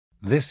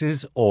This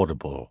is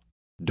Audible.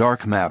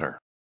 Dark Matter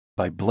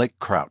by Blake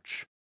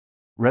Crouch.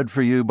 Read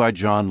for you by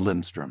John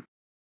Lindstrom.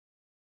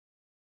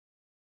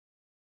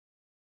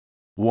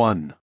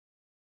 1.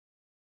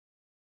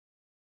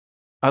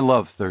 I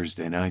love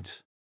Thursday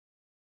nights.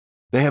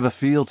 They have a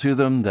feel to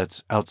them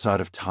that's outside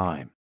of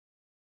time.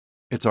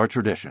 It's our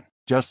tradition,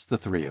 just the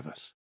three of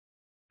us.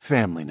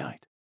 Family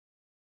night.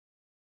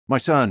 My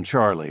son,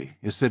 Charlie,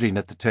 is sitting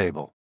at the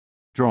table,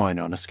 drawing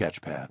on a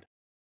sketch pad.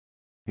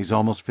 He's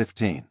almost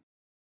 15.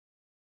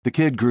 The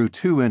kid grew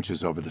 2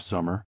 inches over the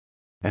summer,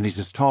 and he's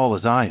as tall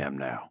as I am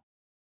now.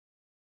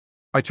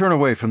 I turn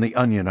away from the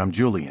onion I'm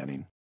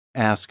julienning,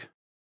 ask,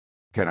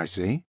 "Can I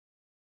see?"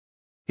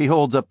 He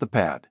holds up the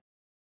pad,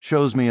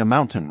 shows me a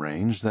mountain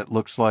range that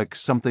looks like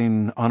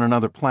something on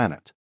another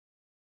planet.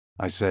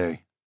 I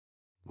say,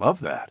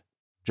 "Love that.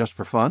 Just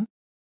for fun?"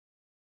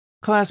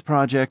 "Class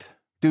project,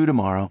 due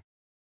tomorrow."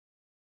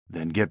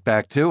 "Then get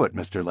back to it,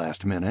 Mr.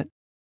 Last Minute."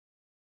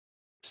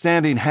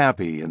 Standing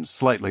happy and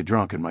slightly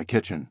drunk in my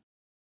kitchen,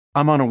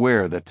 I'm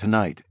unaware that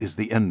tonight is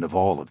the end of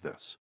all of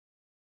this.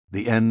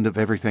 The end of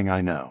everything I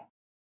know.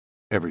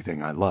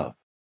 Everything I love.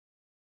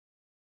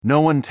 No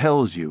one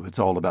tells you it's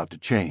all about to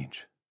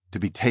change, to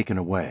be taken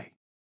away.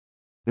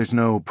 There's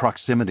no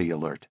proximity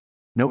alert,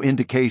 no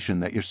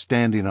indication that you're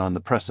standing on the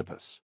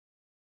precipice.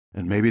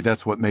 And maybe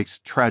that's what makes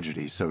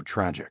tragedy so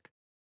tragic.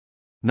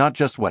 Not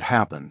just what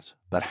happens,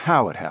 but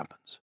how it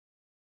happens.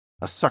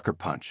 A sucker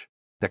punch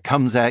that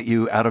comes at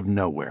you out of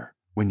nowhere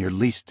when you're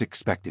least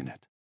expecting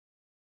it.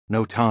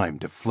 No time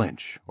to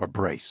flinch or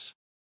brace.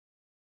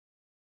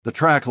 The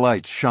track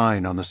lights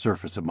shine on the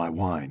surface of my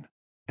wine,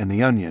 and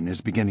the onion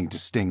is beginning to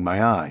sting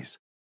my eyes.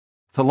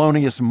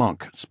 Thelonious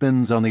Monk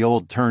spins on the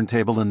old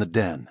turntable in the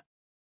den.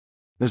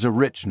 There's a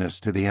richness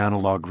to the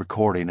analog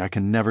recording I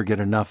can never get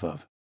enough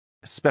of,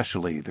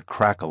 especially the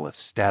crackle of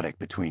static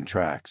between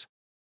tracks.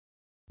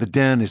 The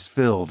den is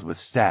filled with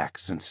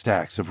stacks and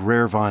stacks of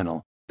rare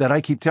vinyl that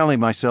I keep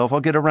telling myself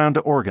I'll get around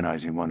to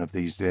organizing one of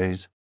these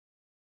days.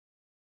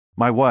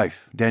 My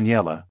wife,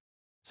 Daniela,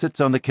 sits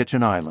on the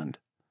kitchen island,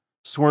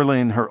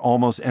 swirling her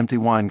almost empty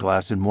wine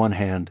glass in one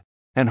hand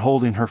and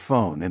holding her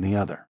phone in the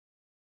other.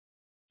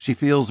 She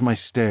feels my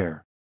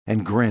stare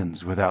and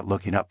grins without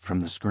looking up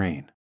from the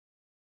screen.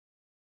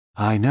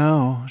 "I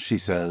know," she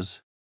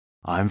says.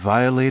 "I'm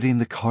violating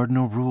the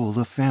cardinal rule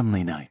of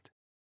family night."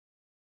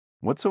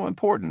 "What's so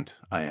important?"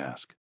 I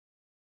ask.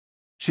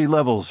 She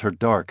levels her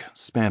dark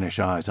Spanish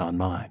eyes on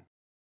mine.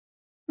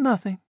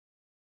 "Nothing."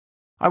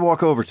 I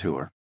walk over to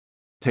her,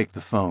 take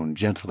the phone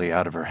gently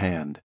out of her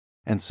hand,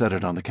 and set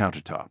it on the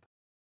countertop.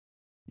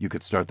 "You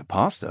could start the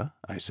pasta,"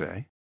 I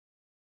say.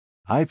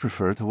 "I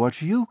prefer to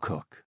watch you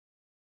cook."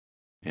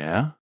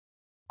 "Yeah?"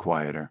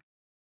 Quieter.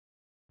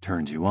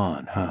 "Turns you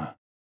on, huh?"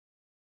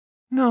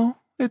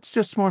 "No, it's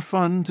just more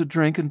fun to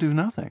drink and do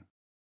nothing."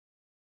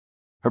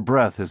 Her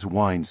breath is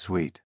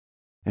wine-sweet,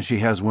 and she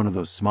has one of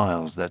those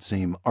smiles that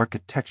seem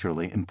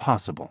architecturally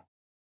impossible.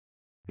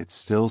 It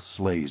still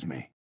slays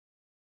me.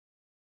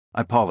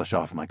 I polish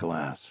off my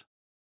glass.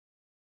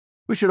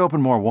 "We should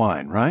open more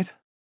wine, right?"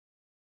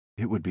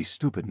 It would be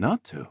stupid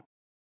not to.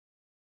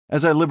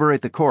 As I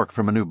liberate the cork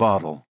from a new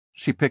bottle,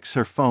 she picks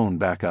her phone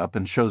back up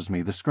and shows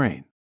me the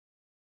screen.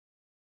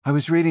 "I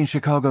was reading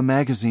Chicago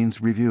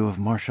Magazine's review of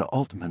Marsha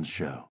Altman's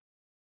show."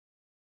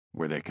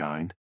 "Were they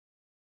kind?"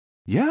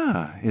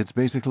 "Yeah, it's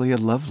basically a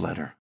love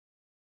letter."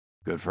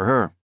 "Good for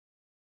her."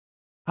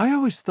 "I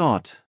always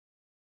thought—"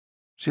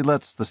 She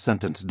lets the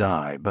sentence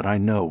die, but I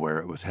know where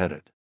it was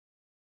headed.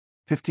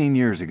 15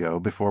 years ago,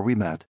 before we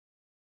met,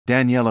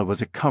 Daniela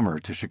was a comer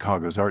to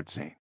Chicago's art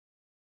scene.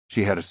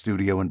 She had a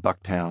studio in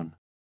Bucktown,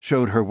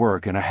 showed her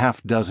work in a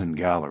half-dozen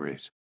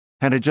galleries,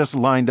 and had just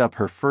lined up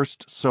her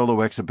first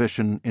solo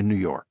exhibition in New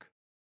York.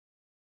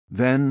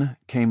 Then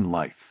came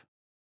life.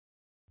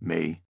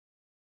 Me,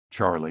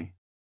 Charlie,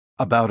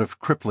 a bout of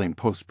crippling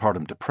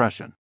postpartum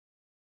depression.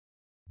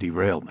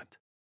 Derailment.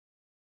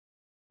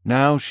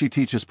 Now she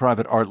teaches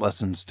private art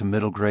lessons to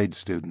middle-grade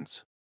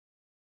students.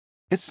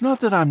 "It's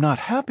not that I'm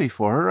not happy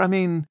for her. I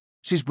mean,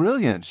 she's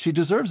brilliant. She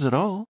deserves it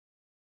all."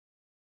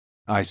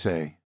 I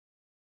say,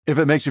 "If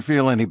it makes you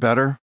feel any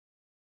better,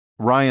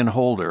 Ryan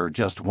Holder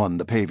just won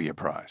the Pavia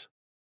Prize."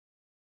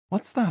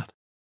 "What's that?"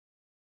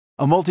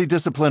 "A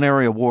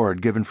multidisciplinary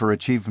award given for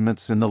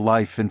achievements in the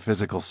life and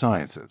physical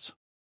sciences.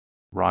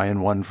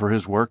 Ryan won for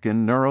his work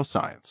in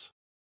neuroscience."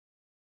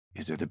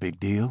 "Is it a big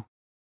deal?"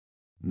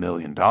 $1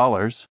 million,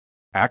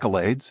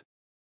 accolades,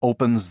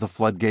 opens the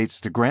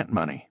floodgates to grant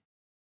money.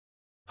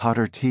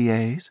 "Hotter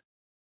TAs?"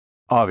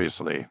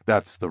 "Obviously,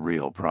 that's the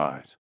real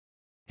prize.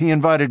 He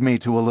invited me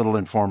to a little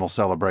informal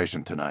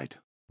celebration tonight,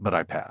 but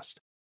I passed."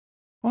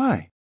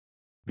 "Why?"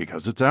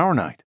 "Because it's our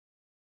night."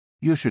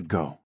 "You should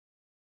go."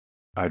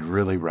 "I'd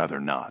really rather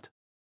not."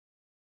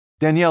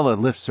 Daniela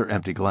lifts her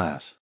empty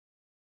glass.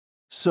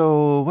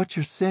 "So what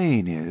you're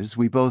saying is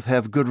we both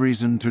have good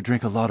reason to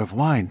drink a lot of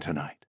wine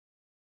tonight."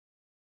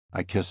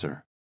 I kiss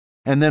her,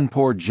 and then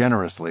pour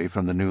generously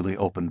from the newly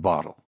opened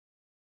bottle.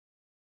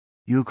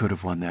 "You could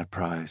have won that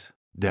prize,"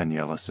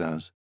 Daniela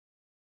says.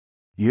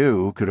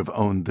 You could have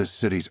owned this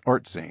city's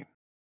art scene.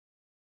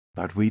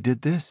 But we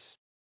did this.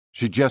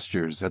 She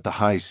gestures at the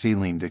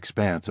high-ceilinged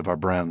expanse of our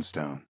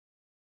brownstone.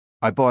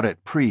 I bought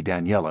it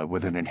pre-Daniela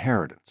with an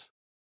inheritance.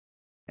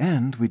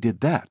 And we did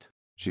that,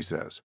 she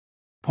says,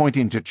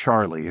 pointing to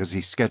Charlie as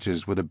he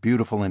sketches with a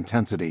beautiful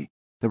intensity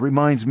that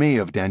reminds me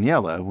of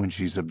Daniela when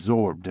she's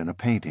absorbed in a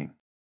painting.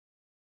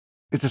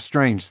 It's a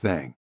strange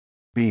thing,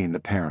 being the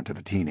parent of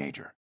a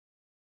teenager.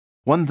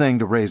 One thing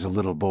to raise a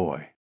little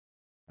boy,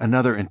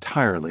 another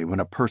entirely when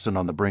a person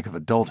on the brink of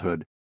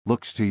adulthood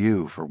looks to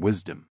you for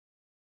wisdom.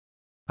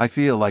 I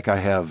feel like I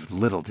have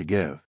little to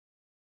give.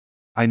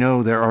 I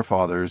know there are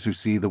fathers who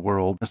see the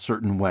world a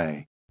certain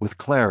way, with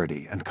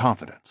clarity and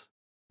confidence,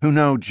 who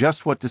know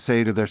just what to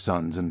say to their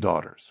sons and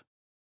daughters.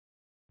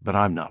 But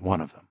I'm not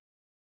one of them.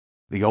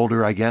 The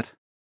older I get,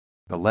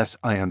 the less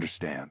I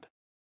understand.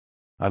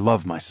 I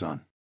love my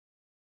son.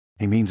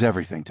 He means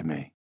everything to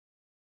me.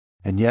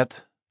 And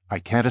yet, I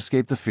can't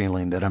escape the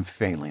feeling that I'm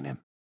failing him,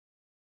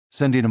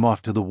 sending him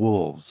off to the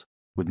wolves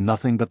with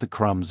nothing but the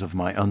crumbs of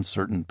my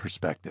uncertain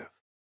perspective.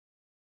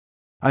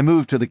 I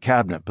move to the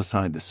cabinet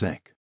beside the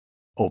sink,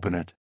 open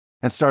it,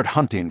 and start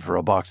hunting for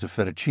a box of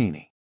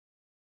fettuccine.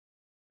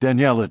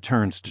 Daniela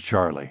turns to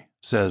Charlie,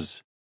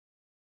 says,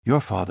 "Your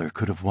father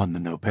could have won the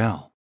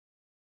Nobel."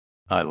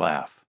 I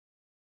laugh.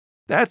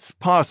 That's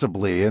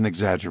possibly an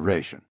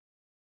exaggeration.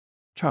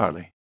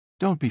 Charlie,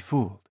 don't be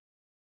fooled.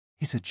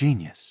 He's a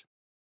genius.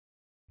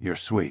 You're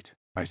sweet,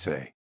 I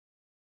say,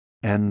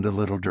 and a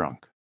little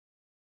drunk.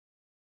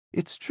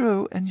 It's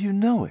true, and you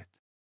know it.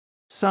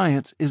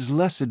 Science is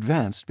less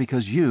advanced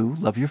because you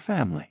love your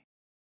family.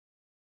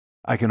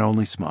 I can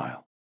only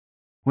smile.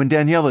 When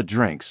Daniela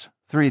drinks,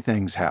 3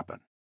 things happen.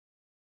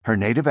 Her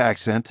native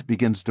accent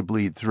begins to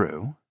bleed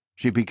through,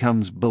 she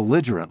becomes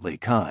belligerently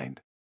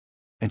kind,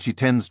 and she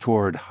tends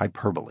toward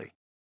hyperbole.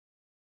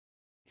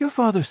 Your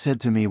father said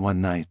to me one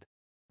night,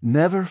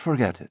 "Never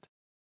forget it,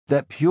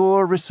 that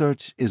pure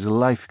research is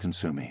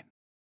life-consuming."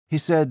 He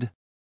said,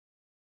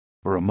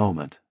 for a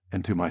moment,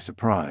 and to my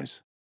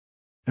surprise,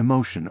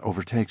 emotion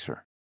overtakes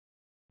her.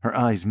 Her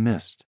eyes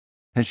mist,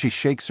 and she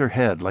shakes her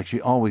head like she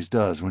always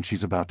does when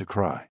she's about to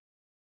cry.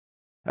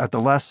 At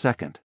the last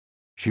second,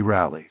 she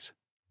rallies,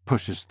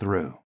 pushes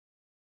through.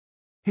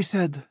 He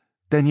said,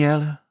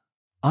 "Daniela,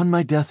 on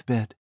my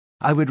deathbed,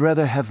 I would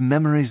rather have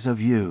memories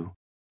of you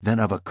than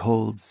of a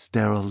cold,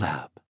 sterile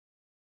lab."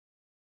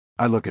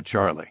 I look at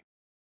Charlie,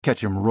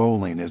 catch him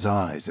rolling his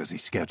eyes as he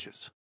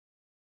sketches,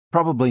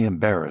 probably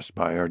embarrassed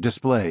by our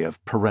display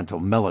of parental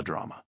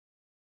melodrama.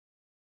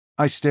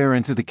 I stare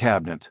into the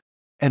cabinet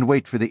and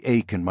wait for the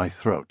ache in my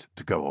throat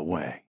to go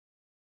away.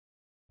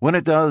 When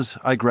it does,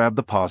 I grab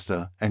the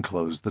pasta and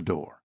close the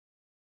door.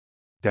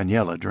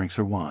 Daniela drinks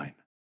her wine.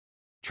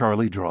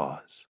 Charlie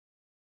draws.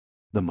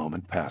 The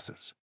moment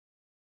passes.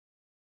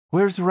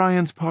 "Where's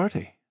Ryan's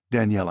party?"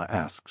 Daniela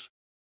asks.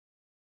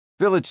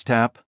 "Village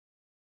Tap."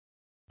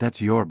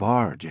 "That's your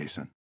bar,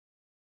 Jason."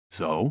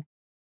 "So?"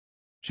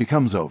 She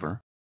comes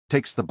over,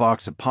 takes the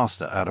box of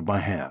pasta out of my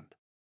hand.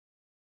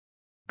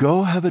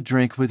 "Go have a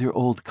drink with your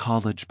old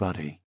college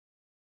buddy.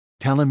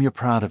 Tell him you're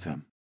proud of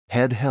him,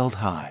 head held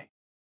high.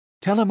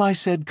 Tell him I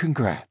said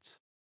congrats."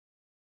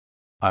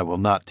 "I will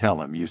not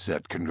tell him you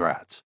said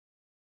congrats."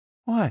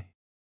 "Why?"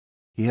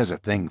 "He has a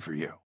thing for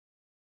you."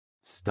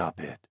 "Stop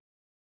it."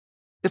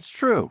 "It's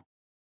true.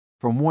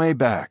 From way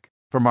back,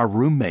 from our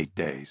roommate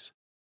days.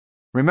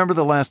 Remember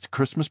the last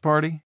Christmas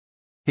party?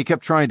 He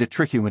kept trying to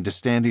trick you into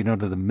standing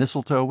under the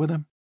mistletoe with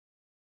him."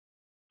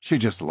 She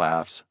just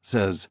laughs,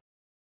 says,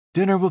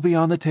 "Dinner will be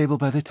on the table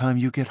by the time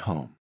you get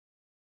home."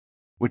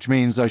 Which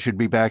means I should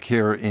be back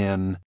here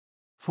in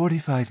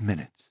 45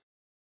 minutes.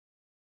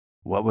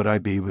 What would I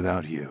be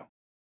without you?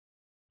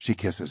 She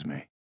kisses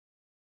me.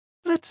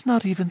 Let's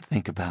not even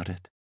think about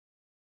it.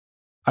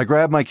 I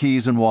grab my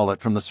keys and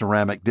wallet from the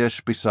ceramic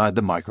dish beside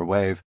the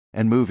microwave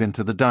and move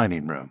into the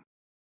dining room,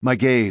 my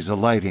gaze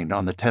alighting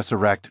on the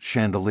tesseract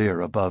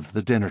chandelier above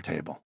the dinner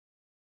table.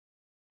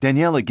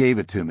 Daniela gave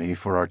it to me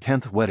for our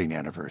 10th wedding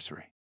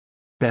anniversary.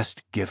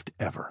 Best gift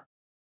ever.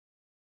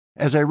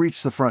 As I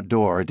reach the front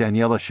door,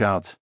 Daniela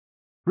shouts,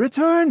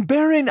 "Return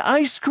bearing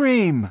ice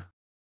cream!"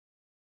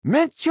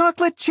 "Mint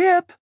chocolate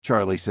chip,"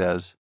 Charlie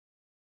says.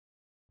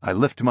 I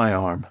lift my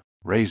arm,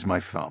 raise my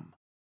thumb.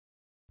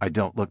 I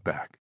don't look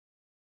back.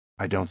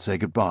 I don't say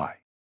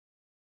goodbye.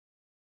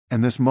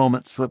 And this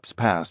moment slips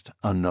past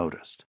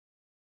unnoticed.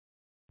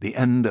 The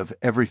end of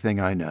everything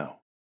I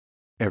know,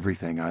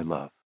 everything I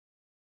love.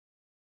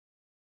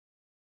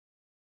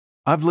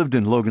 I've lived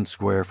in Logan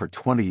Square for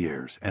 20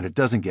 years, and it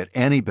doesn't get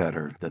any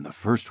better than the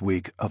first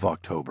week of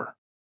October.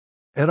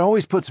 It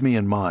always puts me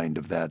in mind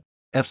of that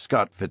F.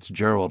 Scott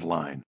Fitzgerald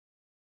line,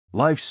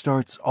 "Life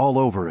starts all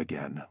over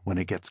again when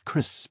it gets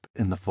crisp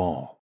in the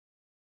fall."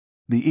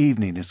 The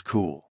evening is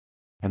cool,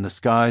 and the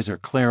skies are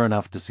clear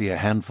enough to see a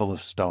handful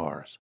of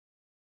stars.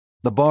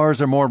 The bars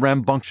are more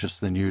rambunctious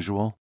than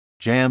usual,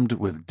 jammed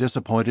with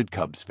disappointed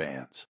Cubs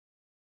fans.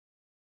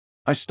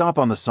 I stop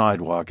on the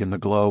sidewalk in the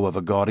glow of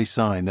a gaudy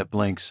sign that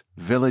blinks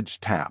 "Village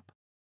Tap."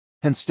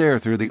 and stare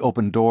through the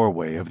open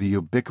doorway of the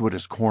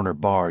ubiquitous corner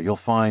bar you'll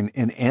find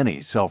in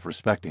any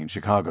self-respecting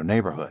Chicago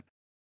neighborhood.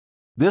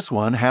 This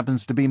one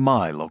happens to be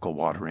my local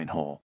watering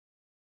hole.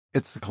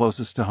 It's the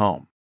closest to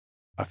home,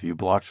 a few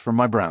blocks from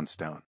my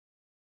brownstone.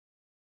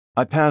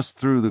 I pass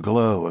through the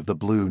glow of the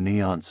blue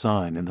neon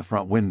sign in the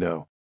front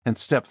window and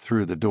step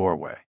through the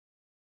doorway.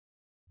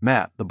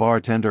 Matt, the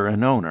bartender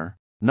and owner,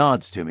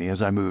 nods to me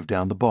as I move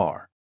down the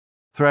bar,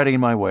 threading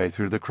my way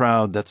through the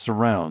crowd that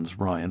surrounds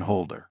Ryan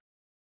Holder.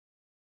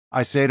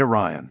 I say to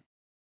Ryan,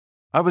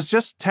 "I was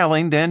just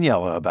telling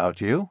Daniela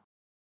about you."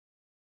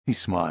 He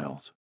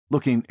smiles,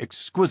 looking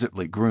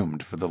exquisitely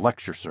groomed for the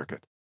lecture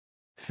circuit.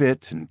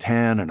 Fit and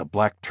tan in a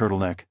black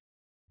turtleneck,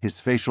 his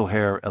facial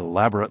hair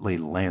elaborately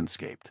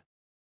landscaped.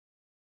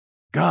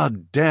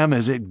 "God damn,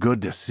 is it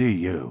good to see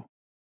you.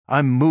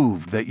 I'm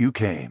moved that you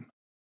came.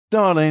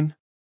 Darling."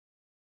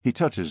 He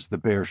touches the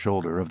bare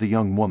shoulder of the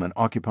young woman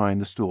occupying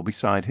the stool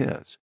beside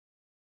his.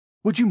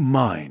 "Would you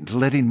mind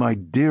letting my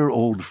dear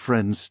old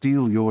friend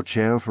steal your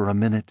chair for a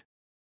minute?"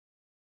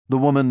 The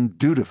woman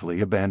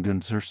dutifully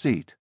abandons her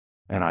seat,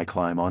 and I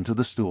climb onto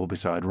the stool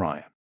beside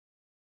Ryan.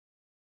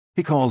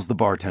 He calls the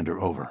bartender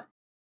over.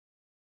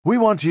 "We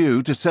want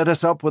you to set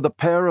us up with a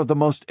pair of the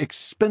most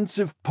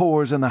expensive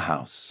pours in the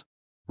house."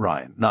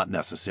 Ryan, "Not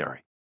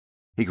necessary."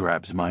 He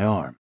grabs my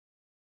arm.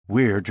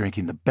 "We're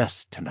drinking the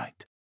best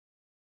tonight."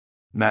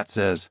 Matt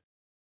says,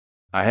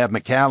 "I have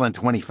Macallan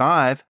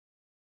 25.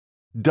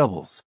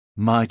 Doubles,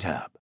 my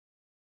tab.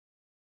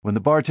 When the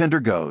bartender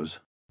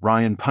goes,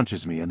 Ryan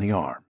punches me in the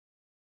arm.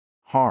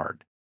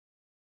 Hard.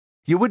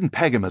 You wouldn't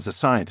peg him as a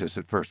scientist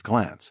at first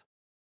glance.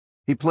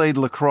 He played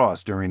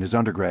lacrosse during his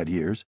undergrad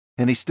years,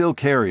 and he still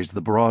carries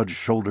the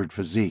broad-shouldered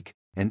physique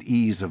and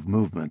ease of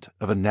movement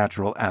of a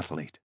natural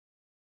athlete.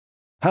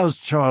 "How's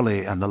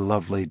Charlie and the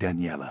lovely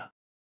Daniela?"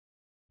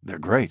 "They're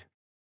great."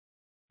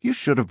 "You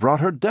should have brought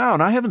her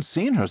down. I haven't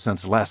seen her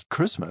since last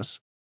Christmas."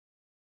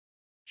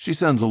 She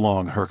sends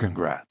along her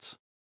congrats.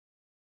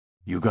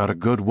 "You got a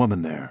good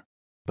woman there,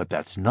 but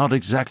that's not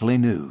exactly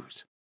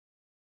news."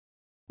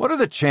 "What are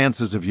the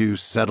chances of you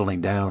settling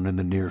down in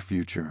the near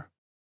future?"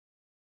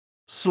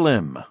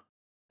 "Slim.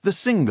 The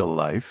single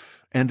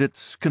life, and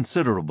its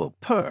considerable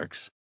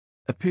perks,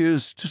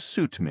 appears to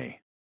suit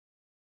me."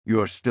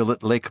 "You're still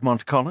at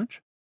Lakemont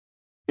College?"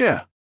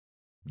 "Yeah."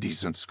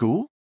 "Decent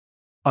school?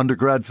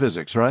 Undergrad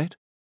physics, right?"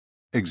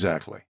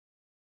 "Exactly.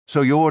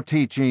 So you're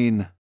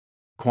teaching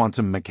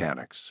quantum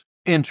mechanics.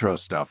 Intro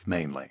stuff,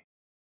 mainly.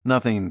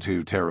 Nothing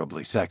too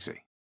terribly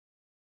sexy."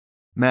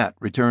 Matt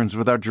returns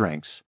with our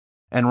drinks,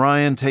 and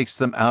Ryan takes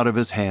them out of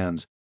his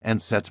hands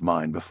and sets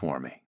mine before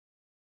me.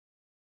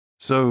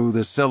 "So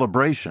the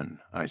celebration,"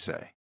 I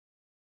say.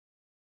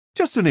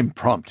 "Just an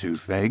impromptu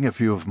thing a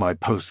few of my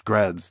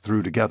post-grads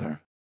threw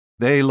together.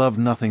 They love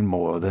nothing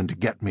more than to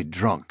get me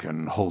drunk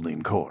and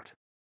holding court."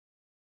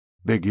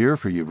 "Big year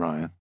for you,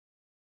 Ryan.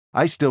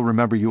 I still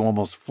remember you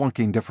almost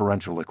flunking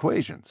differential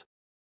equations.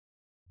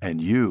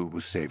 And you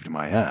saved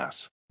my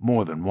ass,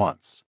 more than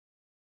once."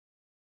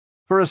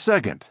 For a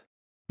second,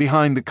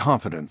 behind the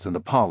confidence and the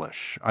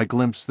polish, I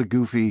glimpse the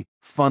goofy,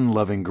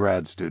 fun-loving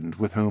grad student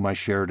with whom I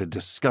shared a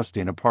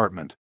disgusting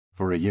apartment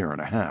for a year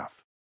and a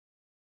half.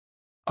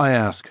 I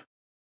ask,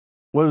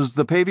 "Was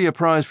the Pavia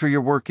Prize for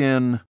your work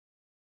in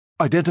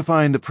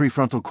identifying the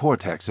prefrontal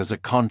cortex as a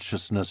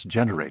consciousness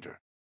generator?"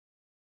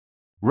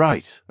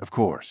 "Right, of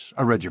course.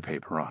 I read your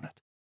paper on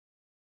it."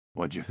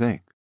 "What'd you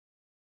think?"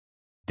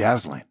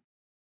 "Dazzling."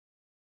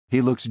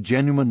 He looks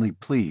genuinely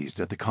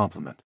pleased at the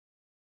compliment.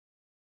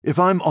 "If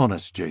I'm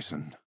honest,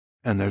 Jason,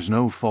 and there's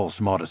no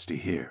false modesty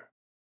here,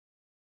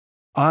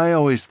 I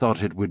always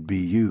thought it would be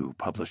you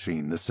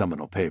publishing the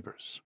seminal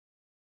papers."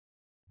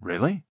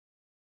 "Really?"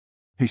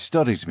 He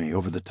studies me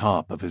over the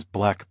top of his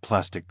black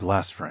plastic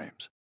glass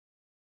frames.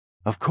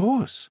 "Of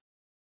course.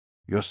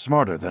 You're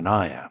smarter than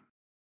I am.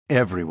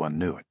 Everyone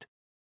knew it."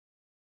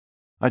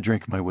 I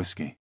drink my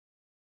whiskey.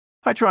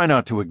 I try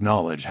not to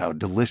acknowledge how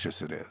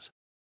delicious it is.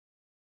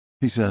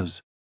 He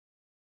says,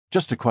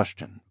 "Just a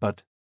question,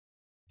 but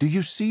do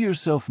you see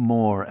yourself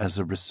more as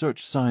a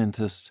research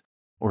scientist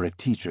or a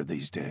teacher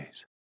these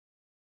days?"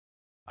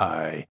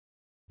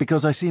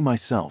 Because I see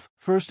myself,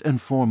 first and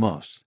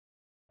foremost,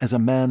 as a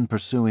man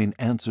pursuing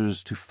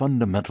answers to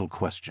fundamental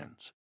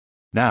questions.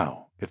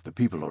 Now, if the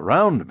people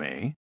around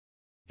me,"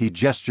 he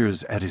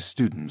gestures at his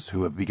students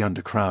who have begun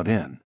to crowd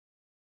in,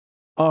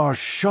 "are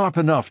sharp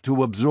enough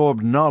to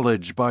absorb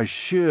knowledge by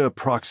sheer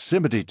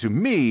proximity to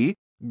me,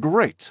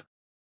 great.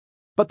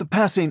 But the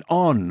passing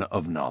on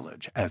of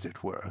knowledge, as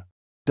it were,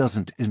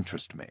 doesn't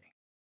interest me.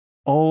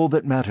 All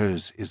that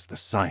matters is the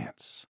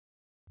science,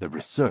 the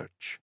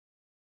research."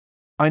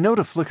 I note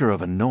a flicker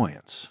of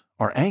annoyance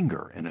or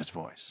anger in his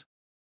voice,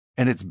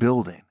 and it's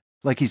building,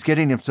 like he's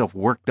getting himself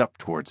worked up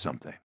toward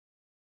something.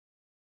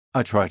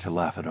 I try to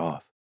laugh it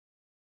off.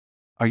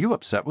 "Are you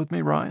upset with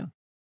me, Ryan?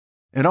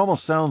 It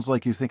almost sounds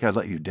like you think I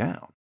let you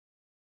down."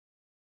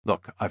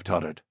 "Look, I've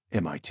taught at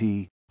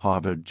MIT,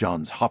 Harvard,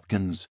 Johns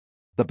Hopkins,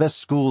 the best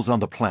schools on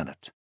the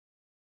planet.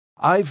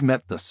 I've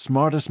met the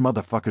smartest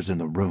motherfuckers in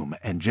the room,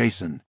 and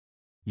Jason,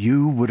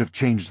 You would have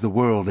changed the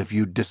world if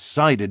you'd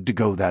decided to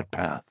go that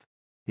path.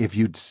 If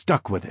you'd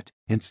stuck with it.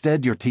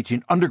 Instead, you're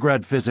teaching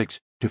undergrad physics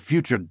to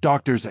future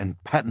doctors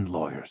and patent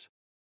lawyers.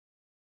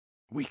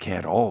 We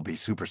can't all be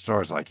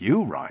superstars like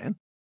you, Ryan.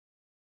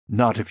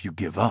 Not if you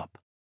give up.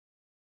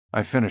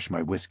 I finished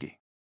my whiskey.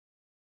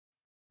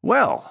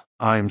 Well,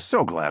 I'm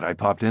so glad I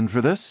popped in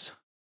for this.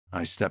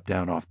 I stepped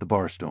down off the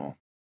bar stool.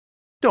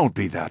 Don't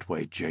be that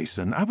way,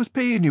 Jason. I was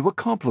paying you a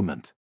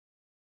compliment.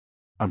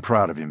 I'm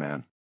proud of you,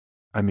 man.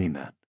 I mean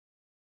that.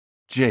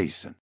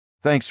 Jason,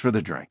 thanks for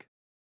the drink.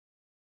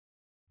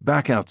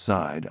 Back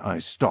outside, I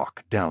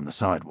stalk down the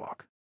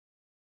sidewalk.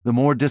 The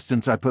more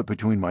distance I put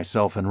between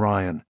myself and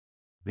Ryan,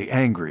 the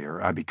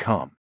angrier I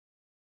become.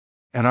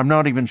 And I'm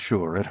not even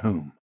sure at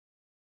whom.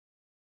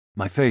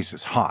 My face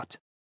is hot.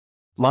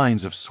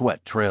 Lines of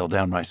sweat trail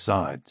down my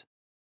sides.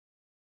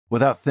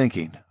 Without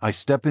thinking, I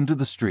step into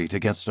the street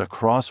against a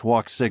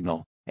crosswalk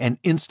signal and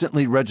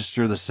instantly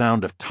register the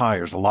sound of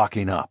tires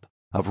locking up,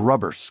 of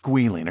rubber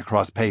squealing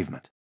across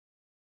pavement.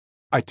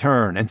 I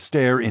turn and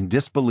stare in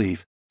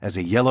disbelief as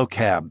a yellow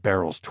cab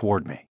barrels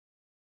toward me.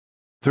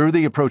 Through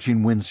the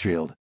approaching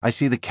windshield, I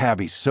see the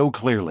cabbie so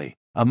clearly,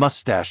 a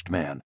mustached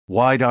man,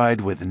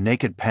 wide-eyed with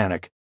naked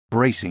panic,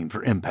 bracing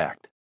for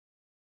impact.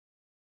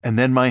 And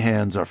then my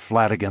hands are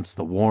flat against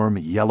the warm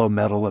yellow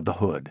metal of the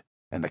hood,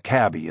 and the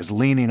cabbie is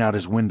leaning out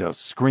his window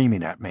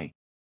screaming at me.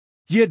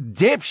 You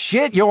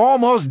dipshit, you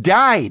almost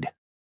died!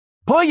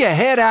 Pull your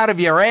head out of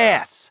your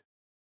ass!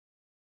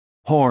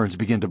 Horns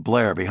begin to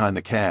blare behind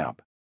the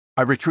cab.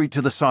 I retreat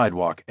to the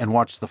sidewalk and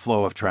watch the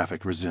flow of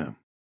traffic resume.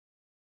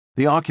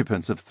 The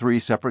occupants of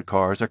 3 separate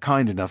cars are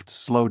kind enough to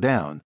slow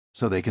down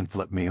so they can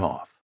flip me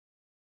off.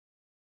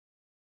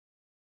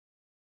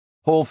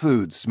 Whole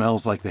Foods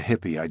smells like the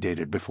hippie I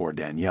dated before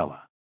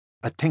Daniela.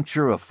 A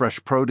tincture of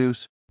fresh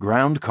produce,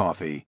 ground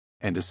coffee,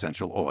 and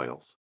essential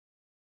oils.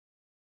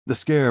 The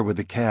scare with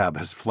the cab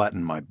has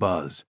flattened my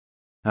buzz,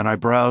 and I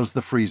browse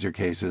the freezer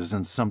cases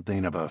in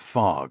something of a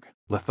fog,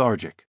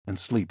 lethargic and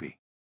sleepy.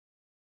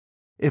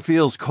 It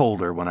feels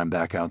colder when I'm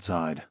back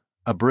outside,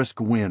 a brisk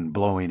wind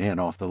blowing in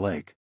off the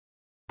lake,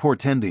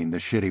 portending the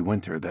shitty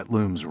winter that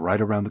looms right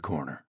around the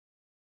corner.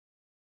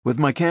 With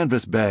my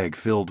canvas bag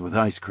filled with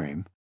ice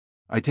cream,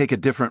 I take a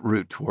different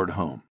route toward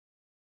home.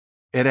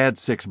 It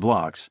adds 6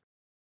 blocks,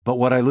 but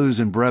what I lose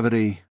in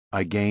brevity,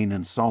 I gain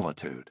in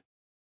solitude.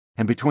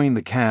 And between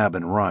the cab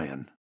and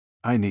Ryan,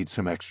 I need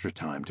some extra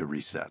time to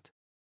reset.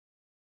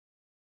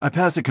 I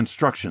pass a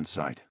construction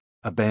site,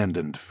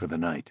 abandoned for the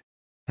night,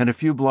 and a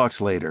few blocks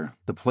later,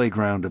 the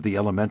playground of the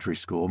elementary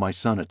school my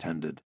son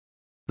attended.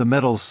 The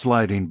metal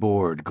sliding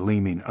board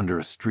gleaming under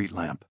a street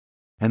lamp,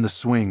 and the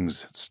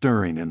swings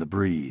stirring in the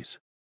breeze.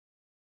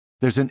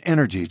 There's an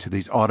energy to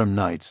these autumn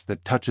nights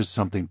that touches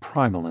something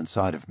primal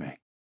inside of me.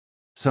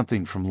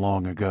 Something from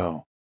long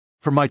ago,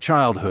 from my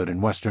childhood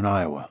in western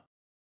Iowa.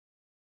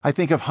 I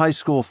think of high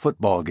school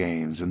football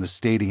games and the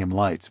stadium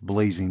lights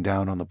blazing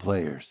down on the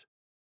players.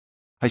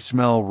 I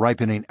smell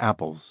ripening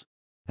apples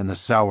and the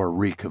sour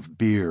reek of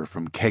beer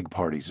from keg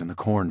parties in the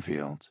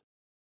cornfields.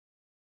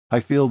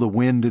 I feel the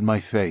wind in my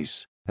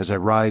face as I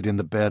ride in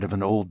the bed of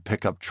an old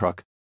pickup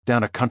truck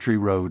down a country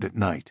road at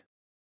night,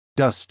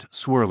 dust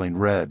swirling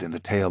red in the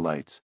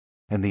taillights,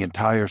 and the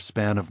entire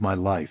span of my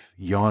life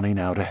yawning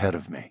out ahead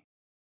of me.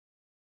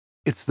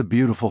 It's the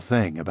beautiful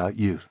thing about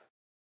youth.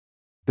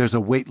 There's a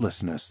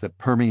weightlessness that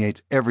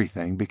permeates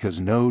everything because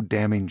no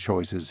damning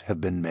choices have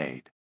been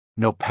made,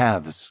 no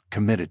paths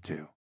committed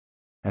to,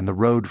 and the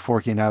road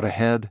forking out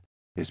ahead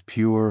is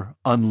pure,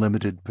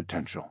 unlimited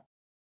potential.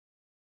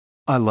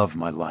 I love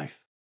my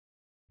life,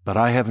 but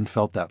I haven't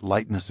felt that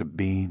lightness of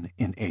being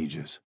in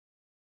ages.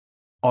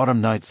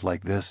 Autumn nights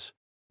like this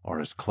are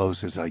as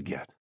close as I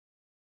get.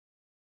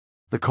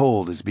 The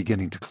cold is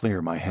beginning to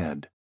clear my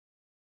head.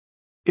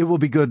 It will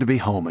be good to be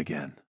home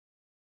again.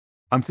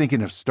 I'm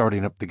thinking of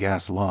starting up the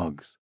gas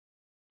logs.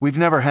 We've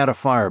never had a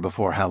fire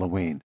before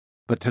Halloween,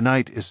 but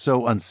tonight is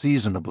so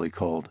unseasonably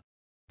cold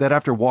that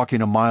after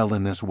walking a mile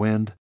in this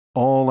wind,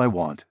 all I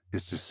want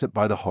is to sit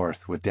by the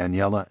hearth with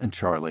Daniela and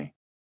Charlie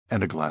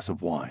and a glass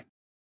of wine.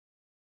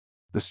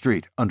 The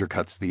street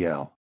undercuts the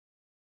L.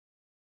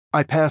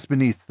 I pass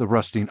beneath the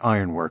rusting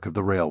ironwork of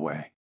the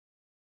railway.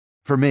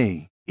 For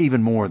me,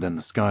 even more than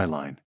the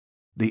skyline,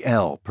 the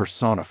L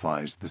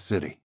personifies the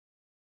city.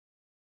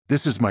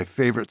 This is my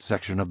favorite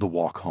section of the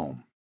walk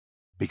home,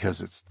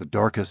 because it's the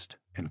darkest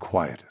and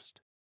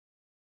quietest.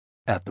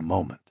 At the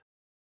moment.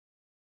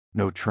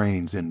 No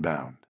trains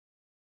inbound.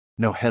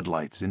 No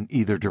headlights in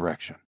either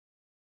direction.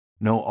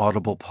 No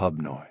audible pub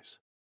noise.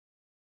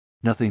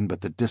 Nothing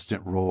but the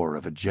distant roar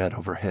of a jet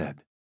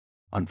overhead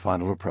on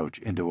final approach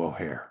into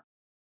O'Hare.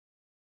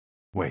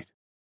 Wait.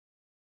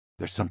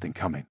 There's something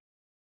coming.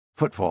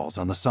 Footfalls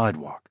on the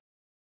sidewalk.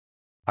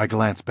 I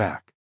glance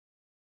back.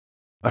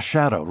 A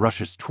shadow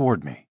rushes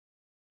toward me,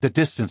 the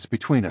distance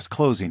between us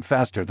closing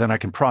faster than I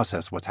can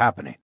process what's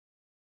happening.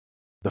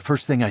 The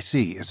first thing I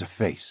see is a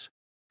face,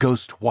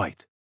 ghost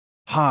white,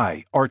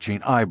 high,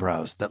 arching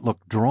eyebrows that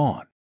look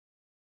drawn,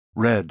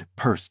 red,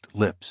 pursed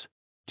lips,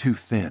 too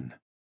thin,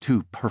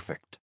 too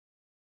perfect,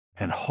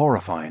 and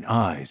horrifying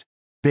eyes,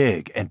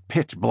 big and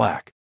pitch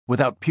black,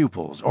 without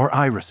pupils or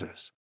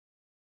irises.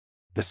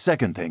 The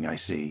second thing I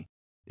see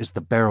is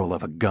the barrel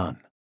of a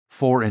gun,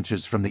 4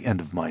 inches from the end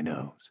of my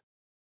nose.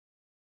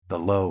 The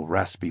low,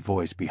 raspy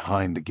voice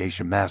behind the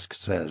geisha mask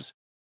says,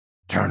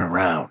 "Turn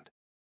around."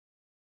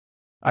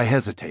 I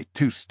hesitate,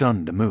 too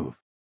stunned to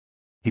move.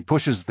 He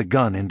pushes the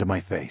gun into my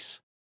face.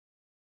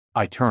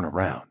 I turn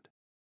around.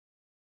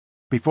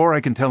 Before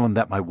I can tell him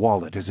that my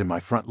wallet is in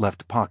my front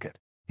left pocket,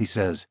 he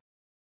says,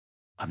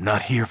 "I'm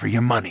not here for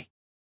your money.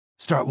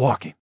 Start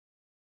walking."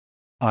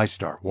 I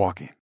start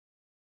walking.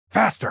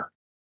 "Faster!"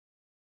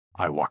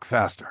 I walk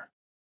faster.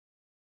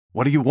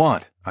 "What do you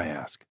want?" I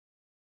ask.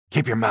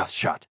 "Keep your mouth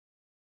shut."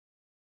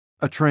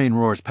 A train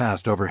roars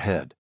past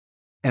overhead,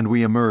 and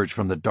we emerge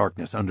from the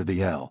darkness under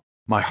the L,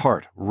 my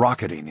heart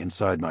rocketing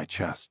inside my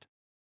chest.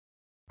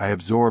 I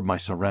absorb my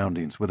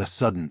surroundings with a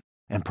sudden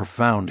and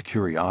profound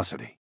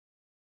curiosity.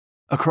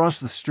 Across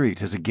the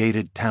street is a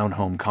gated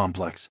townhome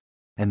complex,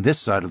 and this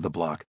side of the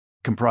block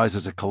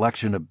comprises a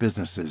collection of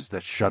businesses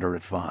that shutter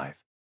at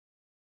 5.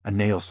 A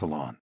nail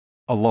salon,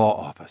 a law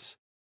office,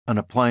 an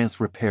appliance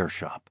repair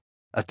shop,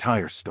 a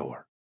tire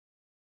store.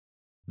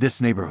 This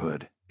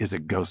neighborhood is a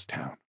ghost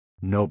town.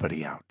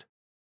 Nobody out.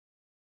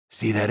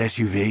 "See that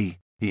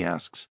SUV?" he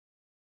asks.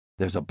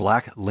 There's a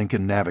black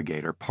Lincoln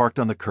Navigator parked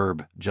on the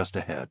curb just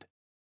ahead.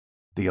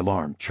 The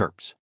alarm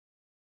chirps.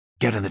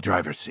 "Get in the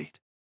driver's seat."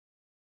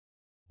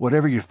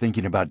 "Whatever you're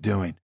thinking about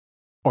doing,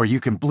 or you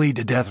can bleed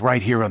to death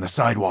right here on the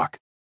sidewalk."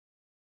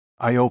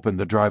 I open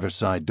the driver's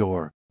side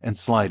door and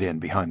slide in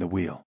behind the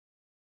wheel.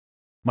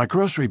 "My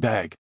grocery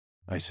bag,"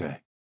 I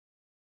say.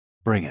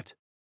 "Bring it."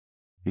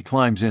 He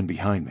climbs in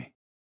behind me.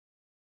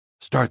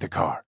 "Start the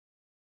car."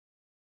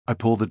 I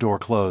pull the door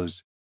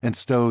closed and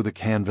stow the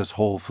canvas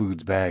Whole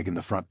Foods bag in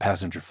the front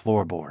passenger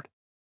floorboard.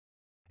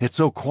 It's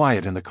so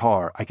quiet in the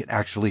car I can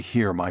actually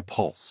hear my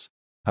pulse,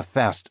 a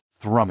fast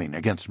thrumming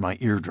against my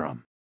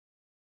eardrum.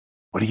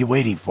 "What are you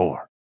waiting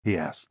for?" he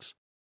asks.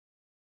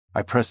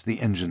 I press the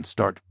engine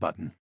start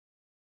button.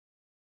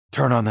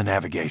 "Turn on the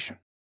navigation."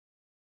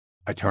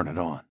 I turn it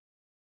on.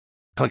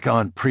 Click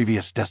on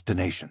Previous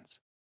Destinations.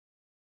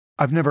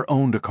 I've never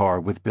owned a car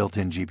with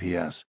built-in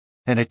GPS,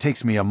 and it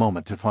takes me a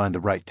moment to find the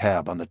right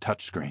tab on the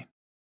touchscreen.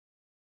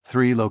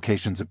 3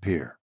 locations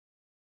appear.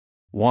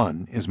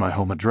 1 is my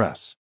home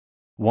address.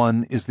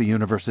 1 is the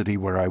university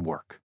where I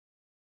work.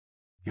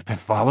 "You've been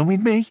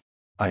following me?"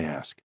 I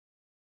ask.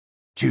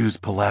 "Choose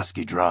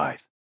Pulaski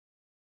Drive."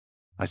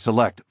 I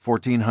select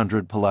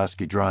 1400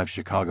 Pulaski Drive,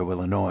 Chicago,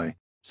 Illinois,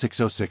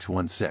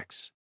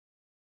 60616,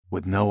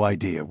 with no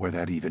idea where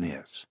that even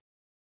is.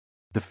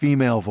 The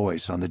female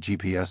voice on the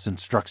GPS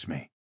instructs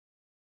me.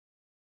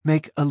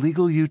 "Make a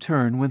legal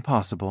U-turn when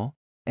possible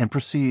and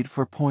proceed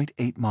for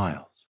 0.8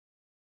 miles.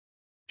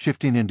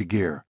 Shifting into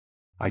gear,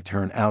 I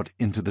turn out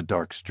into the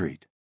dark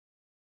street.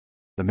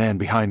 The man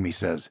behind me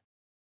says,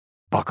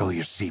 "Buckle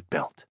your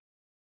seatbelt."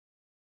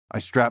 I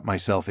strap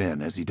myself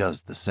in as he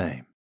does the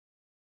same.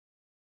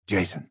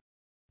 "Jason,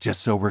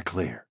 just so we're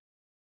clear,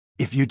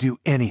 if you do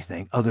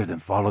anything other than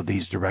follow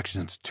these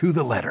directions to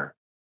the letter,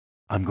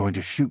 I'm going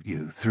to shoot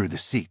you through the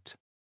seat.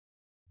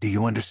 Do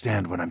you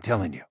understand what I'm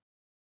telling you?"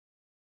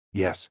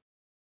 "Yes."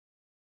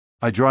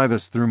 I drive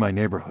us through my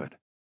neighborhood,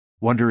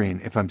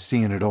 wondering if I'm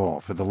seeing it all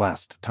for the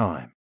last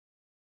time.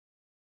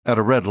 At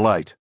a red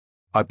light,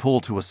 I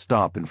pull to a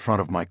stop in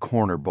front of my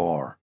corner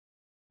bar.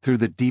 Through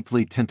the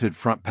deeply tinted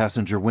front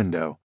passenger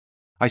window,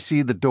 I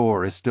see the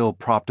door is still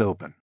propped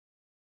open.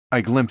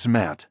 I glimpse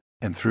Matt,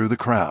 and through the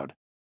crowd,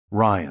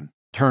 Ryan,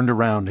 turned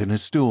around in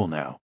his stool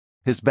now,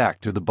 his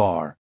back to the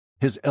bar,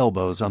 his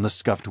elbows on the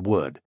scuffed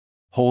wood,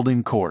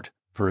 holding court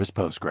for his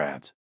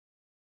postgrads.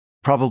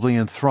 Probably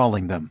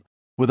enthralling them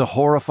with a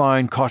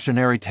horrifying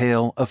cautionary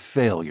tale of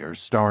failure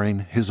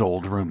starring his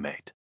old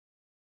roommate.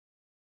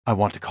 I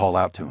want to call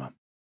out to him,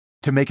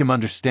 to make him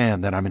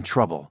understand that I'm in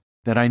trouble,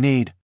 that I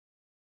need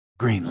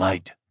green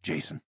light,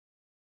 Jason.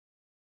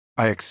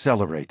 I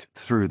accelerate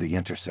through the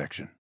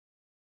intersection.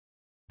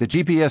 The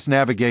GPS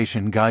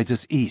navigation guides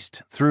us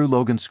east through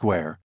Logan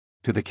Square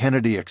to the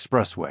Kennedy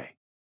Expressway,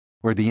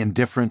 where the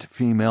indifferent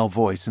female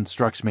voice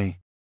instructs me,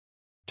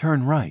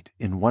 "Turn right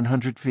in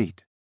 100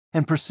 feet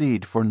and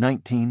proceed for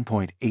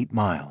 19.8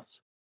 miles.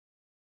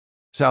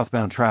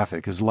 Southbound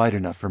traffic is light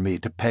enough for me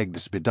to peg the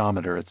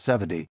speedometer at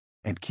 70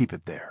 and keep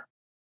it there.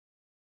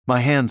 My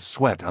hands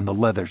sweat on the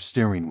leather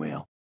steering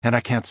wheel, and I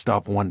can't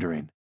stop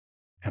wondering,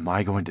 am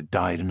I going to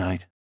die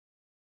tonight?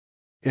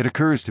 It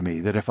occurs to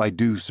me that if I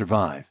do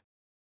survive,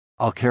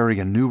 I'll carry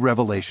a new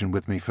revelation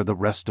with me for the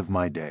rest of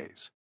my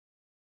days.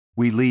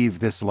 We leave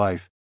this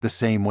life the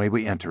same way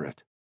we enter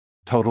it,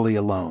 totally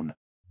alone,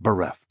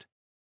 bereft.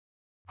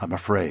 I'm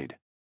afraid,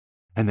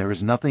 and there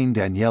is nothing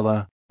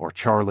Daniela or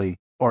Charlie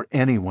or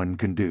anyone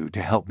can do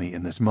to help me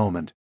in this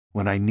moment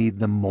when I need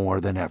them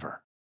more than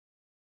ever.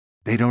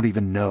 They don't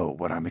even know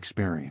what I'm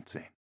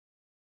experiencing.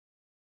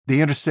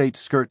 The interstate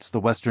skirts the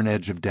western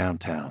edge of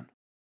downtown.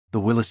 The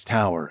Willis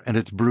Tower and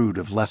its brood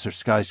of lesser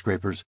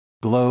skyscrapers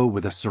glow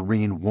with a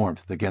serene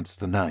warmth against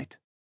the night.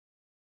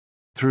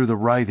 Through the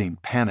writhing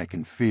panic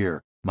and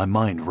fear, my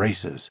mind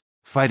races,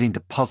 fighting to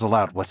puzzle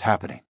out what's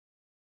happening.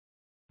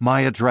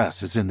 My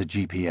address is in the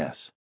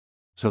GPS,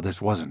 so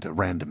this wasn't a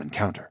random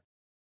encounter.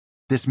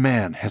 This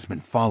man has been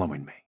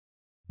following me,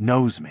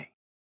 knows me.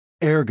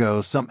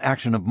 Ergo, some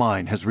action of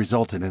mine has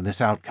resulted in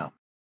this outcome.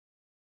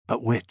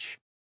 But which?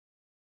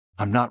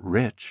 I'm not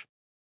rich.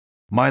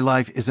 My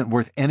life isn't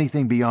worth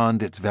anything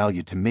beyond its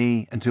value to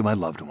me and to my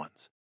loved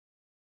ones.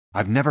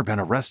 I've never been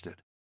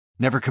arrested,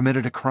 never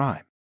committed a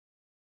crime,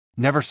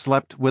 never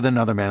slept with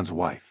another man's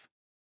wife.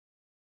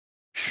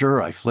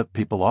 Sure, I flip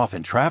people off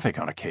in traffic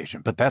on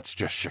occasion, but that's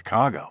just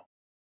Chicago.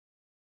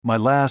 My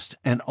last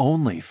and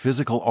only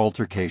physical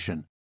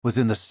altercation was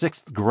in the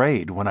 6th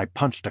grade when I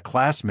punched a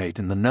classmate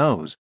in the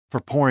nose for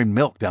pouring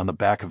milk down the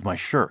back of my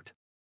shirt.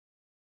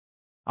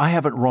 I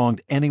haven't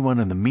wronged anyone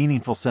in the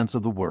meaningful sense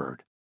of the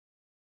word.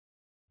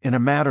 In a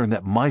matter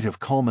that might have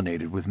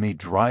culminated with me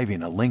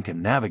driving a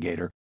Lincoln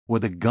Navigator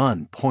with a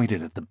gun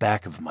pointed at the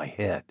back of my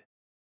head.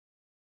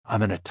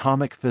 I'm an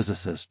atomic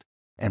physicist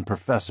and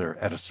professor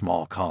at a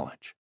small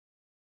college.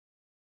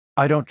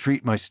 I don't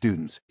treat my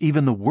students,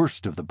 even the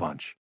worst of the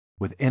bunch,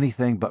 with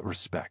anything but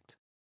respect.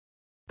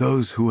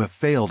 Those who have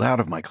failed out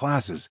of my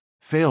classes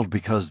failed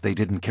because they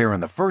didn't care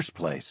in the first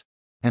place,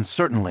 and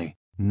certainly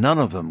none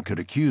of them could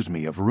accuse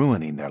me of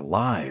ruining their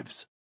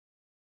lives.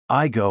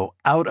 I go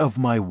out of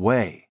my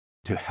way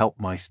to help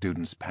my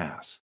students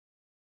pass.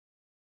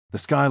 The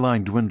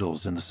skyline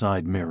dwindles in the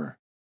side mirror,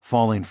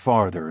 falling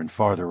farther and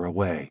farther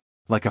away,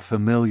 like a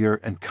familiar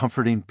and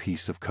comforting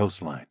piece of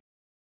coastline.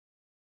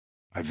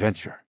 I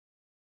venture.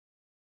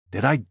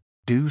 Did I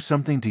do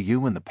something to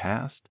you in the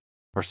past,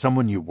 or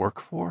someone you work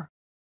for?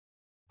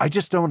 I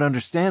just don't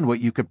understand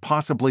what you could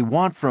possibly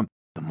want from.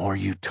 The more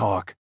you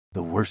talk,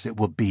 the worse it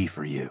will be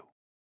for you.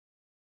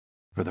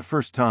 For the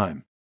first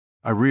time,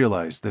 I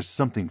realize there's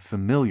something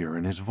familiar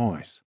in his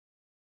voice.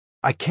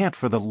 I can't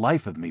for the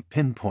life of me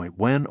pinpoint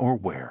when or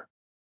where,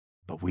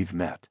 but we've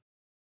met.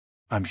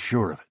 I'm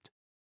sure of it.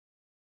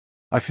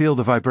 I feel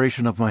the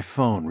vibration of my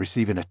phone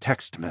receiving a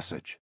text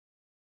message,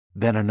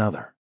 then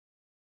another,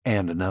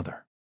 and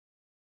another.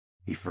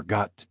 He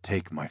forgot to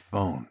take my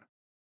phone.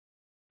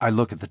 I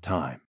look at the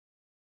time,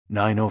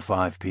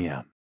 9:05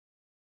 p.m.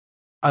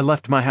 I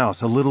left my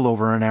house a little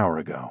over an hour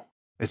ago.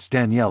 It's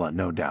Daniela,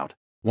 no doubt,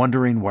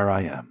 wondering where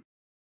I am.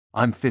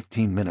 I'm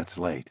 15 minutes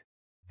late,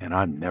 and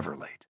I'm never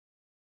late.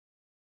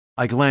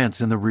 I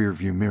glance in the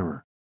rearview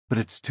mirror, but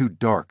it's too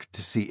dark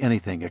to see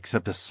anything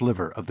except a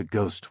sliver of the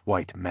ghost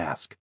white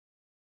mask.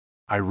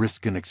 I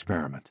risk an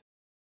experiment.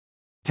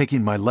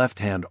 Taking my left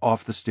hand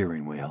off the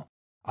steering wheel,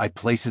 I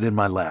place it in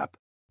my lap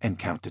and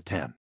count to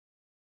 10.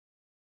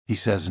 He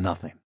says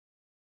nothing.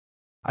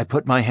 I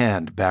put my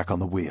hand back on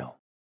the wheel.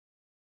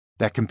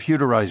 That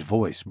computerized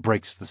voice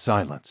breaks the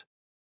silence.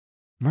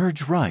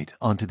 Merge right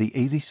onto the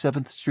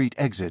 87th Street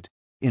exit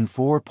in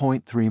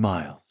 4.3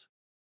 miles.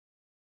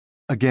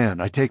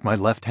 Again, I take my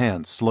left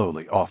hand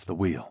slowly off the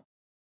wheel.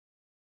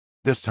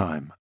 This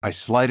time, I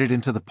slide it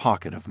into the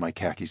pocket of my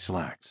khaki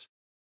slacks.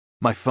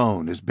 My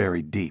phone is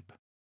buried deep,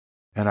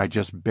 and I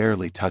just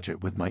barely touch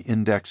it with my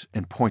index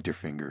and pointer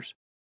fingers,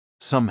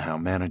 somehow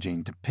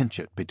managing to pinch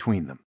it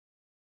between them.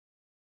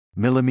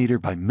 Millimeter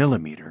by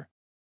millimeter,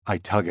 I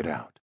tug it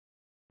out,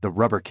 the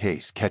rubber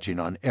case catching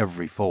on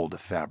every fold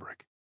of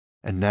fabric,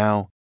 and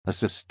now a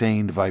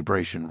sustained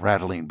vibration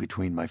rattling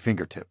between my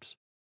fingertips,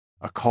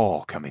 a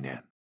call coming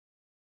in.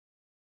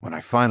 When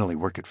I finally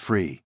work it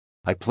free,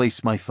 I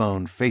place my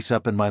phone face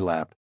up in my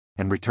lap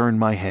and return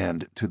my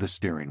hand to the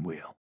steering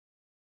wheel.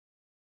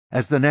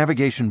 As the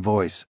navigation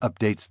voice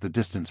updates the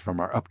distance from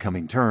our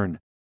upcoming turn,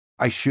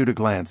 I shoot a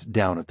glance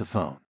down at the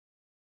phone.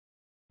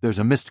 There's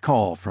a missed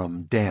call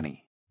from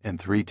Danny and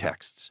 3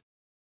 texts.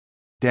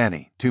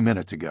 Danny, 2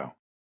 minutes ago.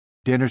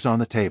 Dinner's on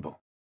the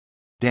table.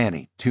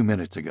 Danny, 2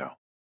 minutes ago.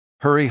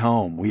 Hurry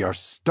home, we are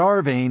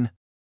starving.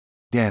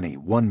 Danny,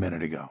 1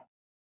 minute ago.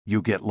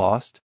 You get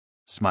lost?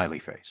 Smiley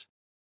face.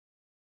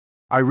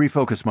 I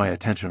refocus my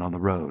attention on the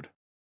road,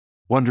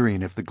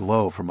 wondering if the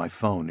glow from my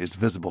phone is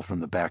visible from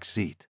the back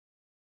seat.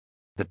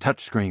 The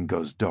touchscreen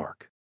goes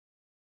dark.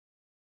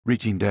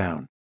 Reaching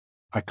down,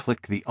 I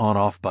click the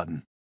on-off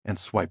button and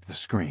swipe the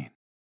screen.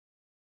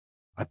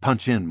 I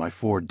punch in my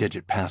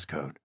 4-digit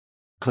passcode,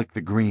 click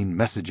the green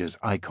messages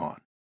icon.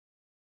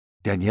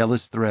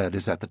 Daniela's thread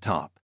is at the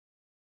top,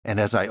 and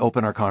as I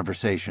open our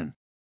conversation,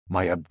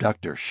 my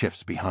abductor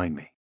shifts behind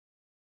me.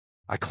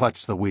 I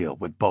clutch the wheel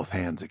with both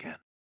hands again.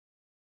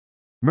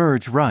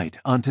 Merge right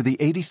onto the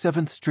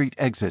 87th Street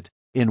exit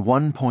in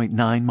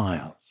 1.9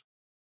 miles.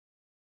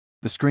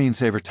 The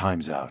screensaver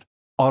times out.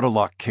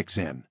 Autolock kicks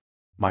in.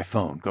 My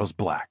phone goes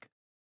black.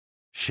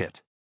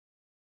 Shit.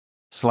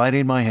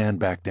 Sliding my hand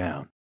back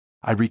down,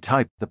 I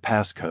retype the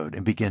passcode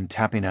and begin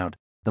tapping out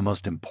the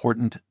most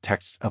important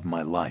text of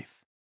my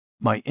life.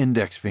 My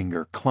index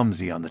finger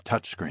clumsy on the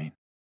touchscreen,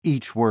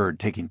 each word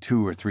taking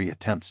 2 or 3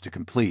 attempts to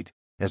complete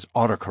as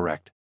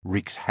autocorrect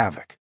wreaks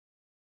havoc.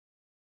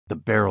 The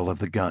barrel of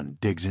the gun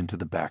digs into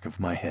the back of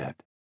my head.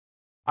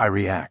 I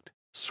react,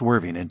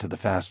 swerving into the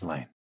fast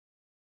lane.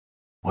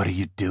 What are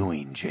you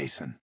doing,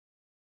 Jason?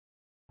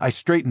 I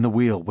straighten the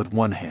wheel with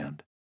one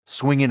hand,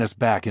 swinging us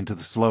back into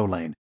the slow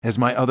lane as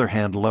my other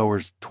hand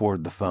lowers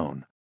toward the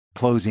phone,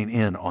 closing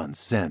in on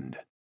send.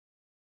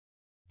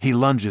 He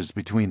lunges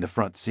between the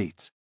front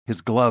seats,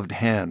 his gloved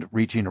hand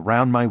reaching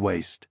around my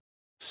waist,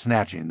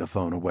 snatching the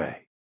phone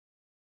away.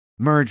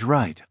 Merge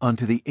right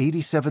onto the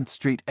 87th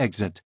Street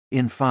exit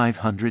in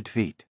 500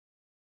 feet.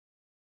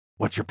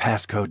 What's your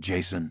passcode,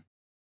 Jason?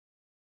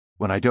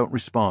 When I don't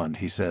respond,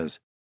 he says,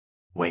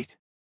 Wait,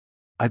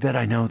 I bet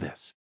I know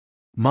this.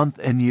 Month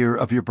and year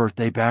of your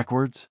birthday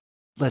backwards?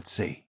 Let's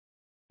see.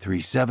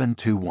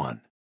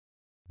 3721.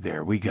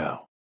 There we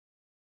go.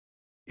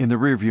 In the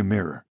rearview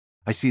mirror,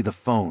 I see the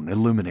phone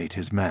illuminate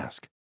his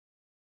mask.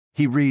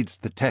 He reads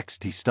the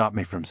text he stopped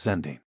me from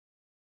sending.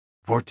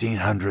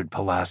 1400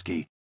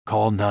 Pulaski,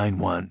 call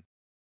 91.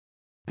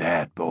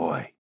 Bad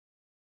boy.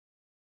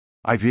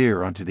 I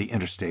veer onto the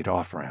interstate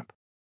off-ramp.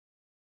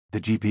 The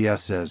GPS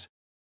says,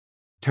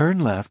 turn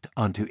left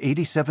onto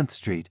 87th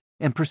Street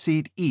and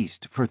proceed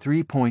east for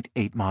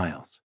 3.8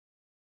 miles.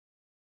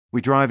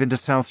 We drive into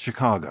South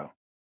Chicago,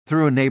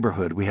 through a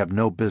neighborhood we have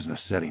no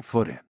business setting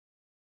foot in.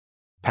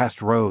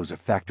 Past rows of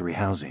factory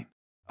housing,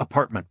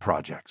 apartment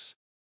projects,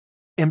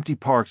 empty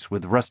parks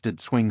with rusted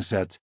swing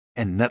sets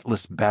and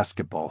netless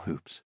basketball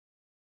hoops,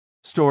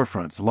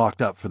 storefronts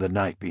locked up for the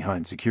night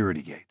behind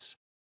security gates,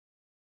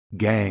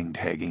 gang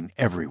tagging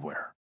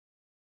everywhere.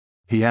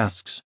 He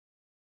asks,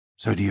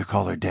 so do you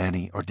call her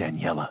Danny or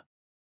Daniela?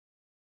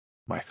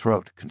 My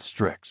throat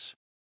constricts.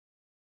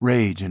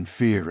 Rage and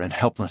fear and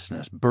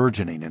helplessness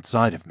burgeoning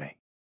inside of me.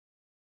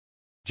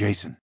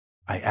 Jason,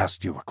 I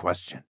asked you a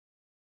question.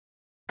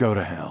 Go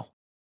to hell.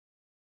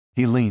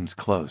 He leans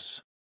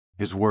close,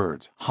 his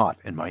words hot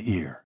in my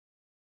ear.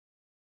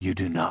 You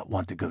do not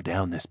want to go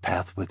down this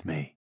path with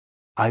me.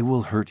 I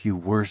will hurt you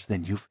worse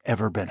than you've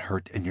ever been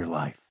hurt in your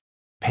life.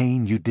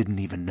 Pain you didn't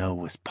even know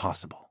was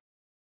possible.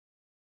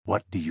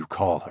 What do you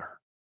call her?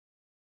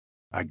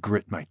 I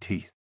grit my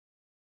teeth.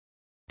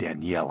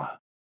 Daniela.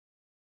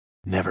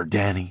 Never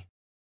Danny,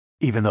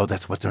 even though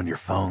that's what's on your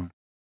phone.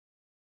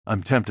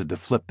 I'm tempted to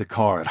flip the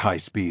car at high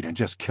speed and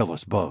just kill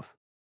us both.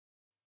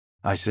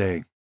 I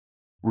say,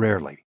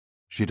 rarely.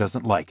 She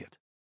doesn't like it.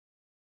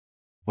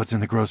 What's in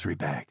the grocery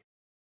bag?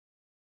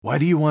 Why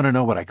do you want to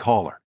know what I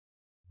call her?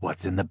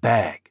 What's in the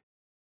bag?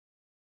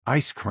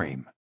 Ice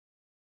cream.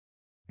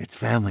 It's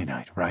family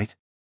night, right?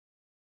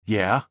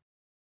 Yeah.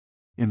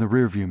 In the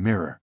rearview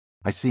mirror,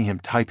 I see him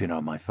typing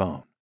on my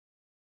phone.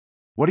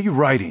 What are you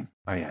writing?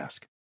 I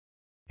ask.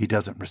 He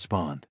doesn't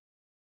respond.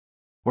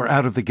 We're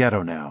out of the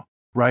ghetto now,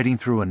 riding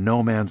through a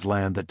no-man's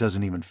land that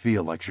doesn't even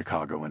feel like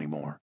Chicago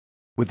anymore,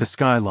 with the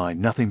skyline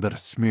nothing but a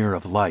smear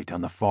of light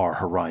on the far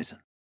horizon.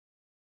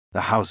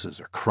 The houses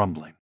are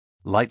crumbling,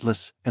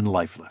 lightless and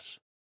lifeless,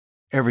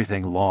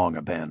 everything long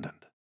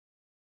abandoned.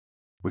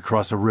 We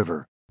cross a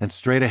river, and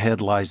straight ahead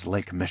lies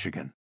Lake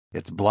Michigan,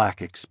 its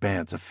black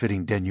expanse a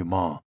fitting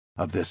denouement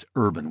of this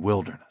urban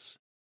wilderness.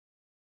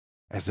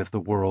 As if the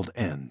world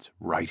ends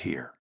right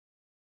here.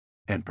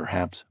 And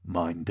perhaps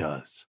mine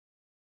does.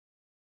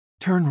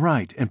 Turn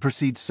right and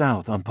proceed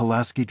south on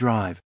Pulaski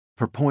Drive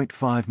for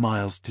 0.5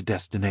 miles to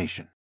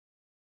destination.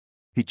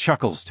 He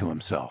chuckles to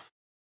himself.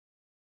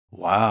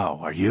 Wow,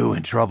 are you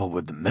in trouble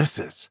with the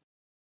missus?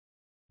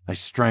 I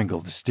strangle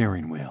the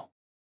steering wheel.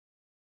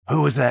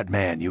 Who was that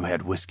man you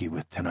had whiskey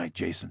with tonight,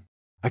 Jason?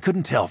 I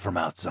couldn't tell from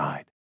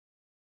outside.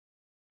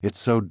 It's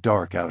so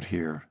dark out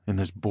here in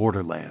this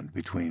borderland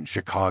between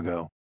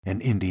Chicago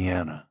and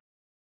Indiana.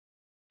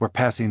 We're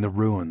passing the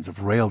ruins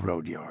of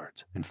railroad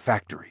yards and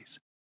factories.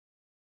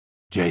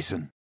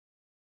 Jason.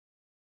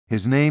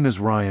 His name is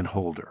Ryan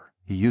Holder.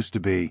 He used to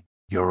be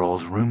your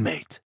old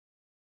roommate.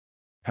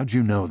 How'd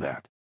you know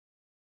that?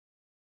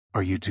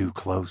 Are you too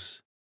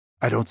close?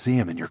 I don't see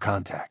him in your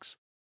contacts.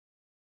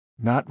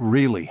 Not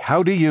really.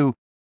 How do you?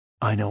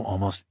 I know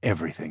almost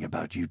everything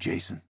about you,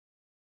 Jason.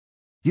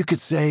 You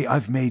could say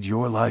I've made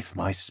your life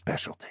my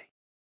specialty.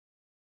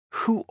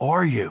 Who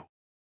are you?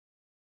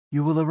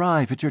 You will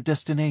arrive at your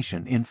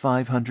destination in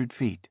 500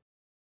 feet.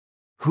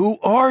 Who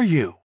are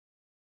you?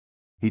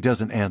 He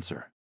doesn't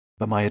answer,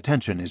 but my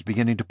attention is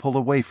beginning to pull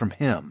away from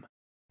him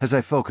as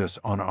I focus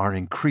on our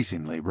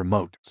increasingly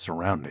remote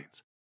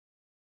surroundings.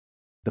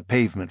 The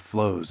pavement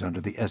flows under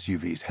the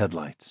SUV's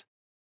headlights.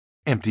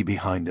 Empty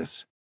behind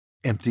us,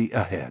 empty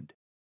ahead.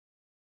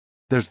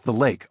 There's the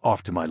lake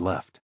off to my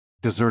left,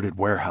 deserted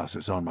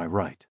warehouses on my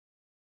right.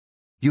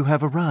 You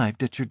have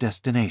arrived at your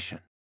destination.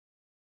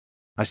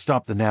 I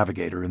stop the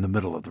navigator in the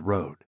middle of the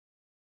road.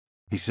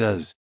 He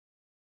says,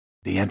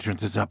 the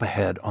entrance is up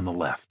ahead on the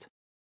left.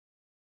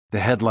 The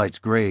headlights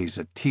graze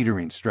a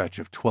teetering stretch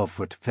of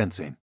 12-foot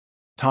fencing,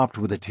 topped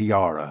with a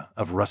tiara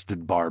of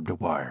rusted barbed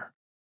wire.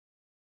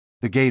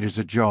 The gate is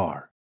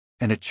ajar,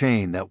 and a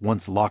chain that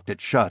once locked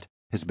it shut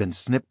has been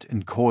snipped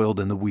and coiled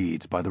in the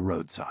weeds by the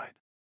roadside.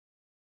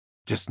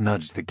 Just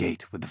nudge the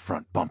gate with the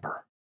front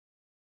bumper.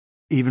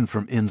 Even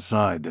from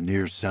inside the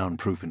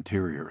near-soundproof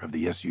interior of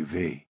the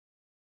SUV,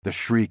 the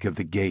shriek of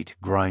the gate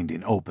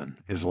grinding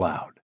open is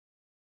loud.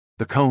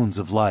 The cones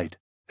of light,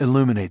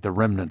 illuminate the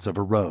remnants of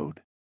a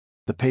road,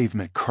 the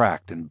pavement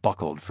cracked and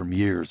buckled from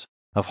years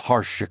of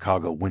harsh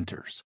Chicago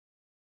winters.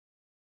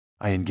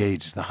 I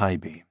engage the high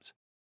beams.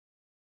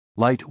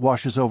 Light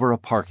washes over a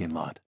parking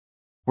lot,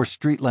 where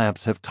street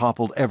lamps have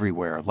toppled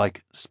everywhere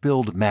like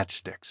spilled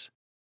matchsticks.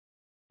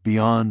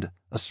 Beyond,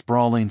 a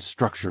sprawling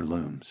structure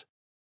looms.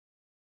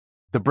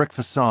 The brick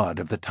facade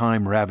of the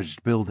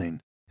time-ravaged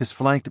building is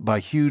flanked by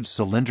huge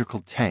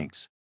cylindrical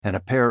tanks and a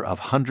pair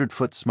of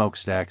 100-foot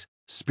smokestacks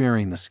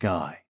spearing the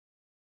sky.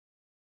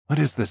 "What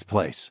is this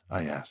place?"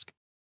 I ask.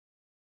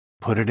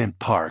 "Put it in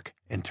park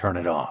and turn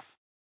it off."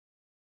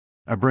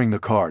 I bring the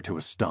car to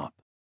a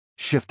stop,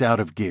 shift out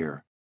of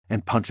gear,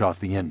 and punch off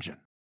the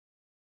engine.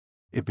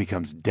 It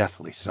becomes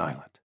deathly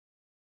silent.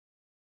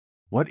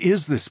 "What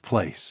is this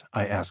place?"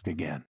 I ask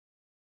again.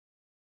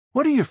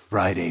 "What are your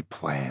Friday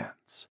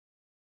plans?"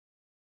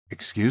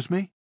 "Excuse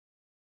me?"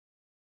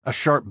 A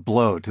sharp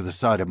blow to the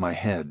side of my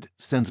head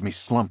sends me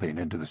slumping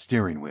into the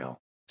steering wheel,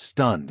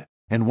 stunned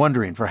and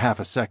wondering for half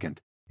a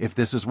second if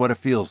this is what it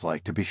feels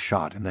like to be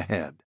shot in the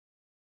head.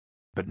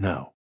 But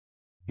no,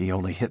 he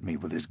only hit me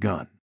with his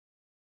gun.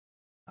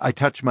 I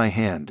touch my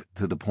hand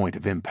to the point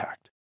of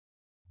impact.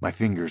 My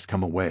fingers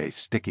come away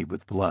sticky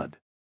with blood.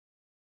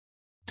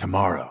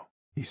 "Tomorrow,"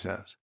 he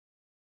says.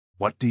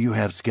 "What do you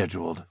have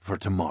scheduled for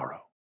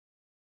tomorrow?"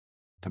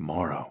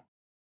 Tomorrow.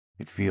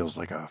 It feels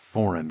like a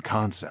foreign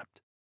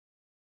concept.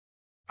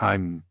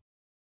 "I'm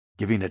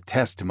giving a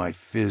test to my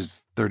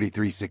Phys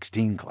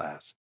 3316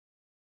 class."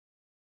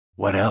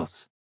 "What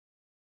else?"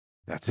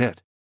 "That's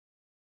it.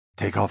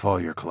 Take off all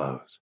your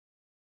clothes."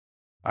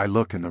 I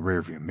look in the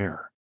rearview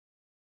mirror.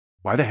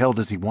 Why the hell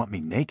does he want me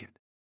naked?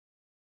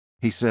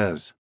 He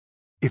says,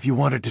 "If you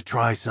wanted to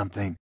try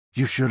something,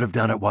 you should have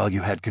done it while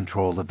you had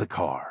control of the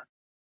car.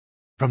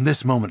 From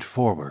this moment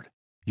forward,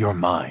 you're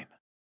mine.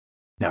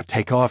 Now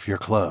take off your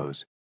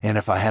clothes, and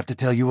if I have to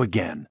tell you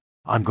again,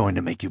 I'm going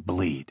to make you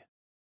bleed.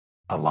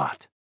 A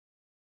lot."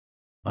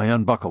 I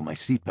unbuckle my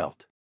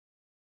seatbelt.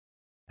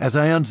 As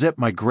I unzip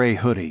my gray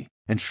hoodie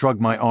and shrug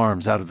my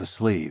arms out of the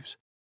sleeves,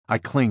 I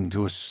cling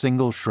to a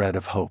single shred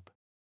of hope.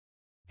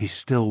 He's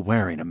still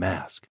wearing a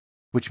mask,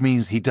 which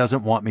means he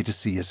doesn't want me to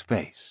see his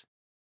face.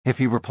 If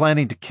he were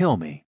planning to kill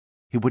me,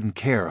 he wouldn't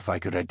care if I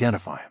could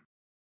identify him.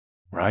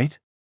 Right?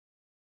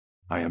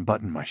 I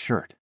unbutton my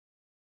shirt.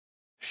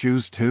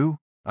 "Shoes too?"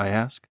 I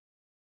ask.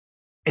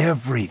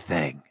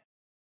 "Everything."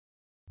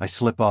 I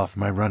slip off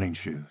my running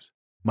shoes,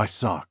 my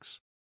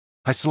socks.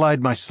 I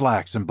slide my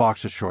slacks and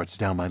boxer shorts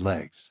down my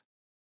legs.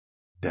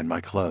 Then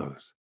my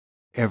clothes,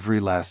 every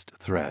last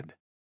thread,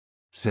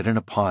 sit in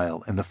a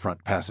pile in the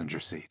front passenger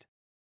seat.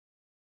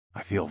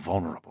 I feel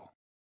vulnerable,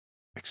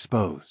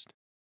 exposed,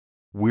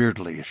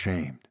 weirdly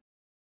ashamed.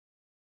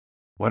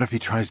 What if he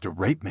tries to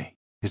rape me?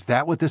 Is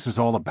that what this is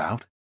all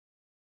about?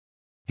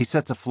 He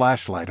sets a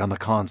flashlight on the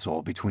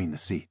console between the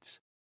seats.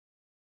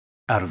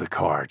 "Out of the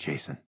car,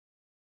 Jason."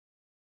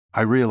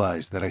 I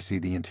realize that I see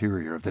the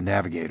interior of the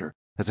Navigator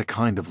as a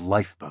kind of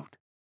lifeboat.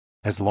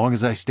 As long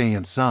as I stay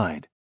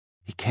inside,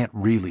 he can't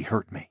really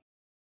hurt me.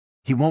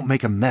 He won't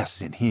make a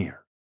mess in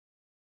here.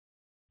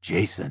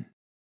 "Jason."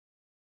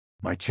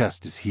 My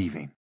chest is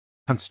heaving.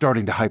 I'm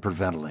starting to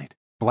hyperventilate,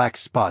 black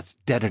spots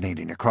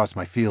detonating across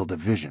my field of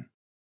vision.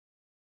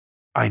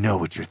 "I know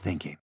what you're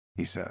thinking,"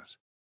 he says,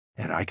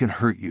 "and I can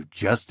hurt you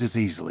just as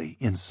easily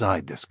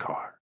inside this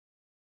car."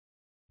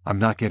 I'm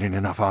not getting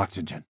enough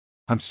oxygen.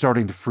 I'm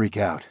starting to freak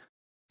out,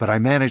 but I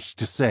manage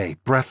to say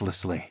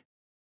breathlessly,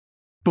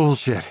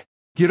 "Bullshit!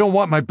 You don't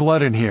want my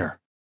blood in here!"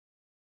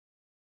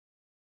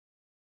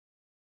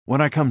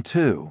 When I come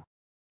to,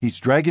 he's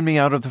dragging me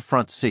out of the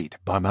front seat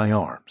by my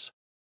arms.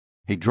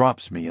 He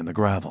drops me in the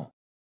gravel,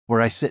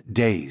 where I sit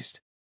dazed,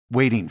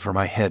 waiting for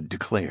my head to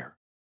clear.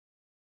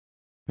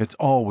 It's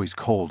always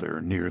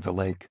colder near the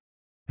lake,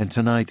 and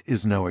tonight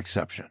is no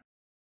exception.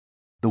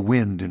 The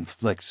wind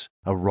inflicts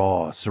a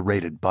raw,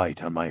 serrated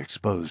bite on my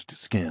exposed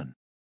skin,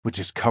 which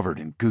is covered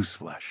in goose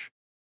flesh.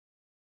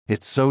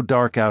 It's so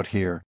dark out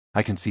here,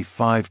 I can see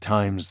 5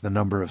 times the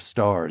number of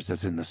stars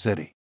as in the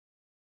city.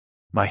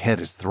 My head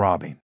is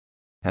throbbing,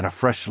 and a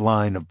fresh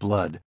line of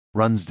blood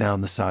runs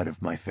down the side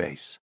of my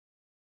face.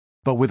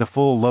 But with a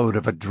full load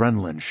of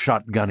adrenaline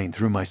shotgunning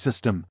through my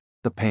system,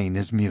 the pain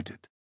is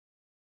muted.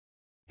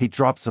 He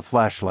drops a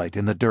flashlight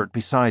in the dirt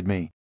beside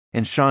me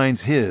and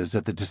shines his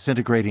at the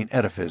disintegrating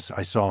edifice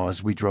I saw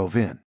as we drove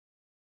in.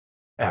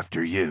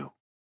 "After you."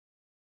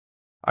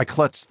 I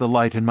clutch the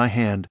light in my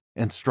hand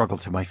and struggle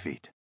to my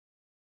feet.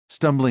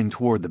 Stumbling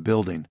toward the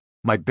building,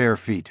 my bare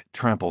feet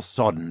trample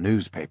sodden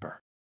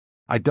newspaper.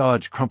 I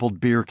dodge crumpled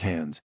beer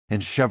cans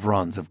and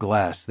chevrons of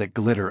glass that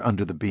glitter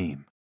under the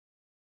beam.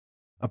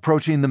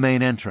 Approaching the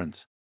main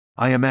entrance,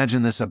 I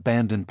imagine this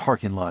abandoned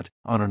parking lot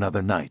on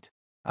another night,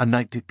 a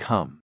night to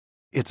come.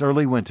 It's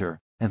early winter,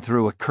 and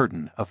through a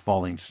curtain of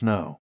falling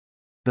snow,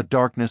 the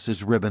darkness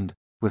is ribboned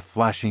with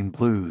flashing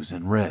blues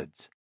and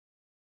reds.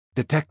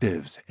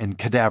 Detectives and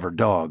cadaver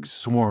dogs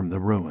swarm the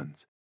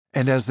ruins,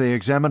 and as they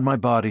examine my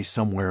body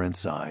somewhere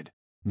inside,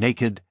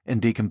 naked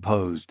and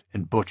decomposed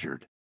and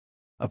butchered,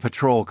 a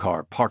patrol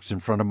car parks in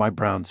front of my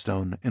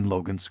brownstone in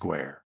Logan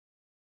Square.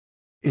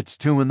 It's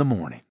 2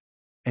 a.m,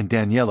 and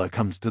Daniela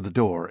comes to the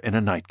door in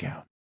a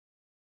nightgown.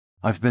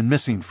 I've been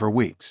missing for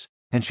weeks,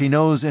 and she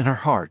knows in her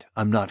heart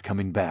I'm not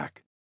coming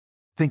back.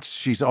 Thinks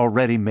she's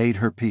already made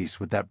her peace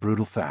with that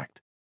brutal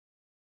fact.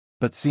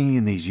 But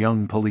seeing these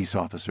young police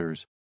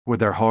officers,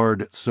 with their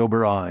hard,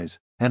 sober eyes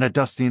and a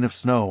dusting of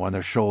snow on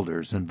their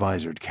shoulders and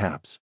visored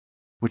caps,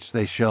 which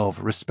they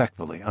shelve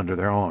respectfully under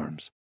their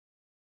arms,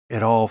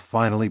 it all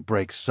finally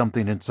breaks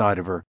something inside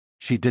of her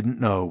she didn't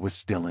know was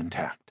still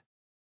intact.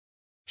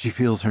 She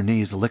feels her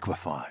knees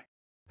liquefy,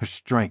 her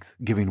strength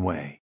giving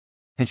way,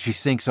 and she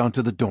sinks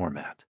onto the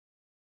doormat.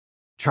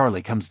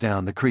 Charlie comes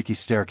down the creaky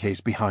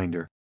staircase behind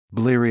her,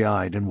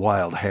 bleary-eyed and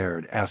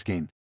wild-haired,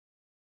 asking,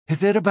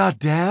 "Is it about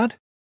Dad?"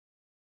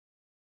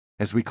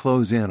 As we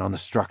close in on the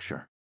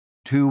structure,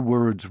 2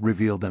 words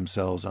reveal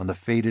themselves on the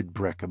faded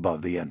brick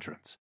above the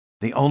entrance.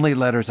 The only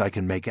letters I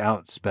can make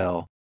out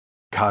spell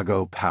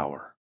Kago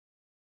Power.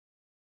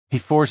 He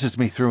forces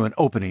me through an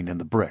opening in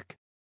the brick.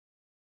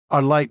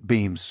 Our light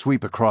beams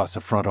sweep across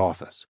a front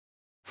office.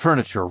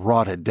 Furniture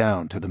rotted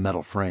down to the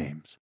metal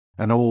frames.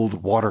 An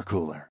old water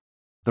cooler.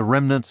 The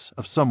remnants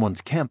of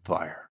someone's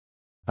campfire.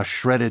 A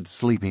shredded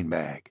sleeping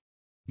bag.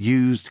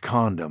 Used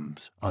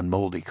condoms on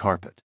moldy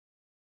carpet.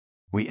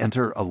 We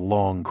enter a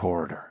long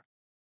corridor.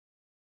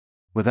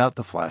 Without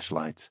the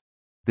flashlights,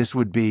 this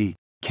would be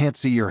can't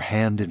see your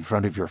hand in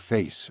front of your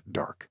face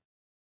dark.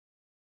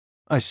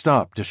 I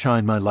stop to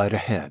shine my light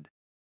ahead,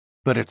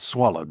 but it's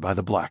swallowed by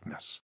the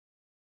blackness.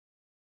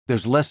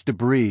 There's less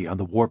debris on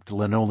the warped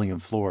linoleum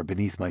floor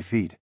beneath my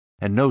feet,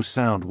 and no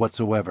sound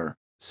whatsoever,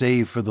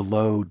 save for the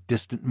low,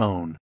 distant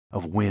moan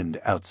of wind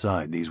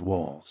outside these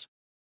walls.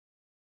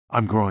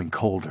 I'm growing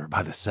colder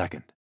by the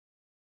second.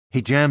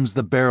 He jams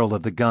the barrel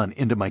of the gun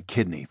into my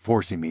kidney,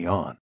 forcing me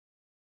on.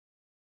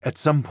 At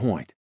some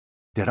point,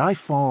 did I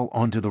fall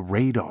onto the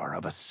radar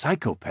of a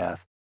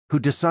psychopath who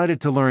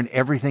decided to learn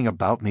everything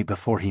about me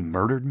before he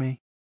murdered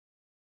me?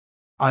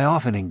 I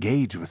often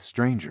engage with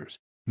strangers.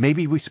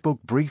 Maybe we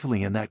spoke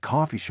briefly in that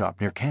coffee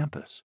shop near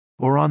campus,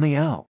 or on the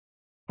L,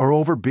 or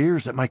over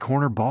beers at my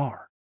corner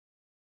bar.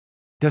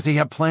 Does he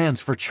have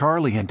plans for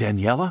Charlie and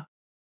Daniela?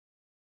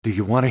 Do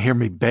you want to hear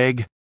me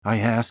beg? I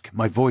ask,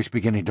 my voice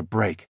beginning to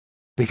break.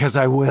 Because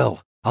I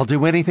will. I'll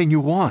do anything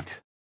you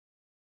want.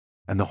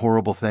 And the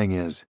horrible thing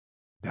is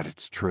that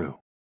it's true.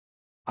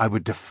 I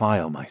would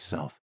defile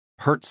myself,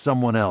 hurt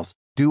someone else,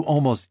 do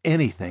almost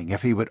anything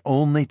if he would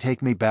only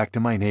take me back to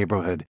my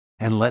neighborhood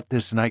and let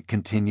this night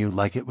continue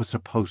like it was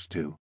supposed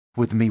to,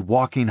 with me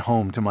walking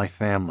home to my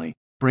family,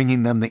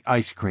 bringing them the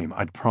ice cream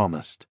I'd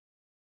promised.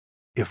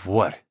 If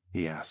what?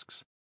 He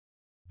asks.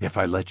 If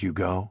I let you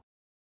go?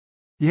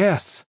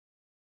 Yes.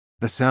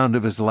 The sound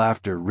of his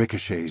laughter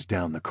ricochets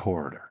down the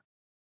corridor.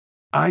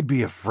 I'd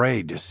be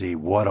afraid to see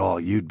what all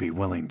you'd be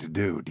willing to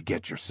do to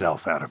get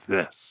yourself out of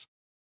this.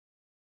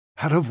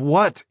 Out of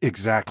what,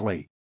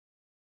 exactly?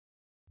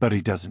 But he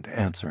doesn't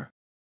answer.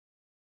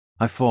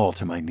 I fall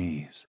to my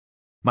knees.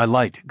 My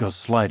light goes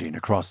sliding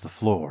across the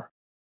floor.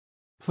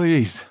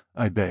 Please,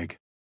 I beg.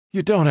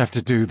 You don't have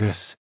to do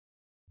this.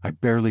 I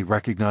barely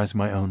recognize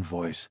my own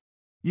voice.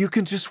 You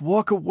can just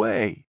walk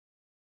away.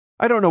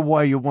 I don't know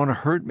why you want to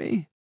hurt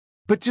me,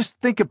 but just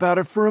think about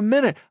it for a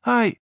minute.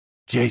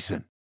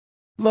 Jason.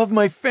 Love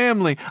my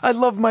family. I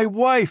love my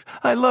wife.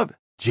 I love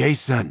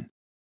Jason.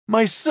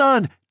 My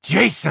son,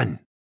 Jason.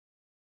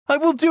 I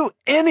will do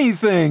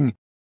anything.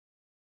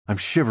 I'm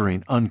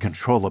shivering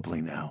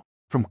uncontrollably now,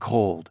 from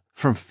cold,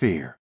 from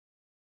fear.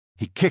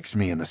 He kicks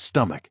me in the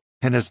stomach,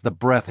 and as the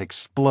breath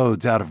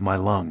explodes out of my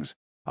lungs,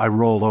 I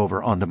roll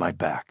over onto my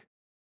back.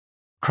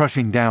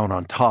 Crushing down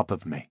on top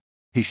of me,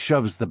 he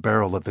shoves the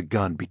barrel of the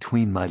gun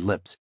between my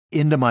lips,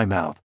 into my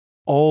mouth,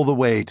 all the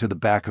way to the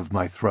back of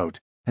my throat,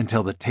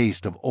 until the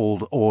taste of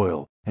old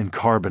oil and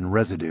carbon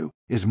residue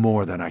is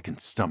more than I can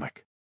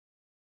stomach.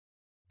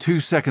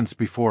 2 seconds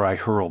before I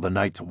hurl the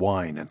night's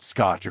wine and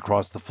scotch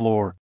across the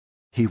floor,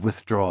 he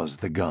withdraws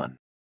the gun.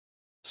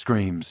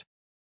 Screams,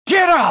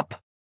 "Get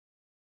up!"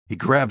 He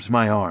grabs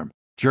my arm,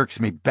 jerks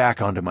me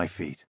back onto my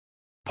feet.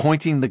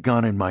 Pointing the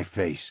gun in my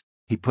face,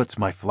 he puts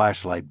my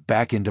flashlight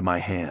back into my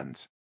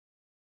hands.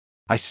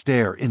 I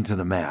stare into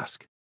the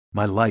mask,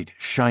 my light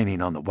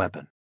shining on the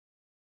weapon.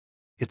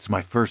 It's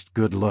my first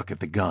good look at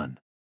the gun.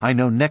 I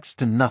know next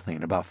to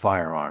nothing about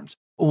firearms,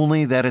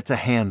 only that it's a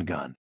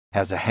handgun,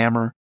 has a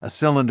hammer, a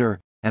cylinder,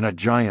 and a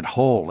giant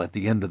hole at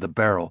the end of the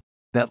barrel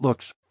that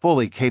looks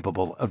fully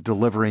capable of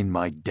delivering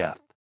my death.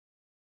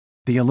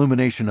 The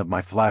illumination of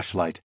my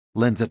flashlight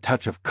lends a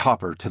touch of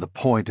copper to the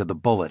point of the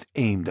bullet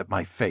aimed at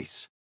my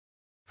face.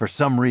 For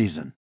some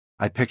reason,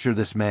 I picture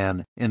this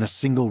man in a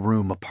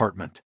single-room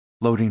apartment,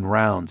 loading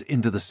rounds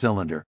into the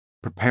cylinder,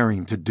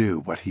 preparing to do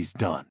what he's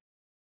done.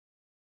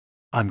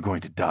 I'm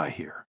going to die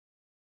here,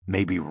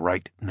 maybe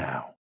right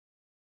now.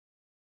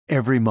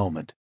 Every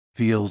moment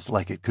feels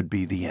like it could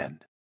be the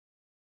end.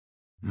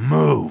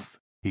 "Move!"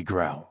 he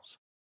growls.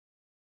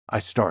 I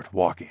start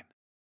walking.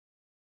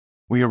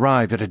 We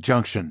arrive at a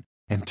junction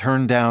and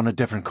turn down a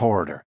different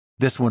corridor,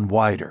 this one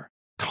wider,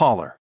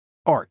 taller,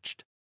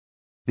 arched.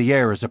 The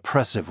air is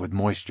oppressive with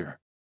moisture.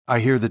 I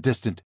hear the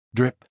distant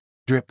drip,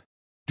 drip,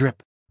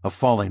 drip of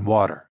falling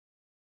water.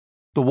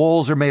 The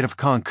walls are made of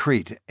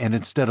concrete, and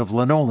instead of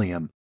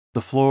linoleum,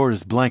 the floor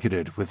is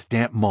blanketed with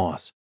damp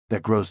moss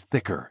that grows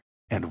thicker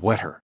and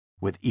wetter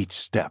with each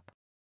step.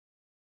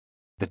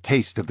 The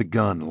taste of the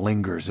gun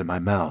lingers in my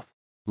mouth,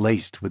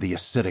 laced with the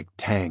acidic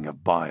tang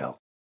of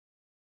bile.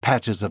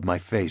 Patches of my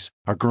face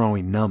are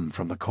growing numb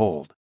from the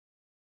cold.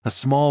 A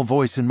small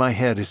voice in my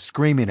head is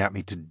screaming at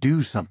me to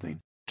do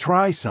something,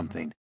 try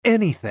something,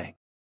 anything.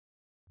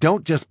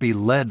 Don't just be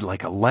led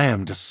like a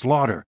lamb to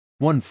slaughter,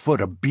 one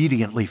foot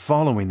obediently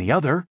following the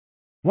other.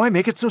 Why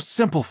make it so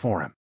simple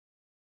for him?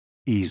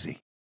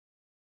 Easy.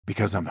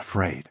 Because I'm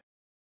afraid.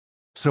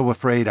 So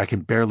afraid I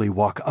can barely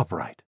walk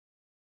upright.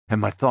 And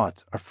my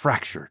thoughts are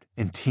fractured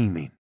and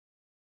teeming.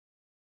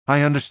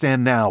 I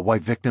understand now why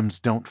victims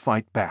don't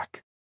fight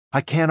back.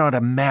 I cannot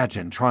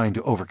imagine trying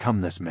to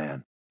overcome this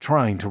man,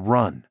 trying to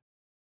run.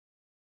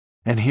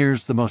 And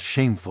here's the most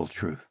shameful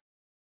truth.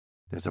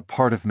 There's a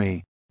part of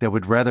me that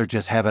would rather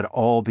just have it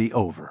all be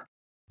over,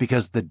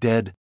 because the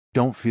dead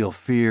don't feel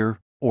fear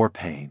or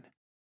pain.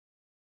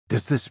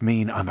 Does this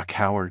mean I'm a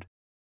coward?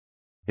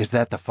 Is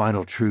that the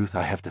final truth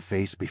I have to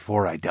face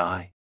before I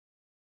die?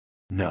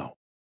 No.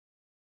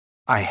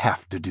 I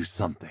have to do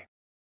something.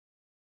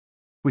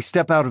 We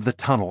step out of the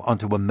tunnel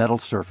onto a metal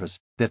surface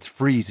that's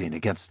freezing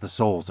against the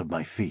soles of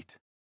my feet.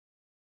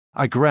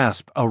 I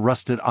grasp a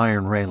rusted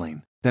iron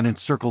railing that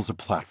encircles a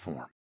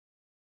platform.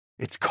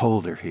 It's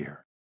colder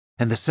here,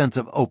 and the sense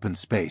of open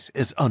space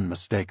is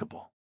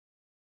unmistakable.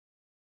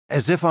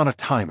 As if on a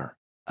timer,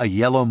 a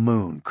yellow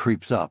moon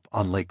creeps up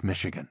on Lake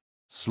Michigan,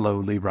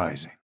 slowly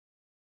rising.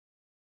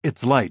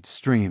 Its light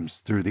streams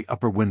through the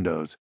upper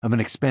windows of an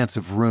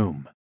expansive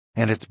room,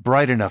 and it's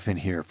bright enough in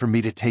here for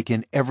me to take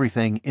in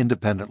everything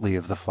independently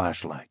of the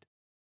flashlight.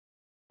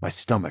 My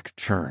stomach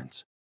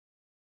churns.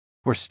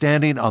 We're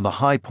standing on the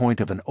high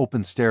point of an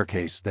open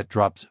staircase that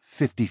drops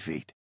 50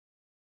 feet.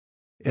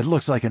 It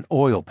looks like an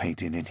oil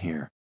painting in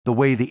here, the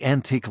way the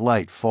antique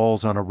light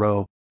falls on a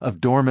row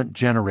of dormant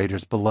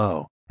generators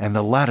below and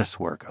the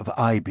latticework of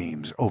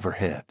I-beams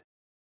overhead.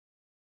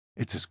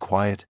 It's as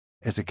quiet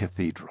as a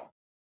cathedral.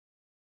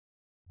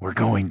 "We're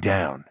going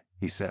down,"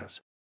 he says.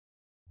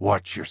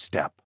 "Watch your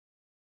step."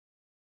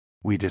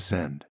 We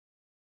descend.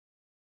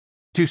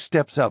 2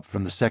 steps up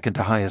from the second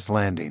to highest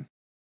landing.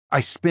 I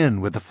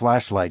spin with the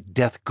flashlight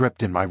death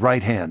gripped in my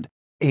right hand,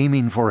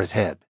 aiming for his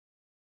head.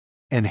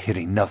 And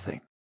hitting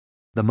nothing.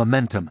 The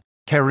momentum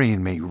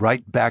carrying me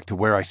right back to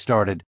where I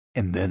started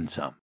and then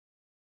some.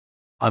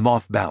 I'm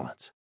off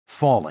balance,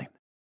 falling.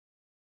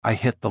 I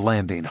hit the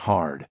landing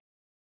hard,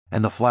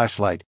 and the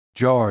flashlight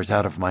jars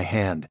out of my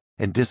hand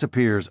and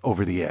disappears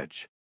over the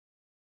edge.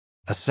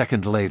 A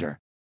second later,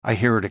 I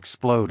hear it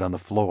explode on the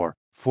floor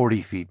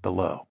 40 feet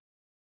below.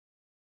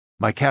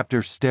 My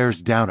captor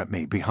stares down at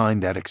me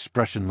behind that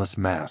expressionless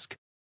mask,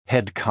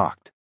 head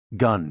cocked,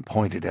 gun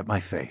pointed at my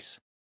face.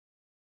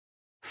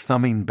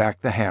 Thumbing back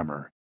the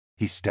hammer,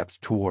 he steps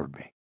toward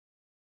me.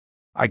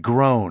 I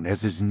groan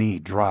as his knee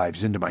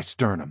drives into my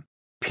sternum,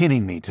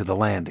 pinning me to the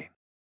landing.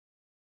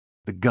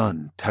 The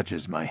gun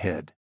touches my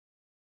head.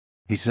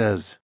 He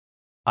says,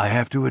 "I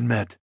have to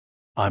admit,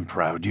 I'm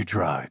proud you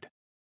tried.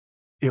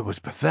 It was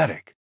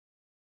pathetic.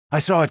 I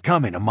saw it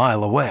coming a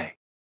mile away,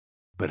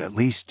 but at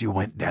least you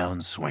went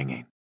down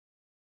swinging."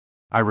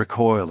 I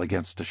recoil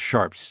against a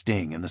sharp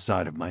sting in the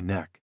side of my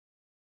neck.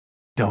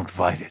 "Don't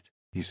fight it,"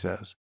 he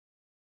says.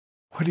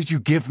 "What did you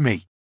give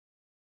me?"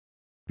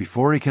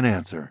 Before he can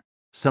answer,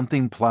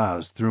 something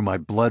plows through my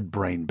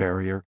blood-brain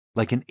barrier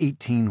like an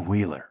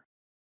 18-wheeler.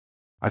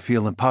 I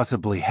feel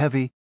impossibly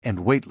heavy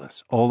and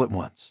weightless all at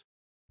once,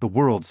 the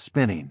world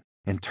spinning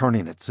and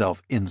turning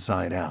itself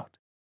inside out.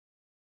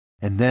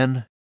 And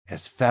then,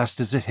 as fast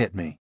as it hit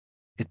me,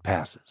 it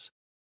passes.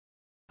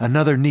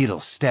 Another needle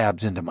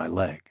stabs into my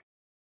leg.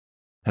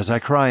 As I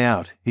cry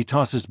out, he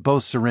tosses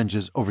both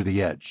syringes over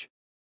the edge.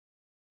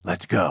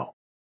 "Let's go."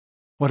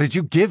 "What did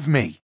you give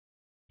me?"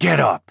 "Get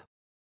up."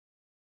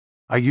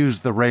 I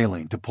use the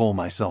railing to pull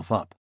myself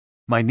up.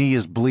 My knee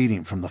is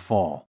bleeding from the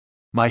fall.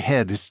 My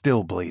head is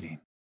still bleeding.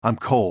 I'm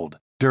cold,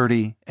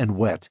 dirty, and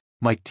wet,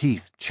 my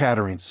teeth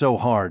chattering so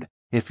hard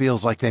it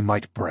feels like they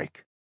might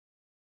break.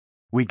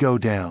 We go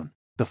down,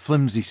 the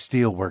flimsy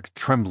steelwork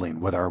trembling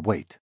with our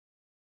weight.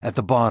 At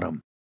the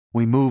bottom,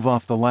 we move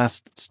off the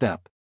last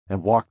step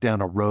and walk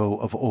down a row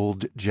of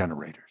old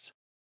generators.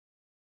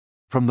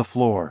 From the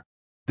floor,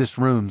 this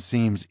room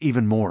seems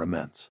even more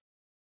immense.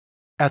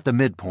 At the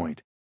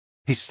midpoint,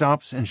 he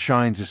stops and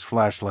shines his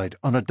flashlight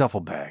on a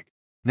duffel bag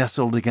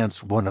nestled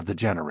against one of the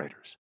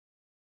generators.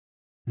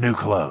 "New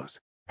clothes.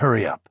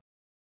 Hurry up."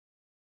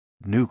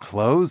 "New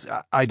clothes?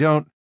 I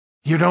don't—"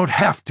 "You don't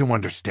have to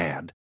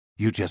understand.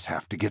 You just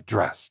have to get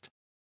dressed."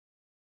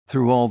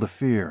 Through all the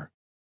fear,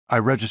 I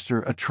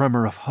register a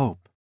tremor of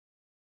hope.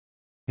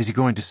 Is he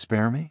going to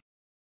spare me?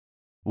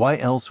 Why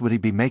else would he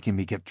be making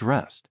me get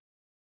dressed?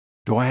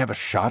 Do I have a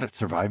shot at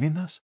surviving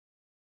this?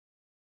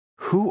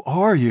 "Who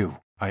are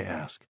you?" I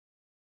ask.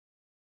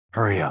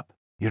 "Hurry up,"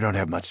 You don't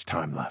have much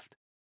time left.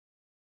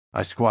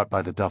 I squat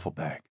by the duffel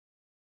bag.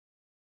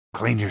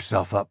 Clean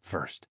yourself up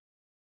first.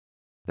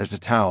 There's a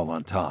towel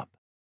on top,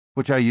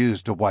 which I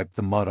use to wipe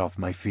the mud off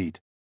my feet,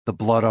 the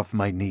blood off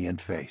my knee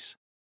and face.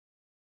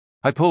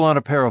 I pull on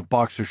a pair of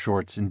boxer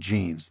shorts and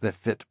jeans that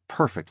fit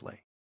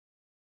perfectly.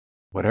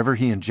 Whatever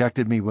he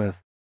injected me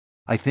with,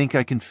 I think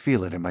I can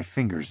feel it in my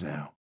fingers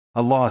now,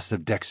 a loss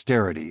of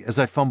dexterity as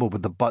I fumble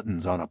with the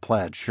buttons on a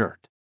plaid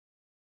shirt.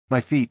 My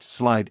feet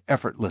slide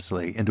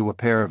effortlessly into a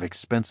pair of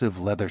expensive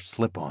leather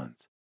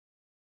slip-ons.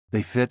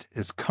 They fit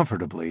as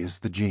comfortably as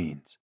the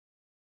jeans.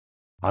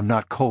 I'm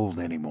not cold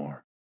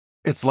anymore.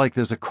 It's like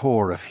there's a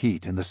core of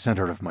heat in the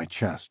center of my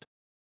chest,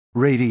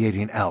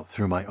 radiating out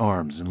through my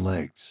arms and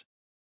legs.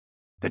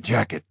 The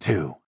jacket,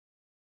 too.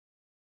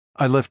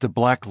 I lift a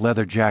black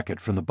leather jacket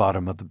from the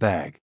bottom of the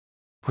bag,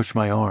 push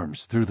my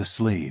arms through the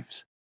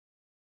sleeves.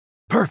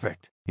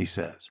 Perfect, he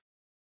says.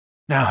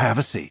 Now have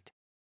a seat.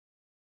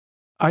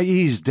 I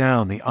ease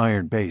down the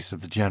iron base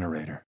of the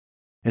generator.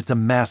 It's a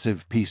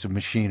massive piece of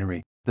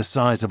machinery the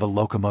size of a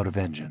locomotive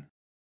engine.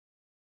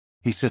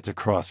 He sits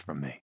across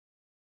from me,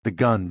 the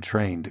gun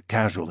trained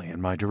casually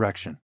in my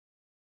direction.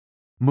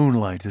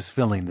 Moonlight is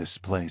filling this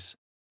place,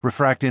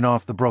 refracting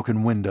off the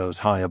broken windows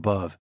high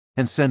above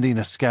and sending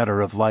a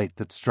scatter of light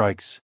that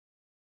strikes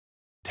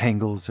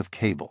tangles of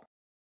cable,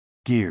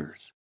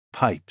 gears,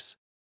 pipes,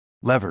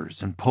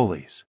 levers and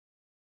pulleys,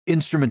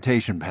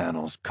 instrumentation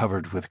panels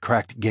covered with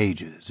cracked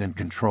gauges and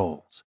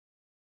controls.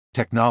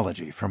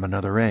 Technology from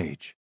another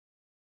age.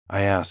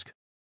 I ask,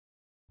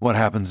 what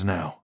happens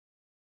now?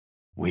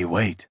 We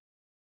wait.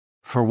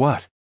 For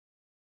what?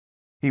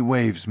 He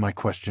waves my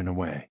question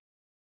away.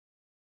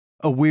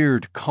 A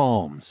weird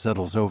calm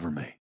settles over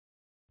me,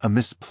 a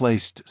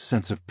misplaced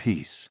sense of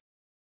peace.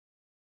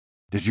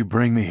 Did you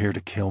bring me here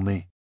to kill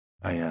me?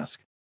 I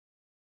ask.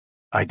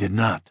 I did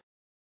not.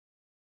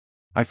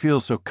 I feel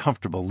so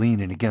comfortable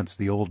leaning against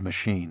the old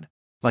machine,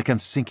 like I'm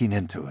sinking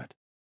into it.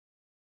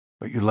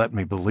 But you let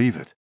me believe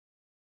it.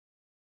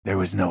 There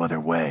was no other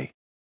way.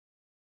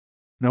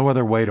 No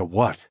other way to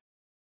what?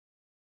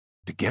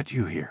 To get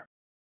you here.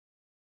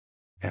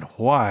 And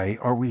why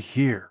are we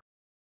here?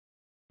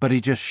 But he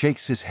just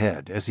shakes his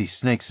head as he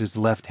snakes his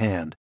left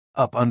hand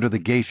up under the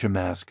geisha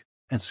mask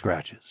and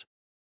scratches.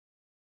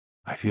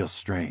 I feel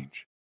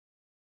strange,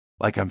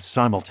 like I'm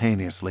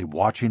simultaneously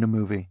watching a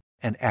movie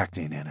and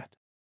acting in it.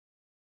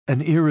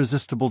 An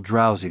irresistible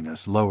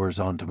drowsiness lowers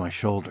onto my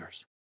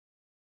shoulders.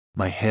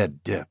 My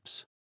head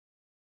dips.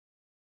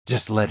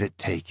 Just let it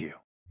take you,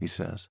 he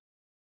says.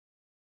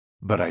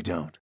 But I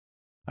don't.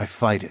 I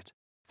fight it,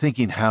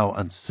 thinking how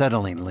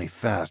unsettlingly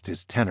fast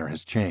his tenor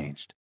has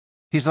changed.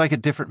 He's like a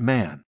different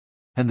man,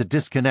 and the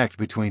disconnect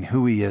between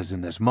who he is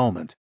in this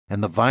moment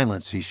and the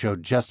violence he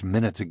showed just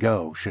minutes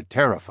ago should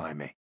terrify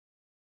me.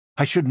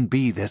 I shouldn't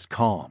be this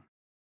calm,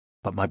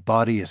 but my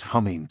body is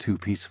humming too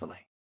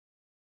peacefully.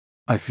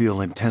 I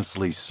feel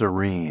intensely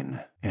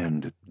serene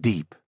and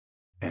deep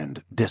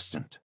and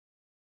distant.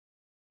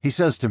 He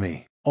says to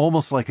me,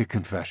 almost like a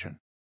confession,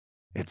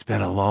 it's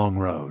been a long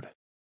road.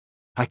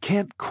 I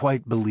can't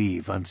quite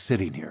believe I'm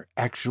sitting here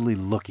actually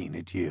looking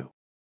at you,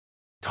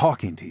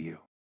 talking to you.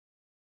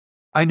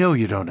 I know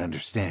you don't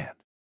understand,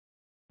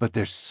 but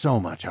there's so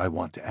much I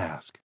want to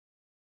ask.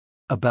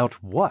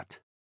 About what?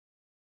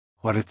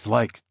 What it's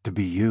like to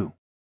be you.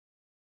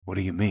 What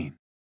do you mean?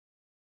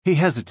 He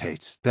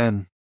hesitates,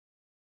 then,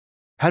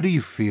 how do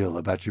you feel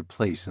about your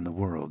place in the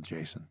world,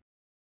 Jason?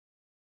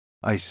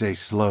 I say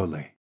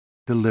slowly,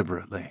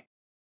 deliberately,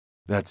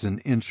 that's an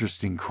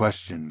interesting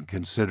question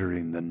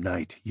considering the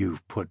night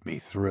you've put me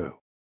through.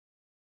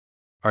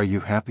 Are you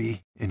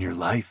happy in your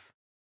life?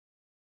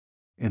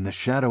 In the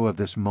shadow of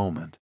this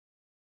moment,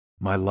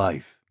 my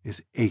life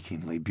is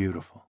achingly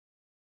beautiful.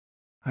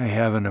 I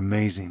have an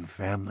amazing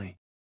family,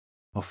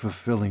 a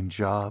fulfilling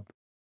job,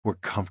 we're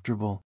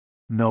comfortable,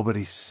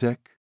 nobody's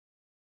sick.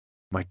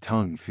 My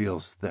tongue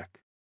feels thick.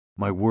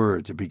 My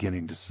words are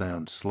beginning to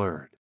sound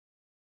slurred.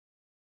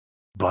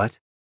 But,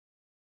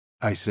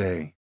 I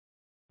say,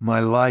 my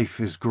life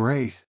is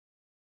great.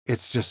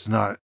 It's just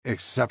not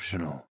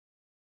exceptional.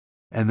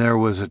 And there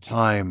was a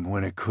time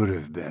when it could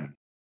have been.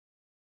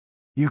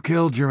 You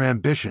killed your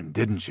ambition,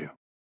 didn't you?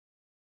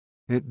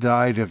 It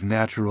died of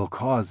natural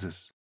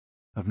causes,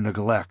 of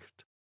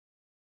neglect.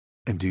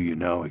 And do you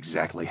know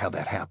exactly how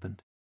that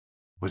happened?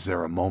 Was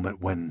there a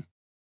moment when...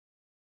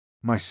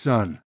 My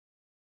son,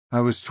 I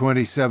was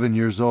 27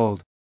 years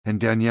old, and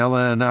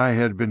Daniela and I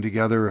had been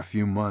together a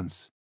few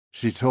months.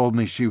 She told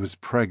me she was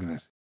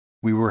pregnant.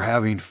 We were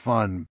having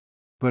fun,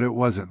 but it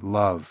wasn't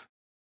love.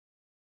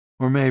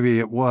 Or maybe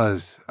it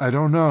was, I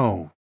don't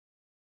know.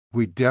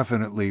 We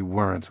definitely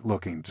weren't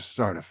looking to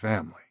start a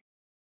family.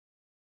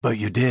 But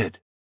you did.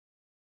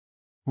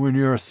 When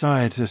you're a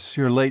scientist,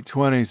 your late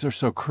 20s are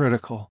so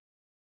critical.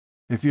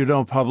 If you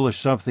don't publish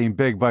something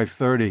big by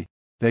 30,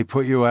 they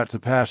put you out to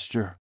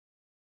pasture.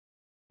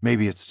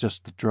 Maybe it's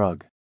just the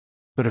drug,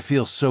 but it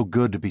feels so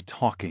good to be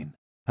talking,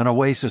 an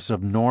oasis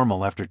of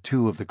normal after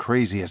 2 of the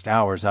craziest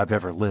hours I've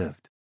ever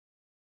lived.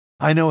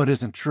 I know it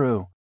isn't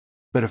true,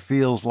 but it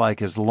feels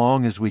like as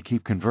long as we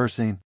keep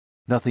conversing,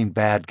 nothing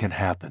bad can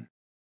happen,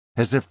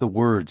 as if the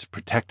words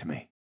protect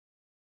me.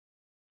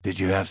 "Did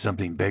you have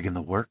something big in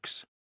the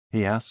works?"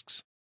 he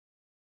asks.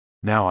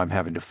 Now I'm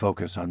having to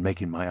focus on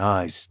making my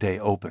eyes stay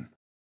open.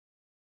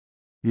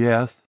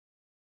 "Yes."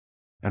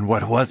 "And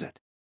what was it?"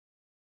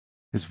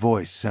 His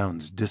voice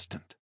sounds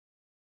distant.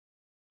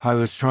 "I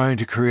was trying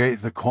to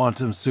create the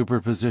quantum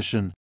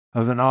superposition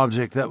of an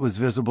object that was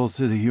visible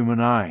to the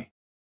human eye."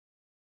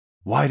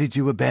 "Why did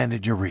you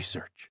abandon your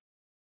research?"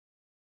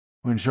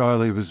 "When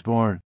Charlie was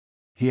born,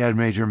 he had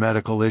major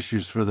medical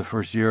issues for the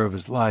first year of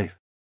his life.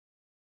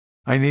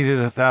 I needed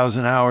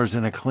 1,000 hours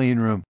in a clean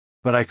room,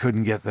 but I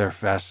couldn't get there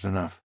fast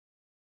enough.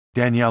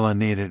 Daniela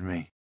needed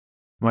me.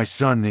 My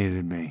son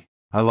needed me.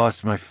 I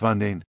lost my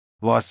funding,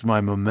 lost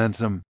my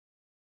momentum.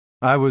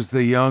 I was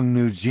the young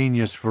new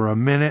genius for a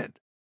minute,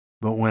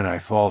 but when I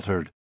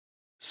faltered,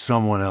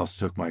 someone else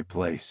took my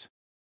place."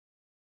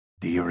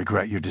 "Do you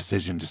regret your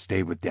decision to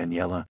stay with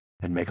Daniela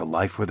and make a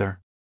life with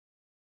her?"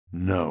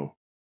 "No."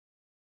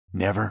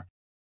 "Never?"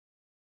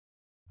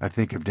 I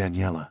think of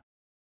Daniela,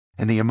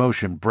 and the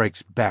emotion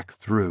breaks back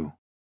through,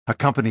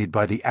 accompanied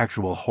by the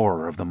actual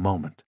horror of the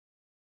moment.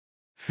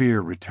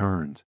 Fear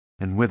returns,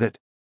 and with it,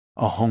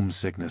 a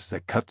homesickness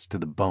that cuts to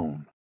the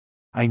bone.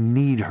 I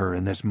need her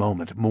in this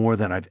moment more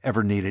than I've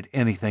ever needed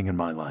anything in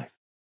my life.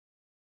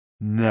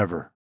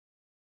 Never.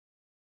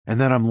 And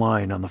then I'm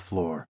lying on the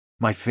floor,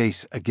 my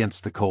face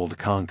against the cold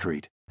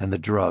concrete, and the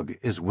drug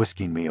is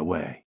whisking me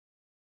away.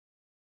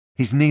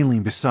 He's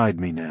kneeling beside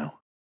me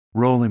now,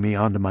 rolling me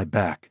onto my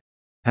back,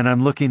 and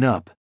I'm looking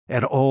up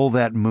at all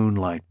that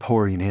moonlight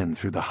pouring in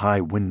through the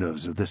high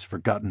windows of this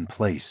forgotten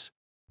place,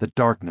 the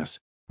darkness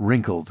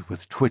wrinkled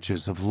with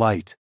twitches of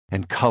light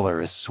and color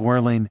as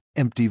swirling,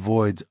 empty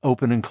voids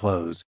open and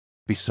close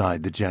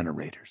beside the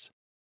generators.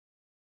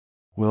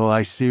 "Will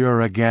I see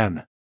her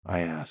again?" I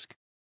ask.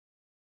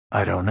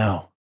 I don't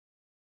know.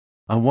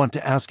 I want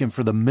to ask him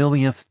for the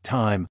millionth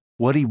time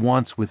what he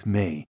wants with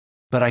me,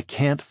 but I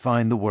can't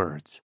find the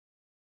words.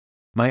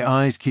 My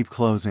eyes keep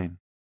closing,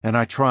 and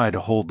I try to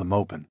hold them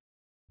open,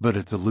 but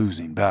it's a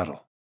losing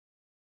battle.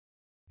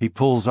 He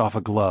pulls off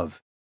a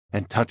glove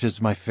and touches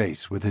my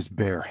face with his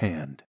bare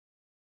hand.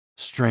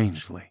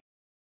 Strangely,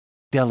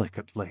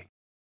 delicately.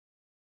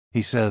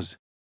 He says,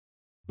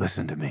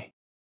 "Listen to me.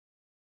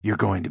 You're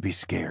going to be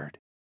scared,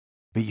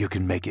 but you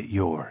can make it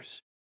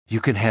yours.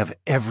 You can have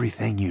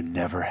everything you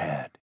never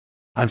had.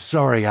 I'm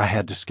sorry I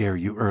had to scare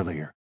you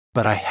earlier,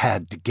 but I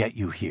had to get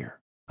you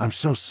here. I'm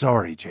so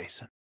sorry,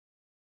 Jason.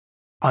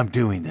 I'm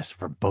doing this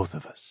for both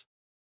of us."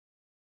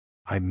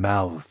 I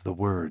mouth the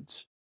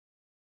words,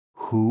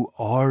 "Who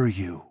are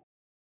you?"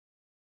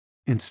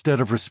 Instead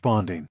of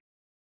responding,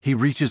 he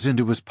reaches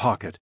into his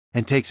pocket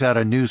and takes out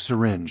a new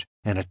syringe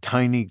and a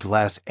tiny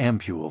glass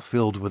ampule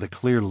filled with a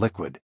clear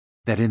liquid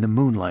that in the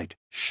moonlight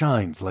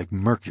shines like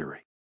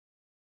mercury.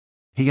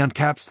 He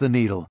uncaps the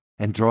needle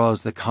and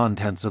draws the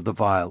contents of the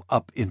vial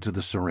up into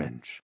the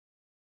syringe.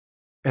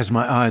 As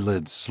my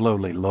eyelids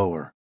slowly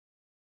lower,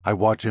 I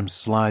watch him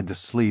slide the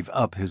sleeve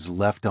up his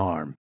left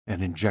arm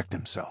and inject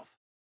himself.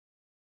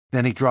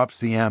 Then he drops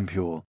the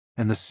ampule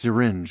and the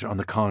syringe on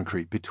the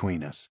concrete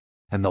between us,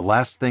 and the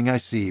last thing I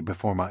see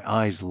before my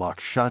eyes lock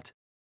shut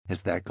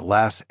is that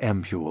glass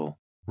ampule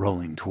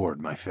rolling toward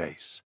my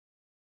face.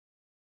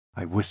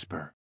 I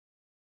whisper,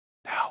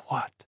 "Now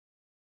what?"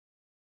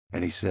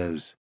 And he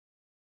says,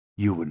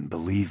 "You wouldn't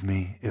believe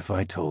me if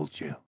I told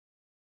you."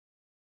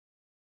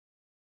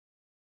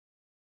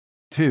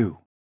 2.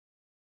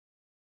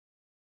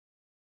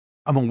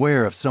 I'm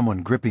aware of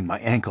someone gripping my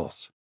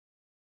ankles.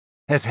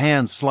 As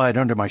hands slide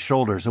under my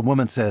shoulders, a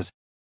woman says,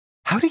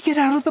 "How'd he get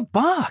out of the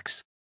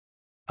box?"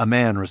 A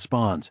man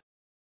responds,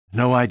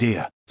 "No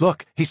idea.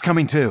 Look, he's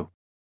coming to."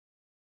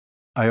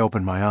 I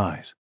open my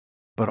eyes,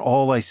 but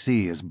all I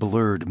see is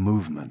blurred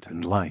movement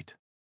and light.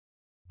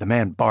 The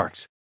man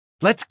barks,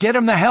 "Let's get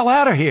him the hell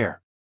out of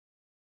here!"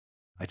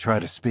 I try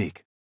to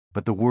speak,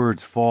 but the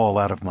words fall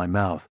out of my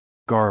mouth,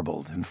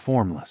 garbled and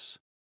formless.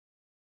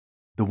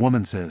 The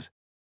woman says,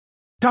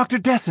 "Dr.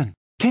 Desson,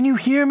 can you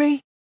hear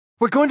me?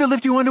 We're going to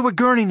lift you onto a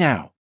gurney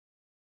now."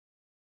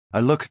 I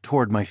look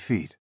toward my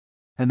feet,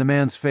 and the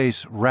man's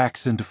face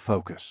racks into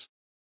focus.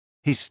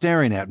 He's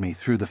staring at me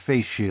through the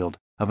face shield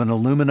of an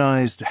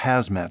aluminized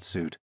hazmat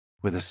suit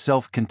with a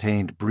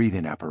self-contained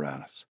breathing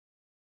apparatus.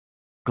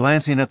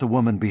 Glancing at the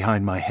woman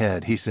behind my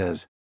head, he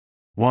says,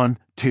 1,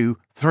 2,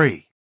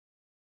 3.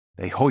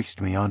 They hoist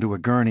me onto a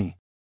gurney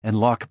and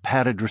lock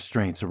padded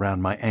restraints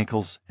around my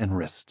ankles and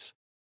wrists.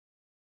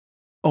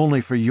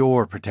 "Only for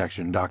your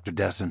protection, Dr.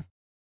 Desson."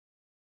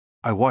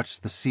 I watch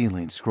the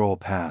ceiling scroll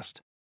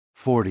past,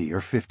 40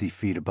 or 50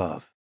 feet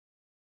above.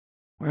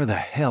 Where the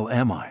hell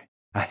am I?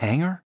 A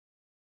hangar?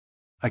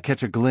 I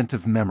catch a glint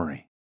of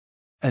memory.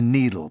 A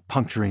needle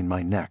puncturing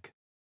my neck.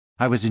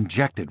 I was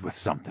injected with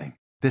something.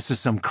 This is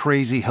some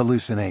crazy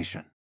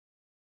hallucination.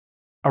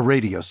 A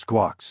radio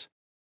squawks.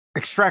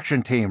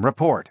 "Extraction team,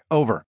 report,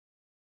 over."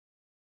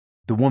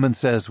 The woman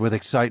says with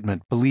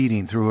excitement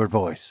bleeding through her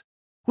voice,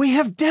 "We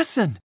have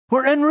Desson!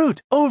 We're en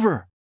route,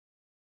 over!"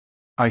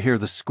 I hear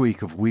the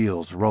squeak of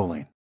wheels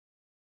rolling.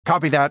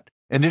 Copy that.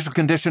 Initial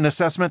condition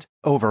assessment,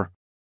 over.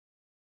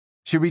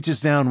 She reaches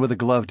down with a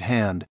gloved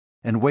hand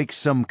and wakes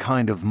some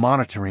kind of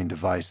monitoring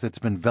device that's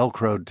been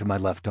velcroed to my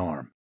left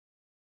arm.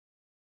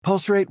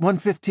 Pulse rate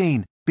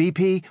 115,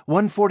 BP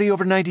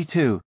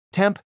 140/92,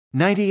 temp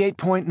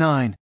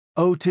 98.9,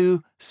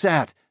 O2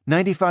 SAT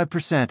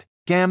 95%,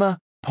 gamma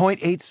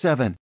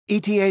 0.87,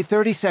 ETA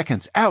 30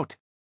 seconds, out!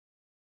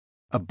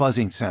 A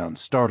buzzing sound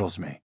startles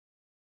me.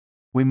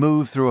 We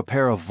move through a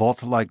pair of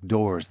vault-like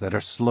doors that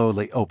are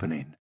slowly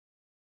opening.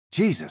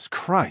 Jesus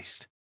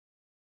Christ!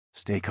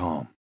 Stay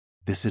calm.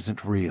 This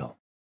isn't real.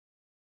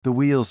 The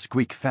wheels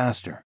squeak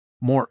faster,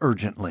 more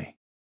urgently.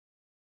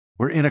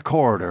 We're in a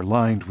corridor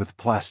lined with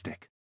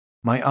plastic,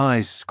 my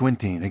eyes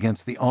squinting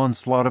against the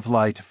onslaught of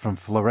light from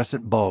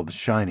fluorescent bulbs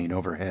shining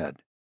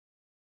overhead.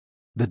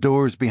 The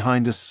doors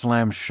behind us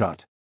slam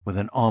shut with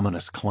an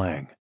ominous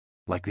clang,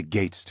 like the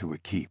gates to a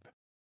keep.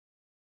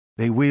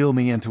 They wheel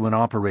me into an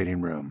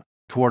operating room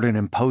toward an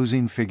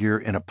imposing figure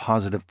in a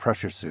positive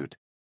pressure suit,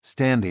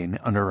 standing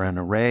under an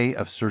array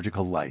of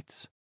surgical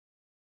lights.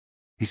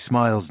 He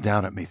smiles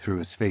down at me through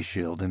his face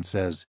shield and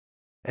says,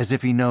 as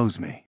if he knows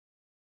me,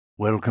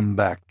 "Welcome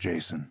back,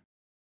 Jason.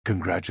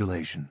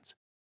 Congratulations.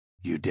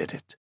 You did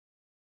it."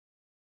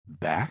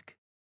 Back?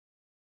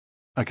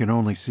 I can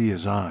only see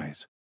his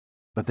eyes,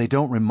 but they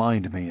don't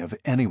remind me of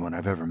anyone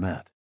I've ever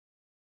met.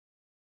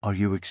 "Are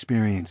you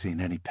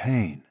experiencing any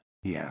pain?"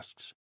 he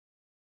asks.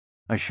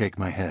 I shake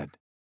my head.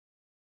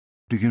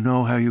 "Do you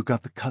know how you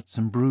got the cuts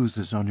and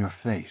bruises on your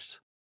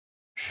face?"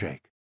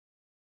 Shake.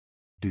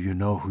 "Do you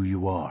know who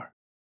you are?"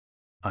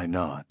 I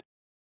nod.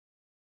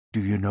 "Do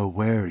you know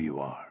where you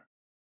are?"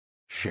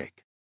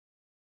 Shake.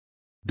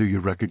 "Do you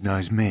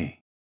recognize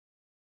me?"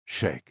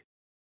 Shake.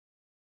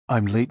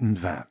 "I'm Leighton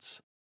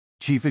Vance,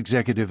 Chief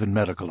Executive and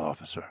Medical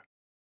Officer.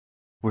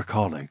 We're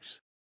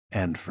colleagues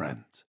and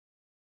friends."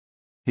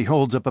 He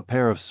holds up a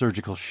pair of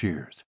surgical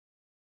shears.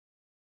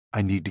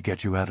 "I need to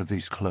get you out of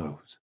these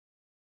clothes."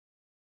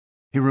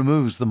 He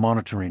removes the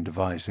monitoring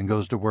device and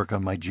goes to work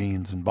on my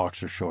jeans and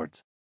boxer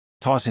shorts,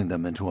 tossing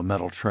them into a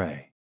metal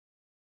tray.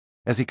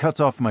 As he cuts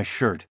off my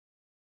shirt,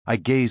 I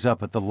gaze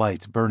up at the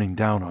lights burning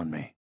down on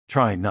me,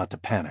 trying not to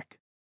panic.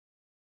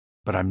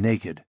 But I'm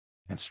naked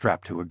and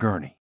strapped to a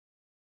gurney.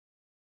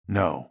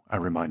 No, I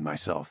remind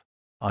myself,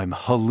 I'm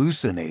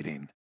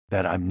hallucinating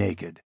that I'm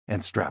naked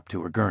and strapped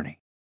to a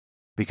gurney,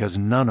 because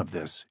none of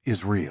this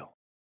is real.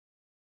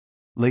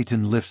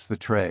 Leighton lifts the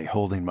tray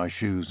holding my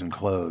shoes and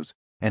clothes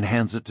and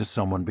hands it to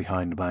someone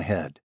behind my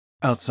head,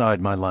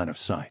 outside my line of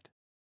sight.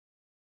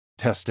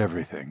 Test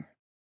everything.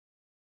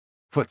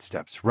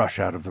 Footsteps rush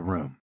out of the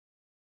room.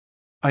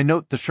 I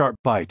note the sharp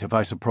bite of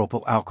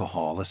isopropyl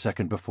alcohol a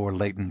second before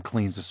Leighton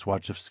cleans a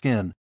swatch of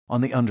skin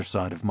on the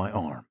underside of my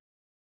arm.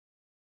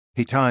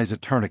 He ties a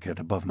tourniquet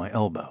above my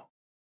elbow.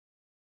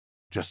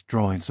 "Just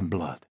drawing some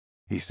blood,"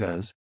 he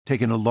says,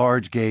 taking a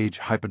large-gauge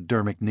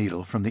hypodermic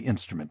needle from the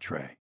instrument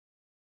tray.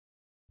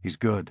 He's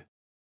good.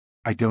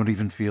 I don't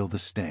even feel the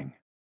sting.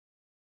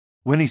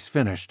 When he's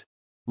finished,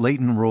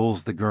 Leighton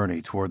rolls the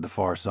gurney toward the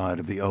far side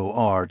of the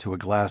OR to a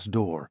glass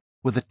door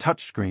with a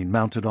touchscreen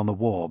mounted on the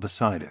wall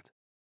beside it.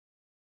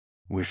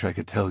 "Wish I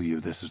could tell you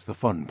this is the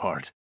fun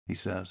part," he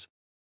says.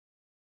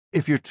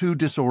 "If you're too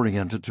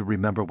disoriented to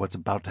remember what's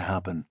about to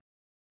happen,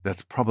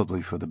 that's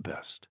probably for the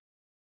best."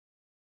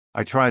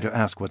 I try to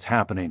ask what's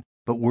happening,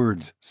 but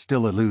words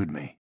still elude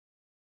me.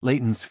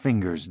 Leighton's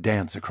fingers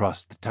dance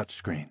across the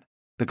touchscreen.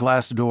 The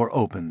glass door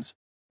opens,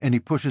 and he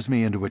pushes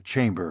me into a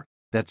chamber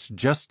that's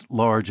just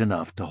large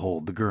enough to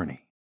hold the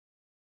gurney.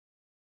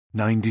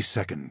 90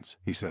 seconds,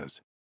 he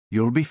says.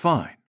 "You'll be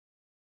fine."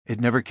 It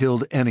never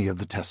killed any of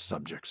the test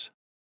subjects.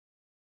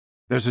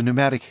 There's a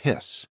pneumatic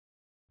hiss,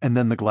 and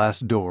then the glass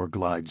door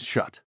glides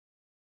shut.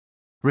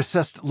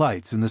 Recessed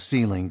lights in the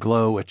ceiling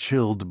glow a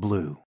chilled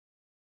blue.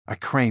 I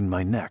crane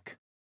my neck.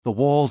 The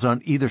walls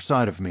on either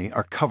side of me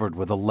are covered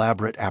with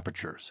elaborate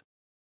apertures.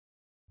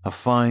 A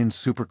fine,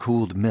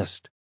 supercooled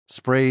mist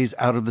sprays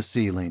out of the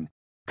ceiling,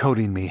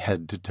 coating me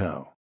head to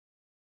toe.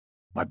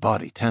 My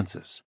body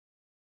tenses,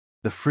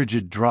 the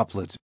frigid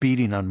droplets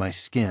beating on my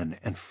skin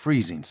and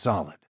freezing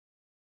solid.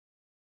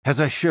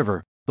 As I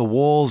shiver, the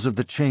walls of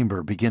the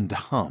chamber begin to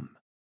hum.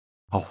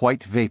 A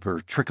white vapor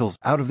trickles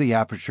out of the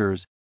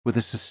apertures with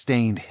a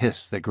sustained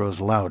hiss that grows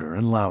louder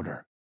and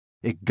louder.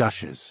 It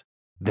gushes,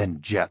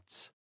 then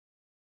jets.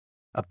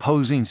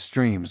 Opposing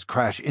streams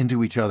crash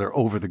into each other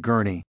over the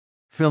gurney,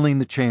 filling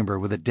the chamber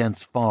with a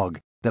dense fog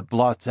that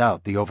blots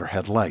out the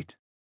overhead light.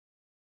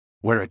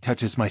 Where it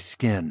touches my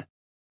skin,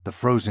 the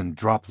frozen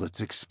droplets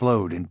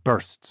explode in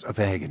bursts of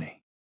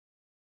agony.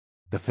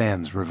 The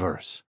fans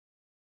reverse.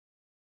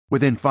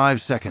 Within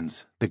 5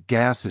 seconds, the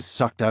gas is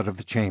sucked out of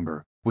the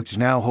chamber, which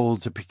now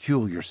holds a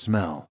peculiar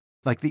smell,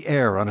 like the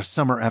air on a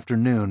summer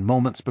afternoon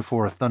moments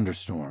before a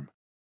thunderstorm,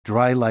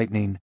 dry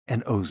lightning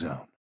and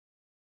ozone.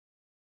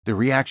 The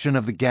reaction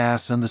of the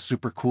gas and the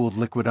supercooled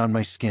liquid on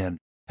my skin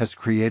has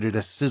created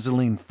a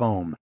sizzling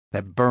foam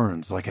that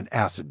burns like an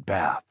acid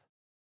bath.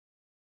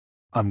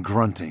 I'm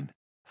grunting,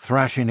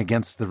 thrashing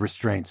against the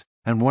restraints,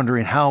 and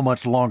wondering how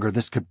much longer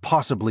this could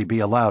possibly be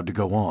allowed to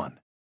go on.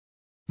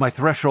 My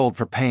threshold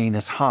for pain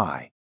is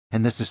high,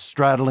 and this is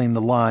straddling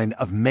the line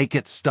of make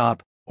it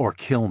stop or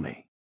kill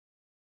me.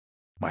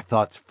 My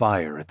thoughts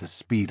fire at the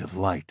speed of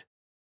light.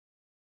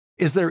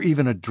 Is there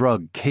even a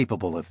drug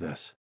capable of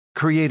this,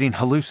 creating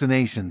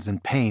hallucinations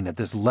and pain at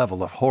this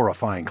level of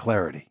horrifying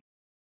clarity?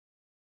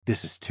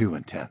 This is too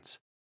intense,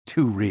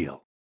 too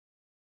real.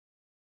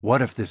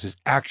 What if this is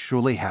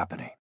actually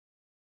happening?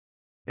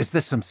 Is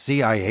this some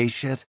CIA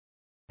shit?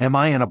 Am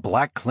I in a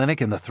black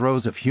clinic in the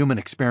throes of human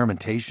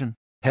experimentation?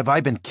 Have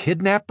I been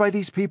kidnapped by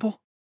these people?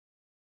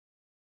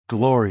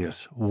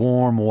 Glorious,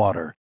 warm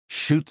water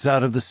shoots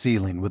out of the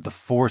ceiling with the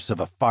force of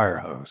a fire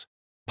hose,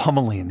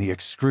 pummeling the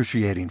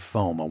excruciating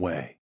foam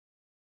away.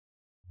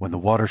 When the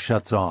water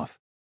shuts off,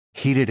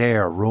 heated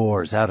air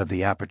roars out of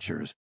the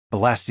apertures,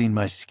 blasting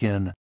my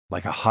skin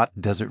like a hot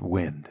desert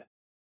wind.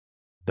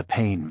 The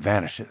pain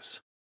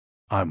vanishes.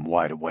 I'm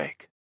wide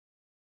awake.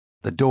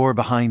 The door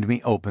behind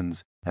me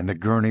opens and the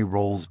gurney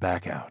rolls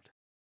back out.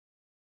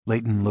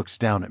 Leighton looks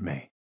down at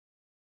me.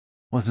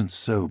 Wasn't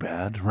so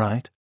bad,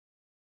 right?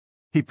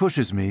 He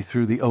pushes me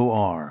through the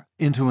OR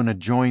into an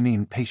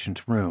adjoining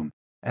patient room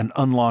and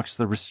unlocks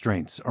the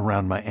restraints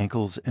around my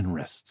ankles and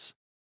wrists.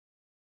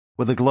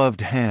 With a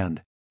gloved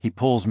hand, he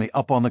pulls me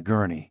up on the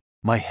gurney,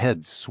 my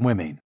head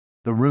swimming,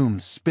 the room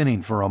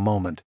spinning for a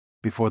moment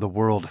before the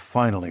world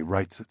finally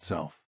rights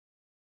itself.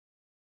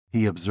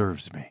 He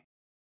observes me.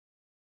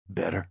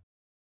 Better?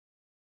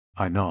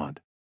 I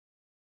nod.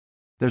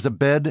 There's a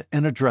bed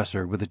and a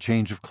dresser with a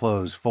change of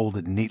clothes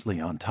folded neatly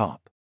on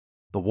top.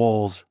 The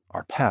walls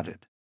are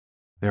padded.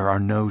 There are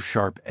no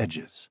sharp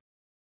edges.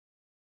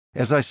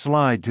 As I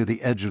slide to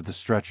the edge of the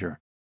stretcher,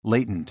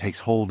 Leighton takes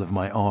hold of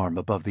my arm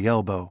above the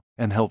elbow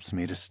and helps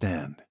me to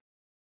stand.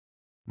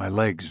 My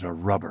legs are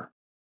rubber,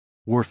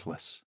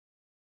 worthless.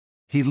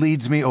 He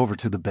leads me over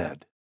to the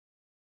bed.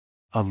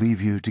 I'll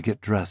leave you to get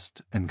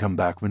dressed and come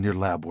back when your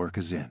lab work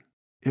is in.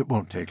 It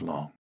won't take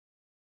long.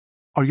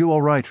 Are you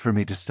all right for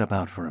me to step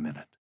out for a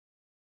minute?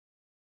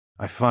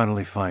 I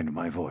finally find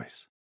my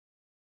voice.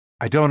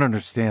 I don't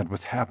understand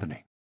what's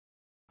happening.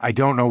 I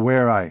don't know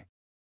where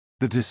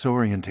The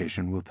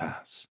disorientation will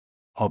pass.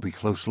 I'll be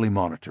closely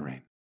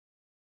monitoring.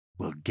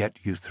 We'll get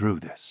you through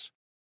this.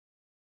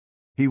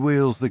 He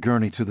wheels the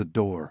gurney to the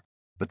door,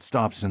 but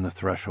stops in the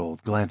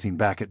threshold, glancing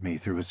back at me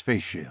through his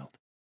face shield.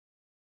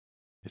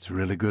 It's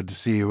really good to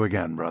see you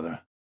again,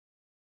 brother.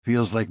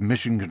 Feels like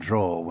mission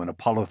control when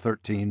Apollo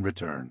 13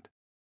 returned.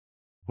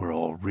 We're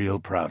all real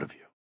proud of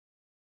you.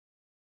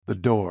 The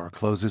door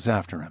closes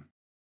after him.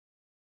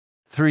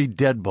 3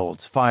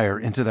 deadbolts fire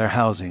into their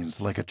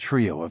housings like a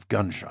trio of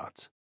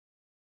gunshots.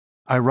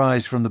 I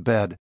rise from the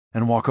bed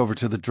and walk over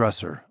to the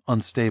dresser,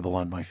 unstable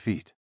on my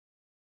feet.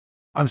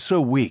 I'm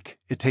so weak,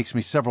 it takes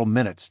me several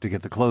minutes to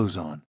get the clothes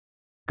on.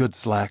 Good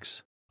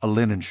slacks, a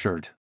linen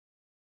shirt,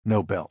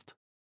 no belt.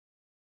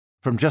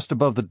 From just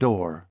above the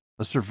door,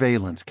 a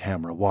surveillance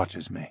camera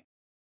watches me.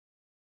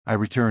 I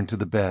return to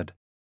the bed,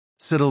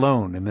 sit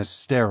alone in this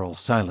sterile,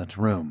 silent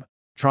room,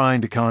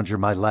 trying to conjure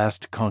my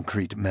last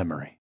concrete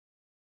memory.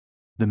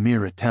 The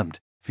mere attempt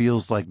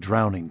feels like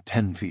drowning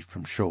 10 feet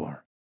from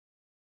shore.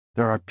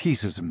 There are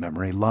pieces of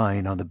memory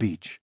lying on the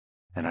beach,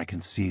 and I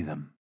can see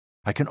them.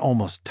 I can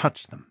almost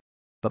touch them,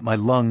 but my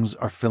lungs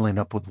are filling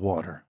up with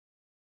water.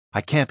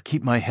 I can't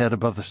keep my head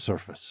above the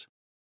surface.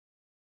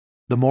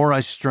 The more I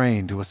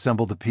strain to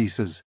assemble the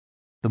pieces,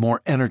 the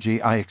more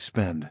energy I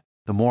expend,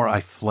 the more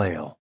I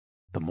flail,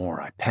 the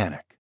more I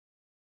panic.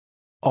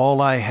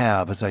 All I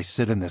have as I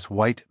sit in this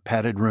white,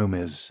 padded room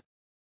is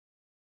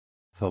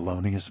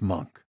Thelonious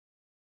Monk.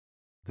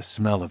 The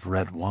smell of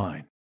red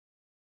wine.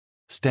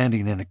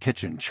 Standing in a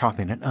kitchen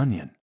chopping an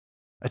onion.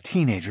 A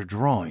teenager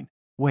drawing.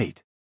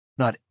 Wait,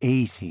 not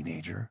a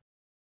teenager.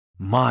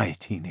 My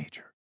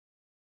teenager.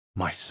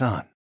 My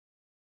son.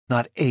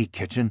 Not a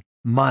kitchen,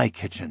 my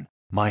kitchen,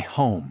 my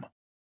home.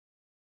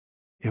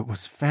 It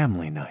was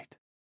family night.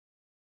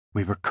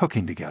 We were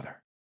cooking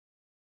together.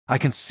 I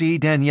can see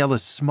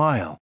Daniela's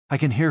smile. I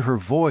can hear her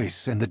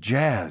voice and the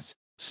jazz,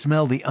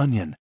 smell the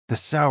onion, the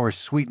sour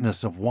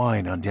sweetness of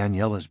wine on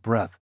Daniela's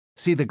breath.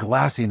 See the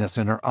glassiness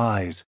in her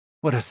eyes.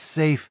 What a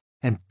safe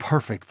and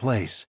perfect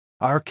place.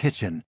 Our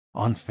kitchen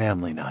on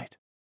family night.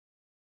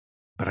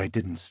 But I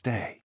didn't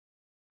stay.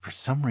 For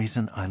some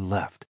reason I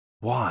left.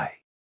 Why?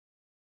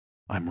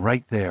 I'm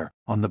right there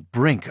on the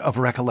brink of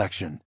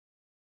recollection.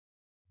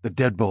 The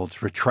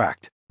deadbolts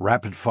retract,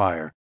 rapid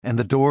fire, and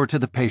the door to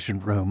the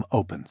patient room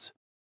opens.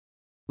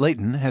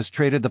 Leighton has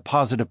traded the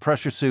positive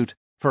pressure suit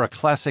for a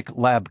classic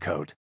lab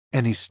coat,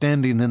 and he's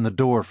standing in the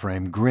door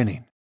frame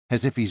grinning,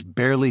 as if he's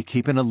barely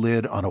keeping a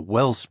lid on a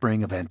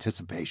wellspring of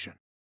anticipation.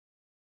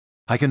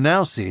 I can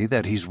now see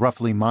that he's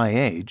roughly my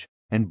age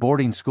and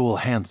boarding school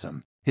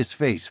handsome, his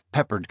face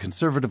peppered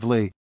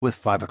conservatively with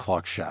 5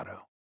 o'clock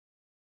shadow.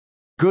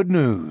 Good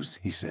news,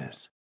 he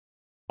says.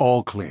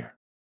 All clear.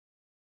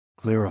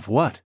 Clear of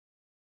what?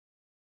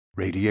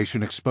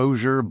 Radiation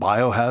exposure,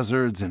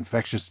 biohazards,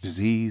 infectious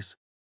disease.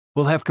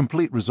 We'll have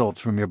complete results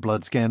from your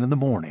blood scan in the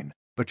morning,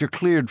 but you're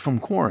cleared from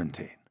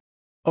quarantine.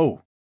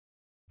 Oh,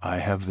 I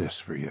have this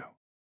for you.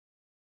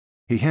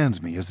 He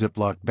hands me a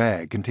Ziploc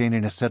bag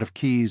containing a set of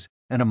keys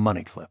and a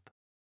money clip.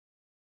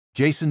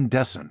 Jason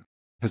Desson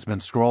has been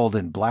scrawled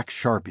in black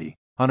Sharpie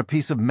on a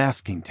piece of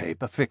masking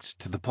tape affixed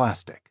to the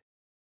plastic.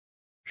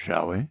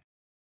 Shall we?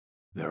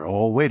 They're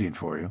all waiting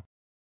for you.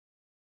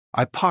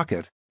 I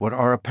pocket what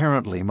are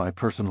apparently my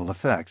personal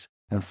effects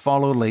and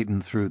follow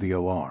Leighton through the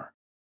OR.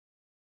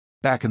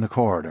 Back in the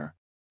corridor,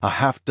 a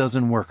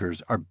half-dozen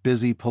workers are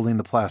busy pulling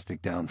the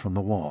plastic down from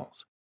the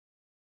walls.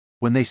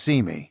 When they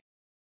see me,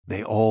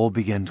 they all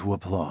begin to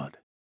applaud.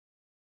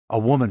 A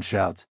woman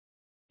shouts,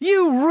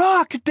 "You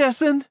rock,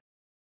 Desson!"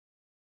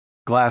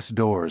 Glass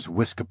doors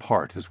whisk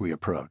apart as we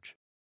approach.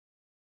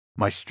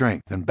 My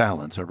strength and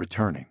balance are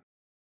returning.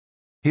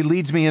 He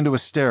leads me into a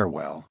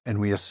stairwell, and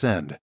we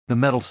ascend, the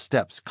metal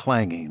steps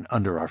clanging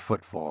under our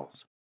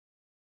footfalls.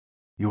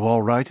 You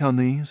all right on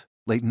these?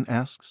 Leighton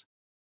asks.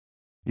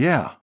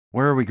 Yeah,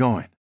 where are we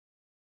going?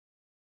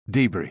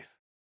 Debrief.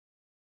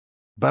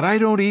 But I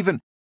don't even...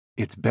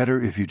 It's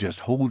better if you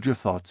just hold your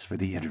thoughts for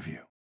the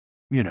interview.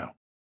 You know,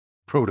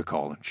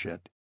 protocol and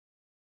shit.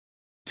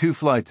 2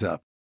 flights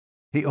up,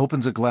 he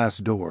opens a glass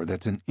door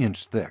that's an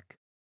inch thick.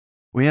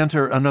 We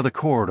enter another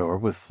corridor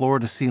with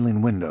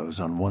floor-to-ceiling windows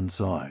on one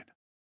side.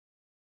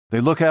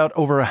 They look out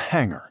over a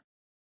hangar,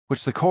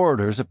 which the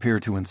corridors appear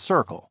to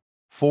encircle,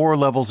 4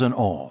 levels in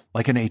all,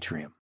 like an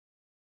atrium.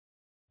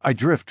 I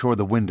drift toward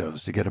the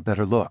windows to get a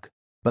better look,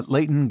 but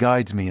Leighton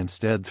guides me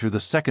instead through the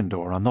second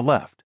door on the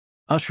left,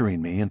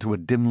 ushering me into a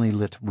dimly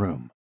lit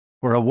room,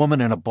 where a woman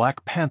in a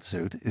black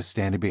pantsuit is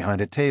standing behind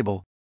a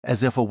table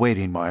as if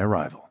awaiting my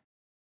arrival.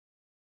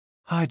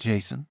 Hi,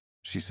 Jason,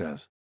 she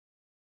says.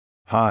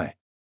 Hi.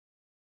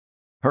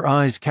 Her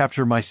eyes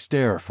capture my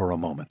stare for a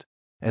moment,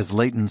 as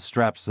Leighton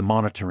straps the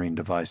monitoring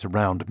device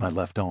around my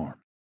left arm.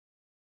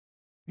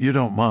 You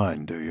don't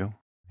mind, do you?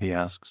 He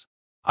asks.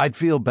 I'd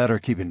feel better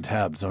keeping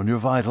tabs on your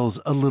vitals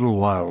a little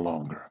while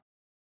longer.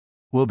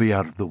 We'll be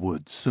out of the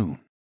woods soon.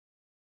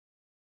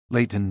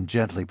 Leighton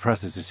gently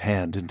presses his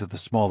hand into the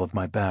small of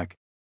my back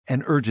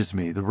and urges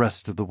me the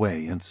rest of the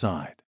way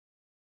inside.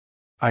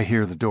 I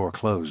hear the door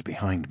close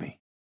behind me.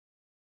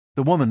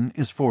 The woman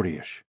is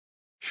 40-ish,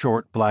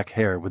 short black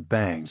hair with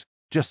bangs,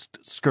 just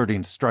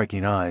skirting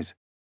striking eyes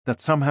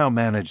that somehow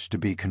manage to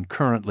be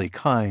concurrently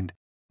kind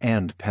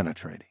and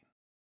penetrating.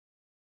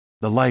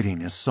 The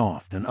lighting is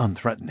soft and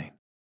unthreatening,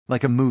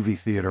 like a movie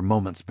theater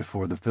moments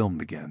before the film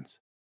begins.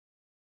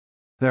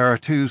 There are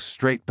 2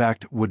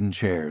 straight-backed wooden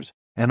chairs,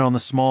 and on the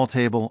small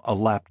table a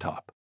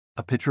laptop,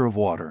 a pitcher of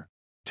water,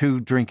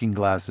 2 drinking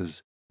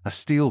glasses, a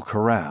steel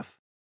carafe,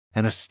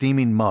 and a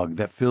steaming mug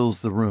that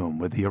fills the room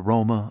with the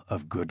aroma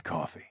of good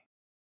coffee.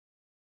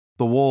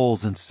 The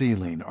walls and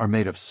ceiling are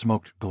made of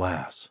smoked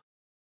glass.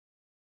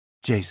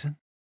 Jason,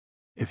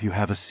 if you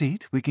have a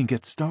seat, we can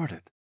get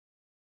started.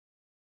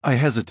 I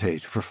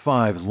hesitate for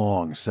 5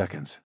 long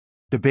seconds,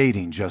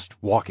 debating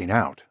just walking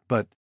out,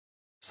 but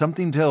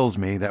something tells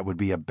me that would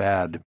be a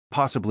bad,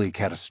 possibly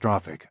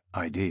catastrophic,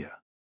 idea.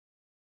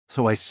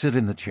 So I sit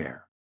in the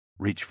chair,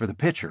 reach for the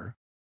pitcher,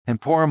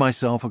 and pour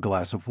myself a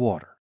glass of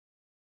water.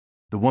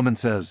 The woman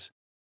says,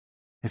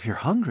 If you're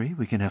hungry,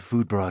 we can have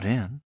food brought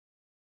in.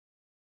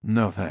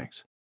 No,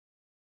 thanks.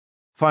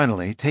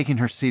 Finally, taking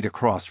her seat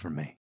across from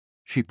me,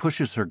 she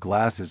pushes her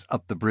glasses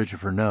up the bridge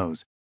of her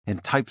nose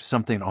and types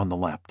something on the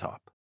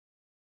laptop.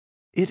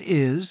 It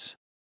is,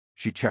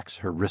 she checks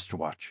her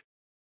wristwatch,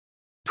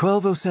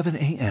 12:07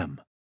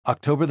 a.m.,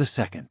 October the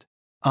 2nd.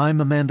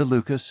 I'm Amanda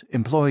Lucas,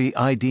 employee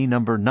ID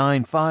number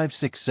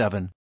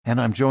 9567,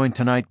 and I'm joined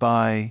tonight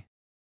by...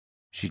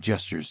 She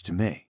gestures to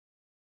me.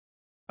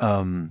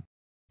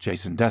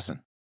 Jason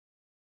Desson.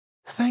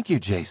 Thank you,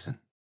 Jason.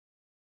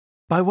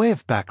 By way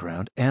of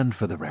background, and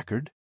for the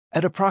record,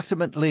 at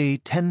approximately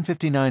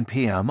 10:59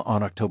 p.m.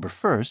 on October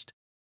 1st,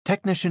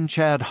 technician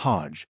Chad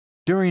Hodge,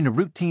 during a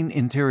routine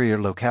interior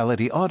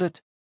locality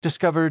audit,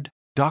 discovered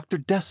Dr.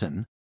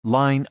 Desson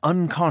lying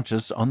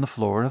unconscious on the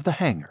floor of the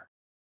hangar.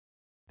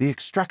 The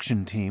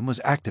extraction team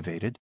was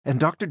activated, and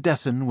Dr.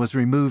 Desson was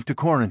removed to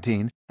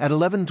quarantine at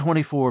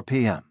 11:24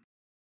 p.m.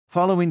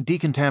 Following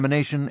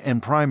decontamination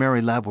and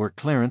primary lab work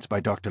clearance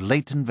by Dr.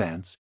 Leighton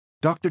Vance,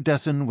 Dr.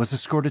 Desson was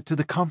escorted to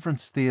the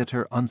conference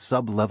theater on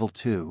sub-level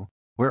 2,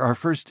 where our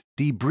first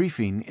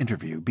debriefing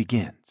interview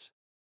begins.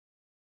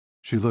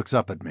 She looks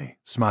up at me,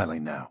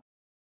 smiling now.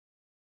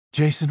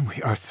 Jason,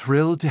 we are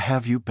thrilled to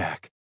have you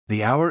back.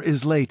 The hour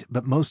is late,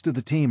 but most of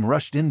the team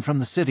rushed in from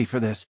the city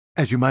for this.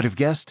 As you might have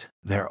guessed,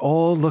 they're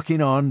all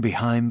looking on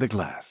behind the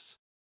glass.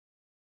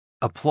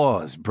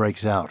 Applause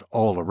breaks out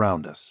all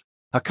around us,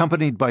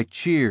 accompanied by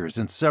cheers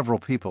and several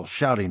people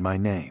shouting my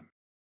name.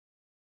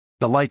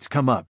 The lights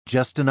come up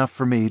just enough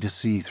for me to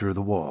see through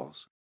the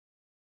walls.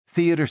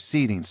 Theater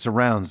seating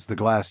surrounds the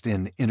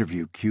glassed-in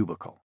interview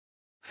cubicle.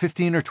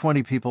 15 or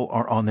 20 people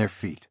are on their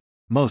feet,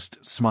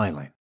 most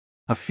smiling.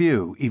 A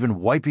few even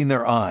wiping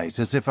their eyes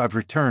as if I've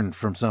returned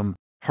from some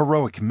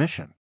heroic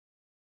mission.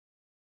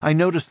 I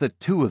notice that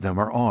 2 of them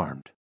are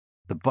armed,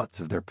 the butts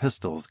of their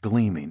pistols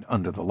gleaming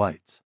under the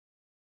lights.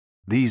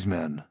 These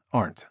men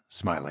aren't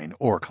smiling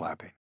or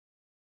clapping.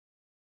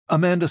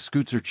 Amanda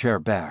scoots her chair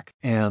back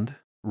and,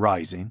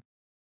 rising,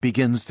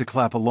 begins to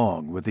clap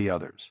along with the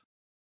others.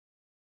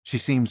 She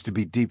seems to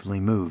be deeply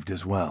moved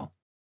as well.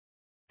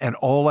 And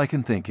all I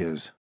can think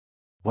is,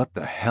 what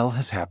the hell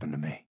has happened to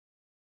me?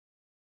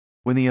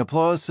 When the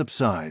applause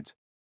subsides,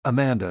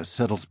 Amanda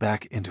settles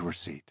back into her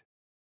seat.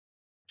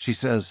 She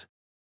says,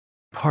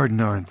 "Pardon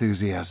our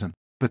enthusiasm,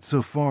 but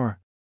so far,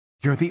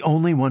 you're the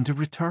only one to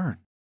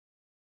return."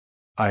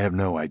 I have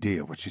no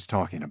idea what she's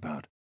talking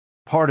about.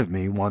 Part of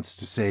me wants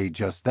to say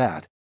just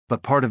that,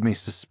 but part of me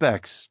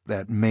suspects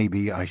that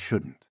maybe I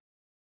shouldn't.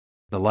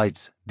 The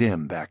lights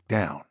dim back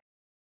down.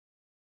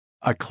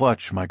 I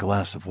clutch my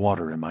glass of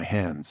water in my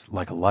hands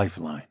like a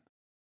lifeline.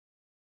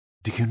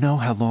 "Do you know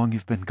how long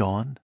you've been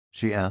gone?"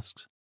 she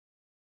asks.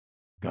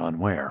 "Gone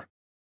where?"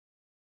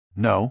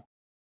 "No."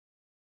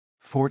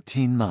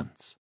 14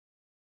 months.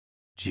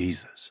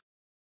 Jesus.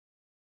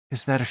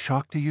 Is that a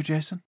shock to you,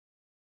 Jason?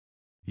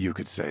 You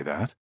could say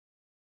that.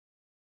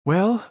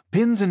 Well,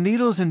 pins and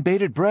needles and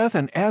bated breath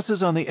and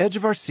asses on the edge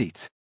of our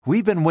seats.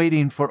 We've been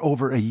waiting for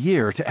over a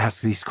year to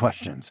ask these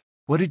questions.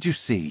 What did you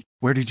see?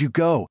 Where did you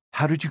go?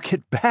 How did you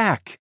get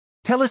back?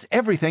 Tell us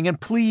everything, and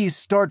please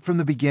start from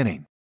the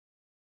beginning.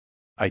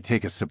 I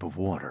take a sip of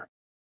water,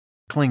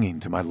 clinging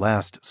to my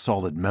last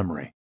solid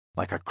memory,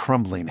 like a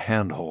crumbling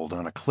handhold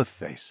on a cliff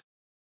face,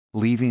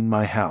 leaving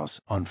my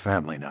house on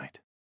family night.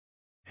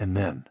 And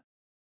then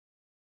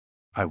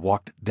I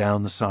walked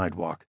down the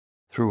sidewalk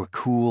through a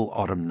cool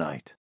autumn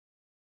night.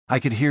 I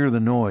could hear the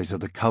noise of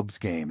the Cubs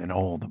game in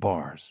all the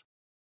bars.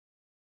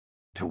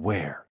 To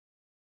where?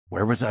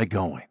 Where was I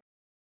going?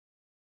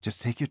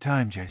 Just take your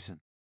time,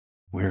 Jason.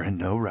 We're in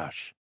no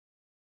rush.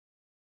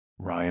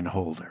 Ryan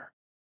Holder.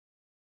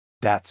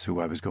 That's who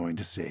I was going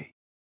to see.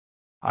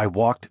 I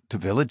walked to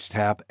Village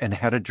Tap and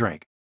had a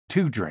drink,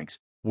 2 drinks,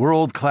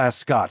 world-class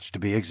scotch to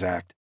be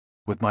exact,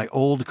 with my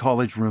old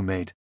college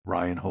roommate,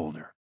 Ryan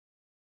Holder.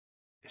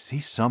 Is he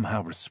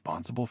somehow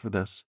responsible for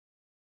this?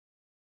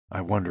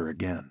 I wonder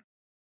again.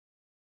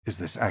 Is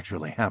this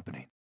actually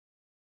happening?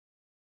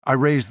 I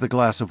raise the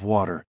glass of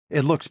water.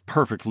 It looks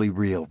perfectly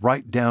real,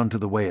 right down to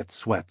the way it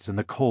sweats and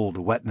the cold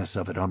wetness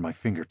of it on my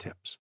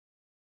fingertips.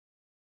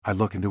 I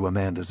look into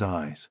Amanda's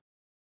eyes.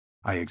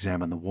 I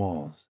examine the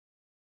walls.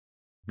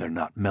 They're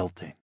not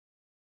melting.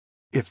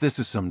 If this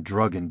is some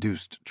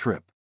drug-induced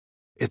trip,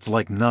 it's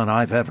like none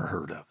I've ever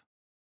heard of.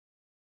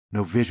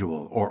 No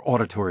visual or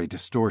auditory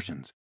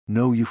distortions,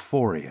 no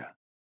euphoria.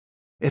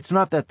 It's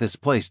not that this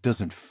place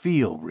doesn't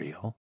feel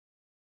real.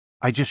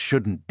 I just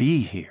shouldn't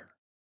be here.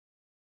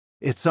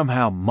 It's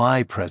somehow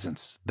my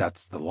presence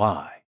that's the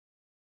lie.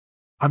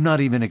 I'm not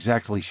even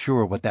exactly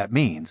sure what that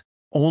means,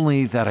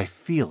 only that I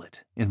feel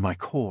it in my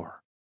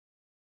core.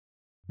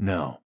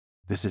 No,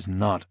 this is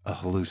not a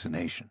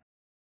hallucination.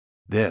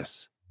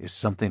 This is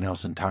something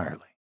else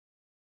entirely.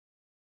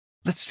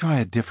 Let's try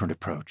a different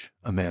approach,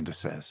 Amanda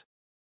says.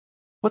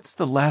 What's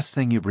the last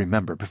thing you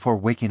remember before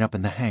waking up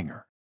in the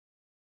hangar?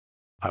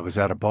 I was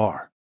at a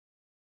bar.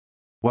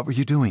 What were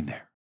you doing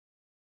there?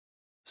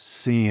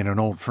 Seeing an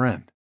old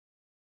friend.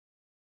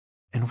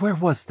 And where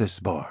was this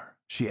bar?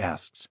 She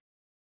asks.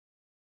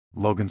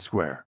 Logan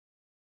Square.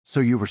 So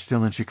you were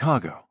still in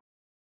Chicago?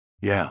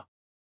 Yeah.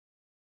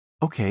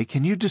 Okay,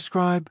 can you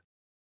describe?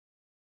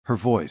 Her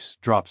voice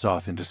drops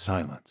off into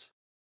silence.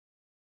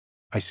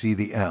 I see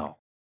the L.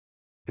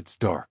 It's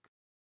dark.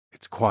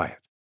 It's quiet.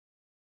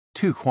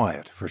 Too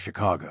quiet for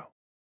Chicago.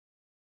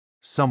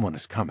 Someone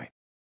is coming.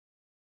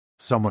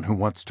 Someone who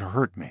wants to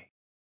hurt me.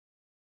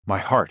 My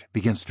heart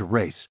begins to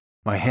race.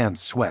 My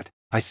hands sweat.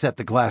 I set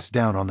the glass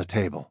down on the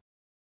table.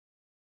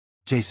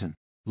 Jason,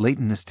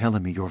 Leighton is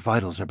telling me your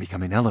vitals are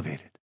becoming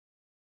elevated.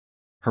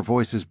 Her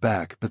voice is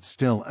back, but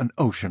still an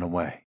ocean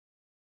away.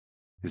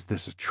 Is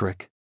this a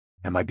trick?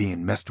 Am I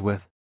being messed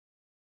with?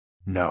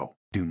 No,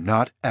 do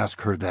not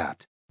ask her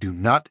that. Do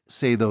not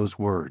say those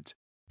words.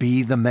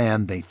 Be the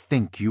man they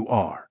think you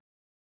are.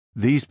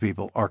 These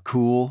people are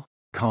cool,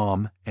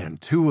 calm, and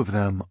 2 of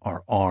them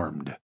are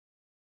armed.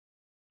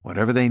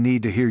 Whatever they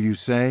need to hear you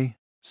say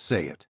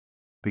it.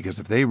 Because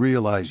if they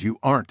realize you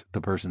aren't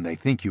the person they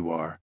think you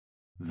are,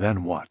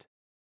 then what?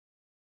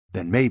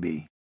 Then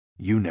maybe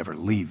you never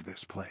leave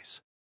this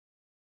place.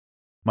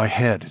 My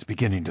head is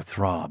beginning to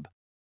throb.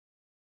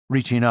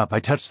 Reaching up, I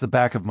touch the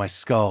back of my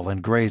skull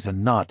and graze a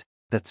knot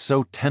that's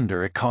so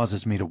tender it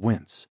causes me to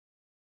wince.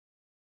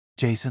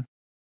 Jason?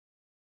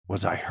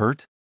 Was I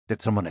hurt?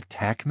 Did someone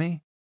attack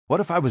me? What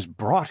if I was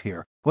brought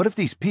here? What if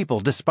these people,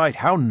 despite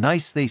how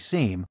nice they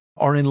seem,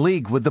 are in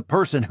league with the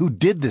person who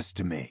did this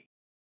to me?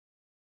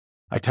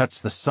 I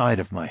touch the side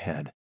of my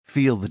head,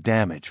 feel the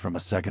damage from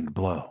a second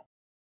blow.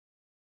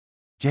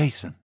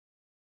 Jason.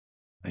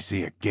 I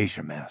see a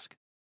geisha mask.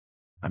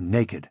 I'm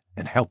naked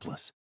and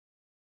helpless.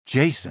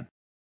 Jason.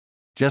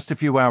 Just a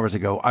few hours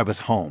ago, I was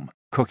home,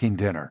 cooking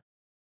dinner.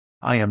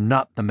 I am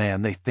not the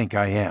man they think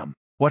I am.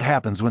 What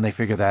happens when they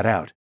figure that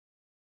out?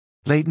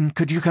 Leighton,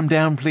 could you come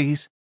down,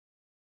 please?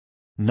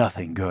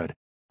 Nothing good.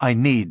 I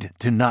need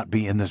to not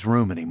be in this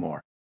room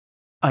anymore.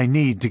 I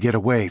need to get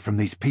away from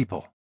these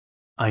people.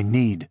 I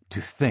need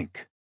to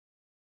think.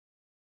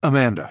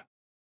 Amanda.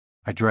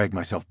 I drag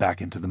myself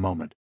back into the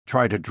moment,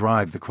 try to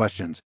drive the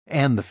questions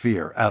and the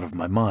fear out of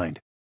my mind,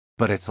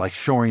 but it's like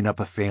shoring up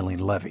a failing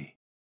levee.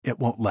 It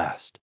won't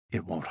last.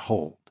 It won't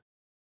hold.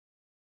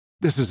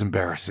 This is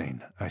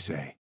embarrassing, I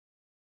say.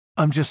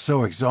 I'm just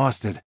so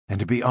exhausted, and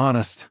to be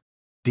honest,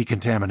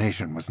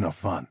 decontamination was no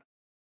fun.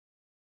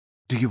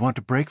 Do you want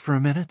to break for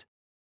a minute?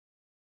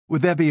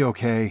 Would that be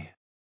okay?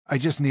 I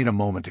just need a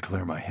moment to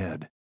clear my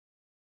head.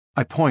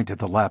 I point at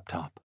the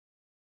laptop.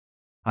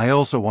 I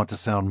also want to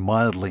sound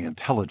mildly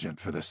intelligent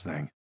for this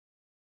thing.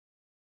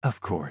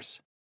 Of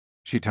course.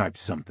 She types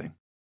something.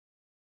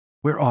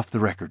 We're off the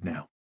record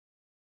now.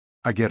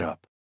 I get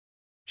up.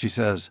 She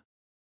says,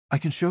 I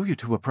can show you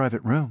to a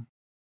private room.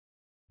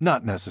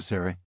 Not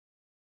necessary.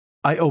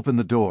 I open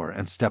the door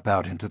and step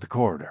out into the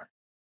corridor.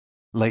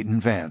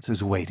 Leighton Vance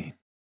is waiting.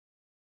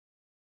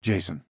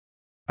 Jason,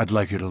 I'd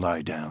like you to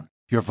lie down.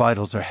 Your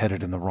vitals are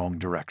headed in the wrong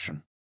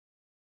direction.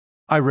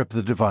 I rip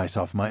the device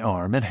off my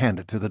arm and hand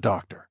it to the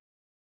doctor.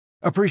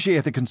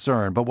 Appreciate the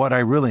concern, but what I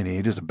really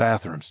need is a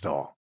bathroom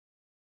stall.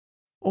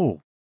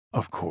 Oh,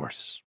 of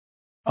course.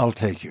 I'll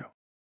take you.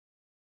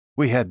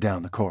 We head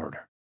down the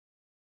corridor.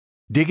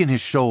 Digging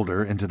his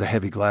shoulder into the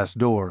heavy glass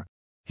door,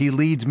 he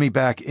leads me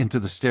back into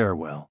the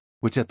stairwell,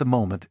 which at the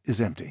moment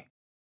is empty.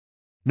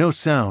 No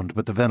sound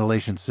but the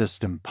ventilation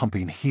system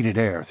pumping heated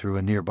air through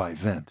a nearby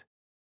vent.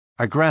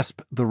 I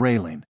grasp the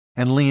railing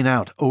and lean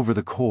out over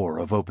the core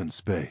of open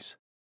space.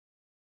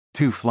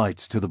 2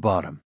 flights to the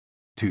bottom,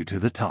 2 to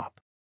the top.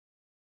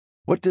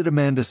 What did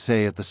Amanda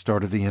say at the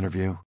start of the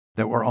interview?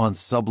 That we're on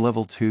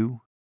sub-level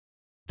 2?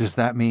 Does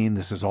that mean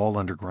this is all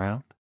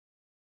underground?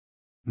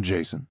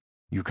 Jason,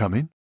 you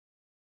coming?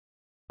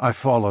 I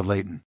follow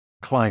Leighton,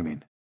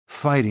 climbing,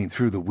 fighting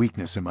through the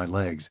weakness in my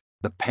legs,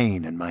 the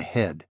pain in my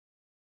head.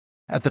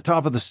 At the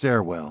top of the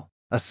stairwell,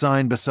 a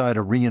sign beside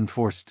a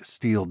reinforced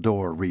steel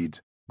door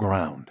reads,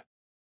 Ground.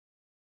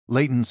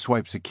 Leighton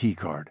swipes a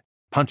keycard,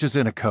 punches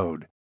in a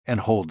code, and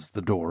holds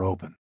the door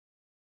open.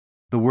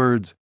 The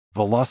words,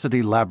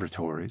 Velocity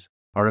Laboratories,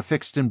 are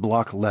affixed in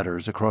block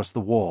letters across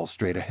the wall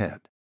straight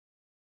ahead.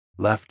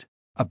 Left,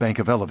 a bank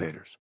of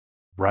elevators.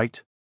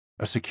 Right,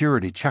 a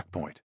security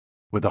checkpoint,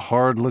 with a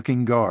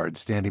hard-looking guard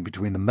standing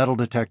between the metal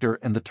detector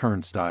and the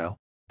turnstile,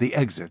 the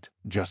exit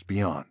just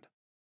beyond.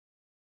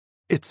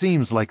 It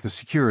seems like the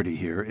security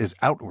here is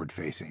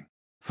outward-facing,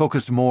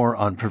 focused more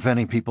on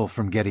preventing people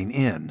from getting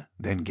in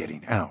than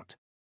getting out.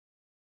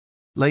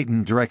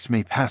 Leighton directs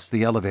me past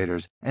the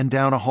elevators and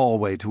down a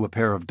hallway to a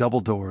pair of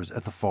double doors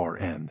at the far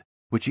end,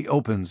 which he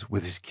opens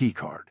with his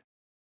keycard.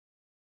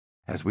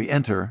 As we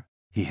enter,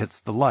 he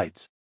hits the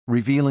lights,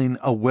 revealing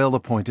a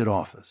well-appointed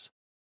office.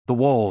 The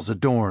walls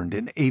adorned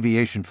in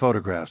aviation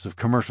photographs of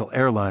commercial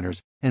airliners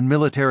and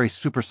military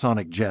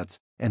supersonic jets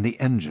and the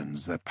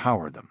engines that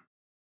power them.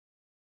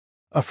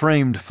 A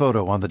framed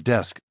photo on the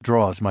desk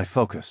draws my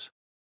focus.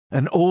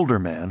 An older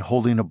man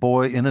holding a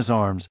boy in his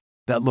arms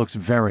that looks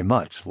very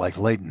much like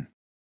Leighton.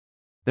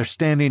 They're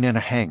standing in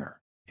a hangar,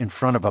 in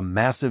front of a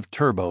massive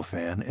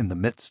turbofan in the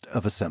midst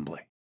of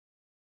assembly.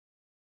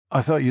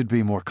 I thought you'd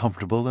be more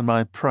comfortable in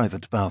my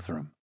private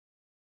bathroom.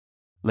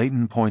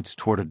 Leighton points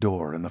toward a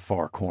door in the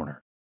far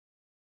corner.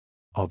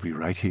 I'll be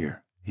right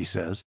here, he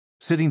says,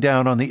 sitting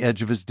down on the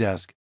edge of his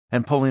desk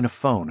and pulling a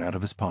phone out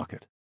of his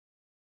pocket.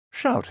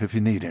 Shout if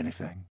you need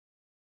anything.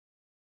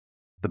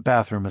 The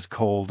bathroom is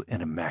cold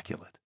and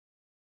immaculate.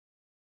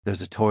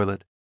 There's a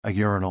toilet, a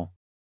urinal,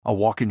 a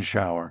walk-in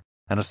shower,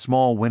 and a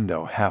small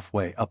window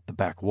halfway up the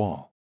back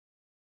wall.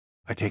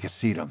 I take a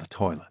seat on the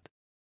toilet.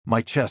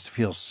 My chest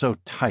feels so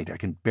tight I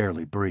can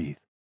barely breathe.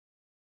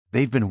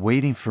 They've been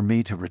waiting for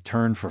me to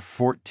return for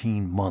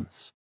 14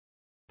 months.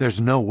 There's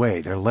no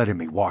way they're letting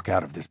me walk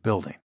out of this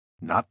building.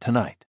 Not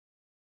tonight.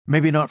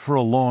 Maybe not for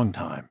a long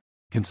time,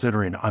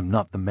 considering I'm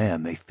not the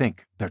man they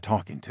think they're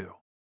talking to.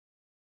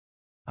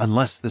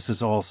 Unless this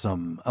is all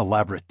some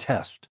elaborate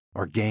test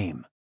or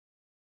game.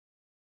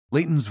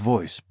 Leighton's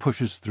voice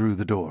pushes through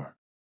the door.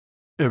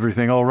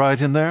 Everything all right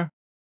in there?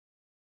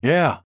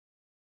 Yeah.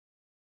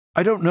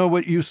 I don't know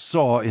what you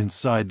saw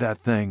inside that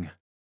thing,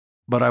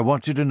 but I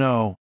want you to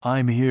know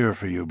I'm here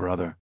for you,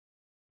 brother.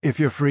 If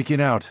you're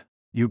freaking out,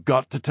 you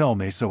got to tell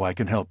me so I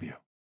can help you.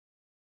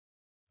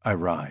 I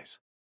rise.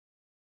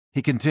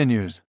 He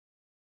continues,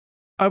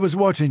 I was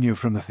watching you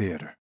from the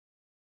theater,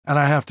 and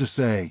I have to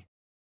say,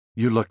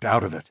 you looked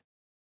out of it.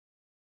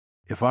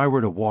 If I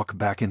were to walk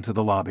back into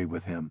the lobby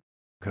with him,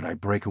 could I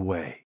break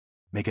away,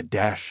 make a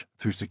dash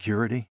through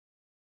security?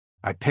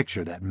 I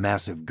picture that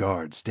massive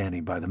guard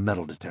standing by the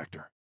metal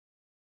detector.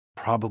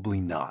 Probably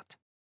not.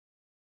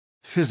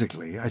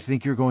 Physically, I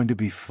think you're going to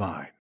be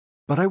fine,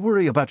 but I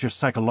worry about your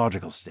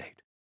psychological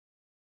state.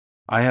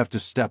 I have to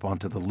step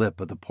onto the lip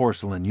of the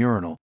porcelain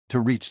urinal to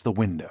reach the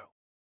window.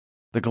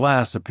 The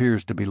glass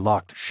appears to be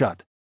locked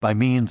shut by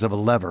means of a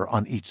lever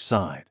on each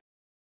side.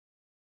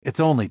 It's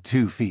only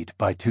 2 feet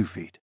by 2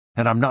 feet,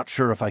 and I'm not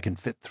sure if I can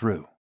fit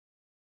through.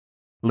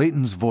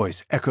 Leighton's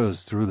voice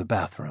echoes through the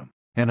bathroom,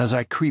 and as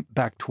I creep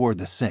back toward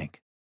the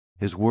sink,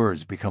 his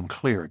words become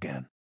clear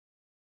again.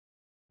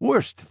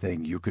 "Worst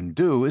thing you can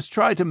do is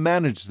try to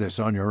manage this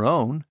on your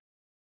own.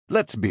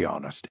 Let's be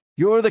honest,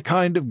 you're the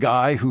kind of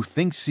guy who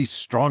thinks he's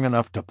strong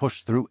enough to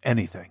push through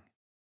anything."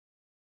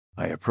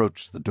 I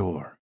approach the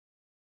door.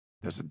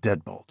 There's a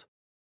deadbolt.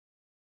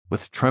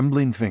 With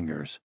trembling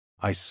fingers,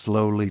 I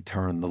slowly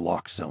turn the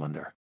lock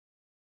cylinder.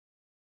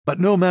 "But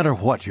no matter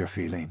what you're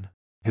feeling,"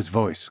 his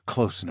voice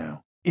close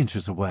now,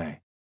 inches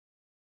away,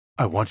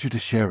 "I want you to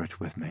share it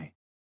with me.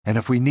 And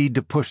if we need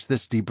to push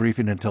this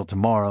debriefing until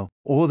tomorrow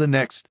or the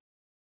next—"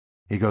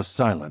 He goes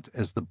silent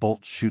as the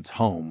bolt shoots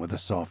home with a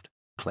soft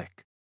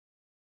click.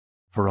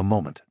 For a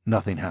moment,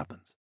 nothing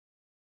happens.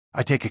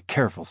 I take a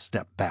careful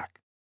step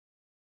back.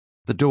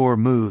 The door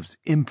moves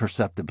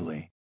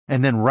imperceptibly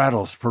and then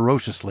rattles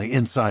ferociously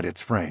inside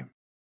its frame.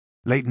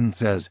 Leighton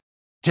says,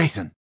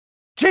 "Jason!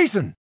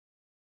 Jason!"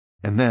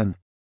 And then,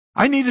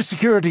 "I need a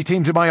security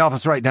team to my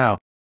office right now.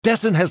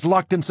 Desson has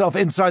locked himself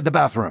inside the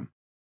bathroom."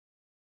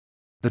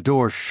 The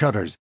door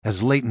shudders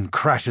as Leighton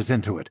crashes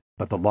into it,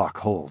 but the lock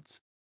holds.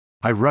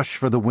 I rush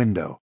for the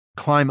window,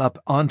 climb up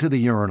onto the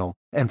urinal,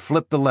 and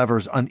flip the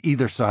levers on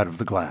either side of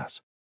the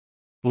glass.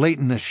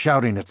 Leighton is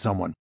shouting at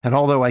someone, and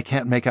although I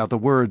can't make out the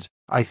words,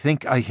 I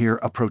think I hear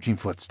approaching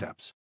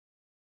footsteps.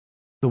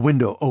 The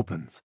window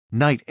opens.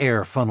 Night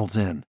air funnels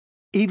in.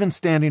 Even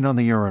standing on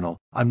the urinal,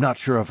 I'm not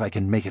sure if I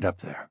can make it up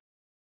there.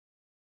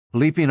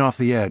 Leaping off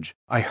the edge,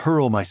 I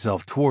hurl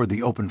myself toward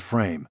the open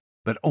frame,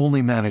 but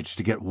only manage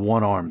to get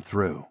one arm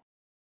through.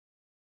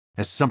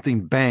 As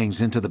something bangs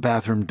into the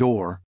bathroom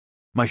door,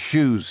 my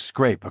shoes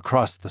scrape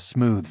across the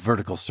smooth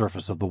vertical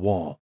surface of the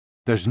wall.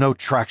 There's no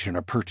traction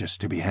or purchase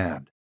to be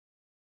had.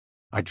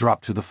 I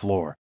drop to the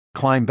floor,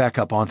 climb back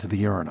up onto the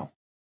urinal.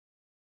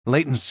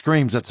 Leighton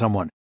screams at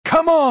someone,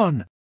 "Come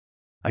on!"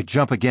 I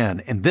jump again,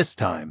 and this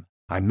time,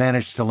 I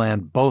manage to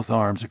land both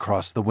arms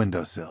across the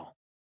windowsill.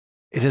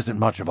 It isn't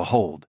much of a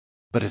hold,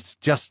 but it's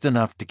just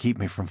enough to keep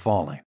me from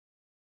falling.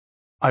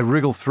 I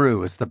wriggle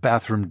through as the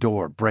bathroom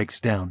door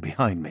breaks down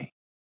behind me.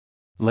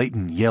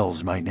 Leighton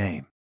yells my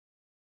name.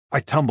 I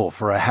tumble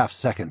for a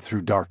half-second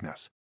through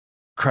darkness,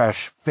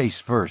 crash face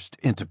first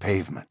into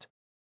pavement.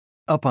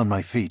 Up on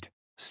my feet,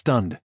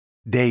 stunned,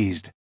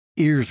 dazed,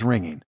 ears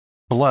ringing,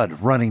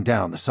 blood running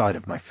down the side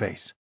of my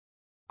face.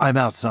 I'm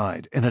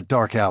outside in a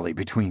dark alley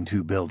between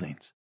two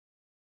buildings.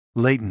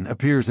 Leighton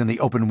appears in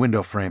the open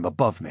window frame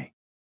above me.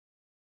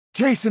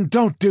 "Jason,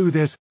 don't do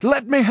this!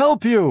 Let me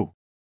help you!"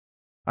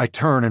 I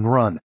turn and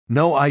run,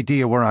 no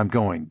idea where I'm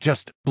going,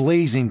 just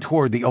blazing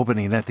toward the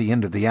opening at the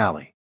end of the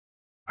alley.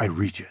 I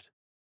reach it,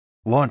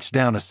 launch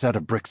down a set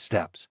of brick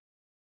steps.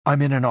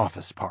 I'm in an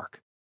office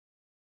park.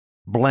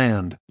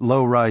 Bland,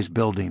 low-rise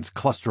buildings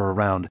cluster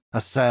around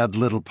a sad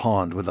little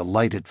pond with a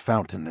lighted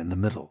fountain in the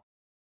middle.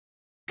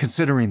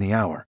 Considering the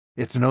hour,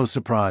 it's no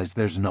surprise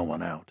there's no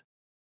one out.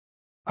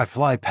 I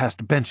fly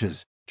past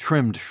benches,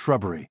 trimmed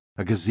shrubbery,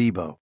 a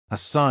gazebo, a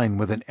sign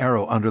with an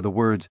arrow under the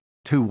words,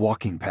 "To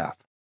Walking Path."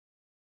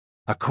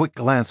 A quick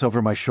glance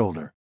over my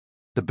shoulder.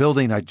 The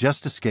building I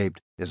just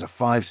escaped is a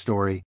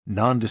 5-story,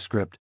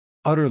 nondescript,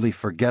 utterly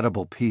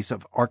forgettable piece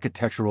of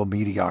architectural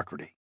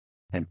mediocrity,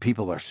 and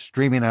people are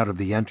streaming out of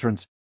the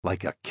entrance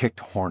like a kicked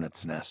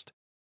hornet's nest.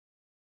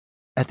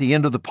 At the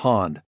end of the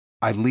pond,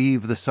 I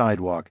leave the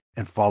sidewalk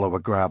and follow a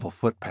gravel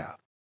footpath.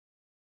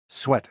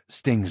 Sweat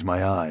stings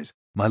my eyes,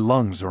 my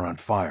lungs are on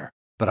fire,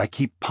 but I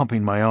keep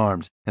pumping my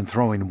arms and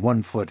throwing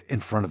one foot in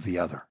front of the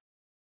other.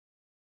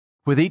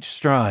 With each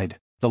stride,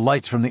 the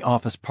lights from the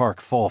office park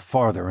fall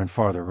farther and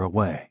farther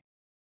away.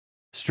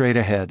 Straight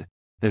ahead,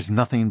 there's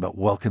nothing but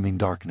welcoming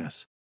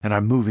darkness, and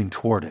I'm moving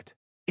toward it,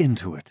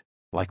 into it,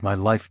 like my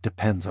life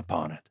depends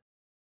upon it.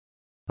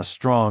 A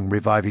strong,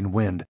 reviving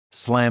wind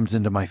slams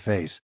into my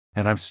face,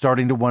 and I'm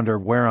starting to wonder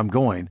where I'm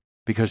going,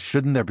 because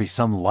shouldn't there be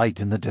some light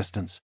in the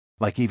distance,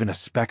 like even a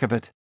speck of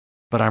it?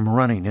 But I'm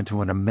running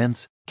into an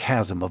immense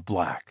chasm of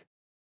black.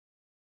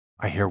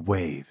 I hear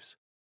waves.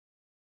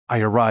 I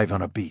arrive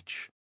on a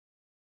beach.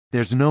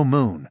 There's no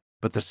moon,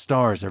 but the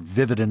stars are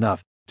vivid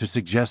enough to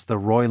suggest the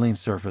roiling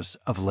surface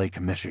of Lake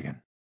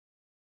Michigan.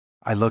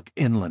 I look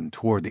inland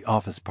toward the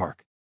office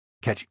park,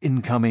 catch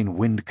incoming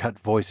wind-cut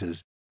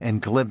voices,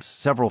 and glimpse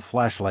several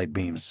flashlight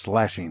beams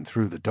slashing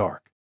through the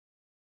dark.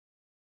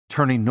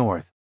 Turning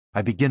north,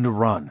 I begin to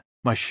run,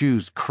 my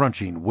shoes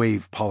crunching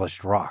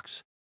wave-polished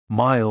rocks.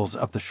 Miles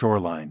up the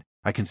shoreline,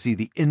 I can see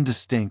the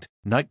indistinct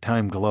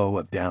nighttime glow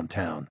of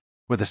downtown,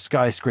 where the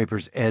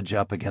skyscrapers edge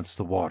up against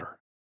the water.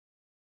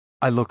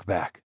 I look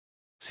back,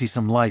 see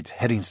some lights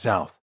heading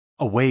south,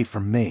 away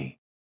from me,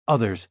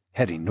 others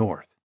heading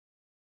north.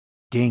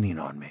 Gaining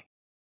on me.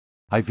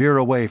 I veer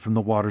away from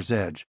the water's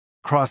edge,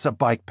 cross a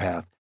bike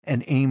path,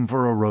 and aim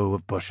for a row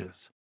of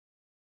bushes.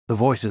 The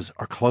voices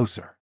are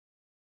closer.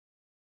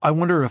 I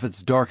wonder if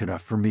it's dark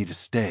enough for me to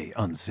stay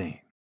unseen.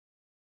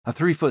 A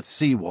 3-foot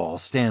seawall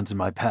stands in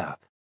my path,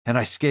 and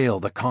I scale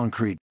the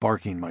concrete,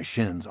 barking my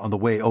shins on the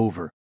way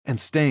over and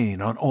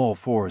staying on all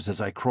fours as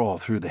I crawl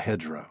through the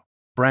hedgerow,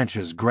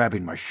 branches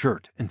grabbing my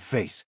shirt and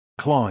face,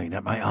 clawing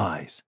at my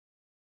eyes.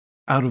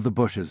 Out of the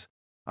bushes,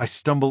 I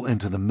stumble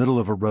into the middle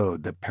of a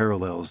road that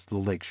parallels the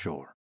lake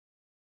shore.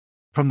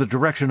 From the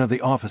direction of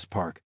the office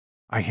park,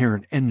 I hear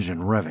an engine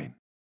revving.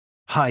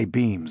 High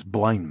beams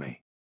blind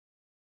me.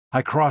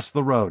 I cross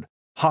the road,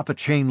 hop a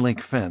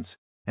chain-link fence,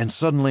 and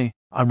suddenly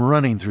I'm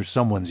running through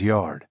someone's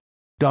yard,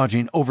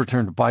 dodging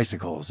overturned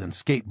bicycles and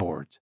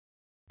skateboards,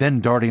 then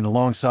darting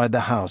alongside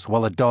the house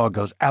while a dog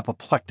goes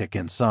apoplectic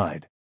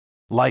inside.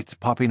 Lights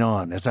popping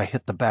on as I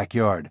hit the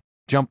backyard,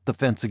 jump the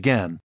fence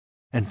again,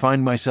 and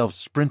find myself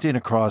sprinting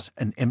across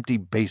an empty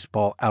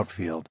baseball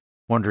outfield,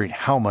 wondering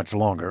how much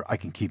longer I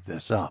can keep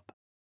this up.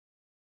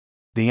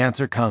 The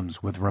answer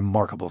comes with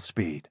remarkable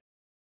speed.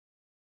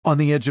 On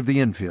the edge of the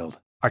infield,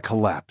 I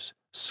collapse,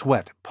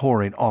 sweat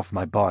pouring off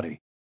my body,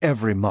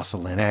 every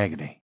muscle in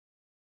agony.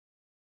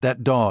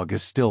 That dog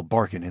is still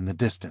barking in the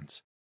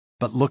distance,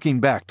 but looking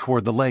back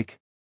toward the lake,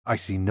 I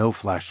see no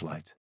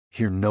flashlights,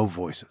 hear no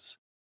voices.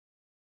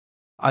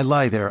 I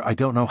lie there I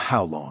don't know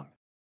how long,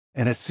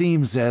 and it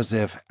seems as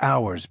if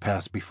hours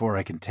pass before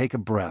I can take a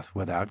breath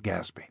without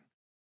gasping.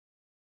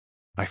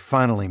 I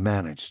finally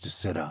manage to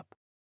sit up.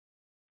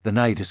 The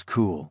night is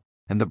cool,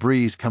 and the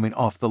breeze coming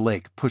off the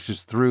lake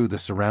pushes through the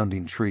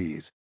surrounding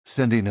trees,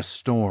 sending a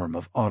storm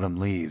of autumn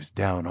leaves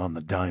down on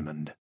the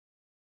diamond.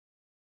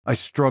 I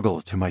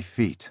struggle to my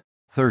feet,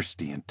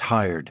 thirsty and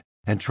tired,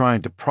 and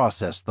trying to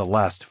process the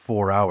last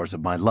 4 hours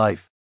of my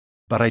life,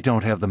 but I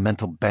don't have the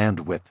mental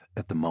bandwidth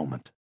at the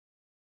moment.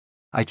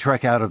 I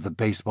trek out of the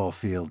baseball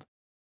field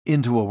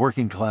into a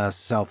working-class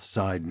South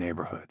Side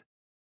neighborhood.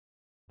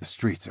 The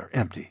streets are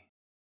empty.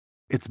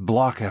 It's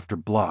block after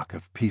block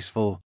of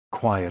peaceful,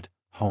 quiet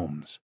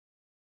homes.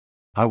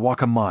 I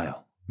walk a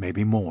mile,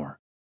 maybe more,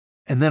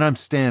 and then I'm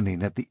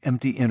standing at the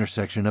empty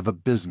intersection of a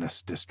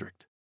business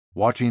district,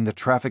 watching the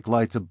traffic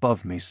lights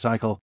above me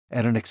cycle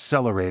at an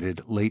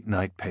accelerated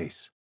late-night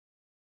pace.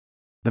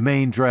 The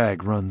main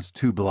drag runs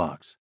 2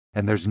 blocks,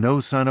 and there's no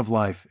sign of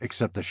life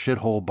except the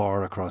shithole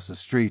bar across the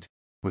street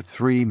with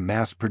 3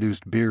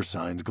 mass-produced beer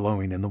signs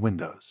glowing in the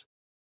windows.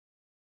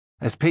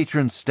 As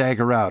patrons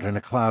stagger out in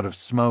a cloud of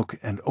smoke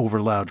and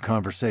overloud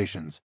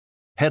conversations,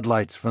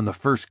 headlights from the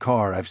first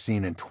car I've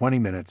seen in 20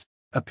 minutes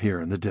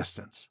appear in the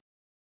distance.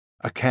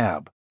 A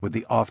cab with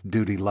the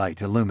off-duty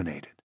light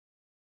illuminated.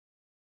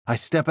 I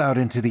step out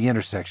into the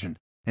intersection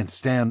and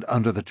stand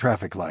under the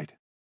traffic light,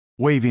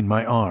 waving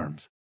my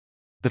arms.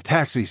 The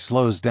taxi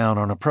slows down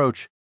on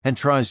approach and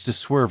tries to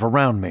swerve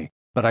around me,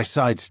 but I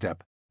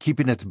sidestep,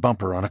 keeping its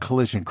bumper on a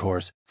collision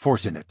course,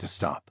 forcing it to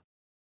stop.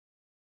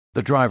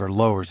 The driver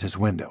lowers his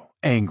window,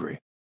 angry.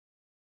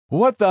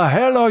 "What the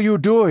hell are you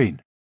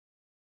doing?"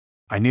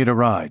 I need a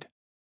ride.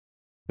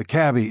 The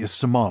cabbie is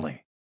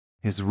Somali,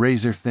 his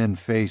razor-thin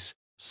face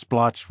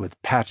splotched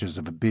with patches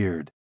of a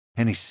beard,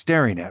 and he's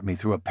staring at me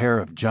through a pair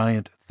of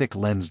giant,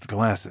 thick-lensed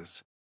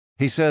glasses.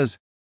 He says,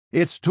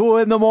 "It's 2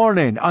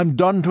 a.m. I'm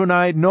done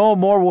tonight. No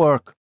more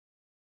work."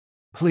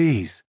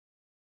 "Please.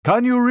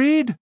 Can you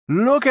read?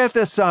 Look at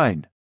the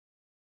sign."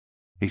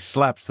 He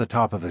slaps the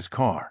top of his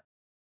car.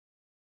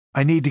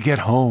 I need to get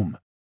home.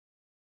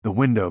 The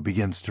window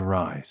begins to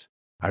rise.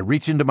 I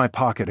reach into my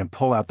pocket and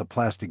pull out the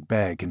plastic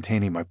bag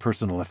containing my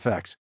personal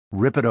effects,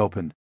 rip it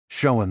open,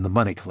 showing the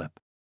money clip.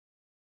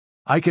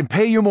 "I can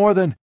pay you more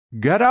than—"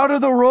 "Get out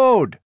of the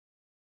road!"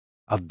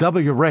 "I'll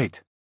double your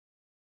rate."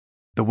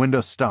 The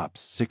window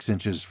stops 6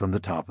 inches from the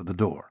top of the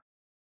door.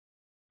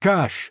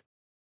 "Cash."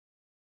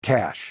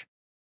 Cash.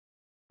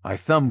 I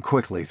thumb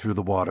quickly through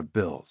the wad of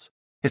bills.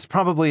 It's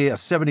probably a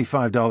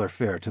 $75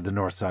 fare to the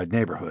North Side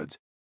neighborhoods,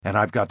 and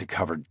I've got to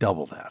cover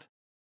double that.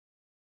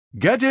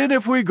 "Get in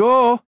if we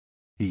go,"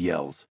 he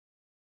yells.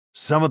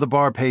 Some of the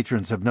bar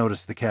patrons have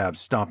noticed the cab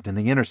stopped in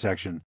the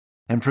intersection,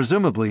 and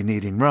presumably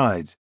needing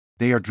rides,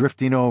 they are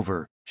drifting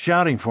over,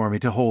 shouting for me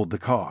to hold the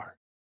car.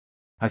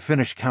 I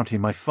finish counting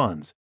my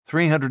funds,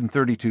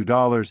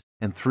 $332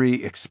 and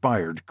 3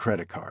 expired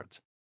credit cards.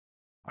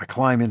 I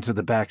climb into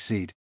the back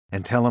seat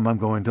and tell him I'm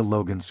going to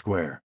Logan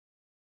Square.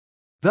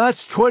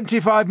 "That's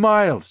 25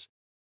 miles.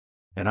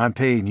 "And I'm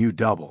paying you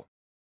double."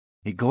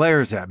 He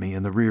glares at me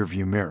in the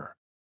rearview mirror.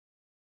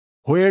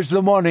 "Where's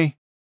the money?"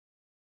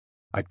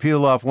 I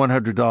peel off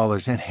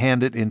 $100 and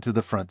hand it into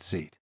the front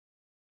seat.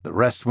 "The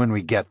rest when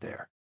we get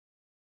there."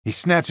 He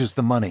snatches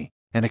the money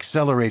and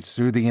accelerates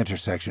through the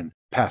intersection,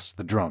 past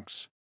the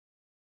drunks.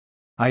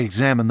 I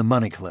examine the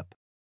money clip.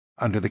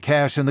 Under the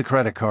cash and the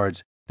credit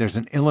cards, there's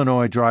an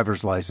Illinois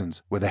driver's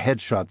license with a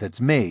headshot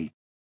that's me,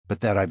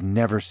 but that I've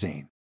never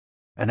seen,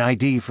 an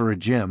ID for a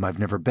gym I've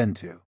never been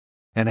to,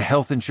 and a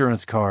health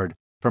insurance card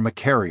from a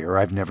carrier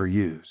I've never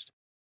used.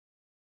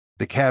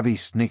 The cabbie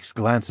sneaks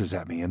glances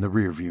at me in the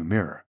rearview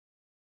mirror.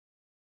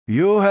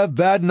 "You have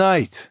bad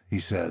night," he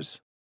says.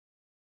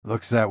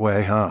 "Looks that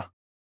way, huh?"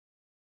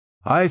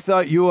 "I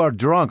thought you are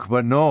drunk,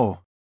 but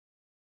no.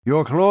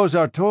 Your clothes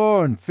are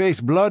torn, face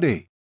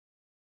bloody."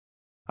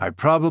 I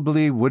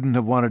probably wouldn't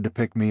have wanted to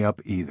pick me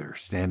up either,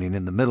 standing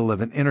in the middle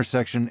of an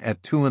intersection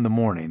at 2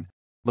 a.m,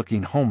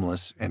 looking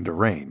homeless and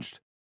deranged.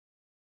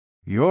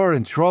 "You're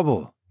in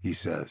trouble," he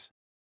says.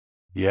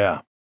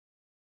 "Yeah."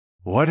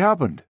 "What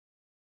happened?"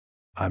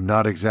 "I'm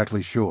not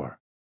exactly sure."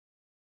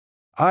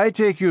 I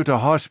take you to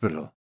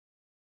hospital.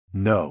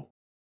 No,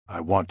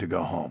 I want to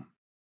go home.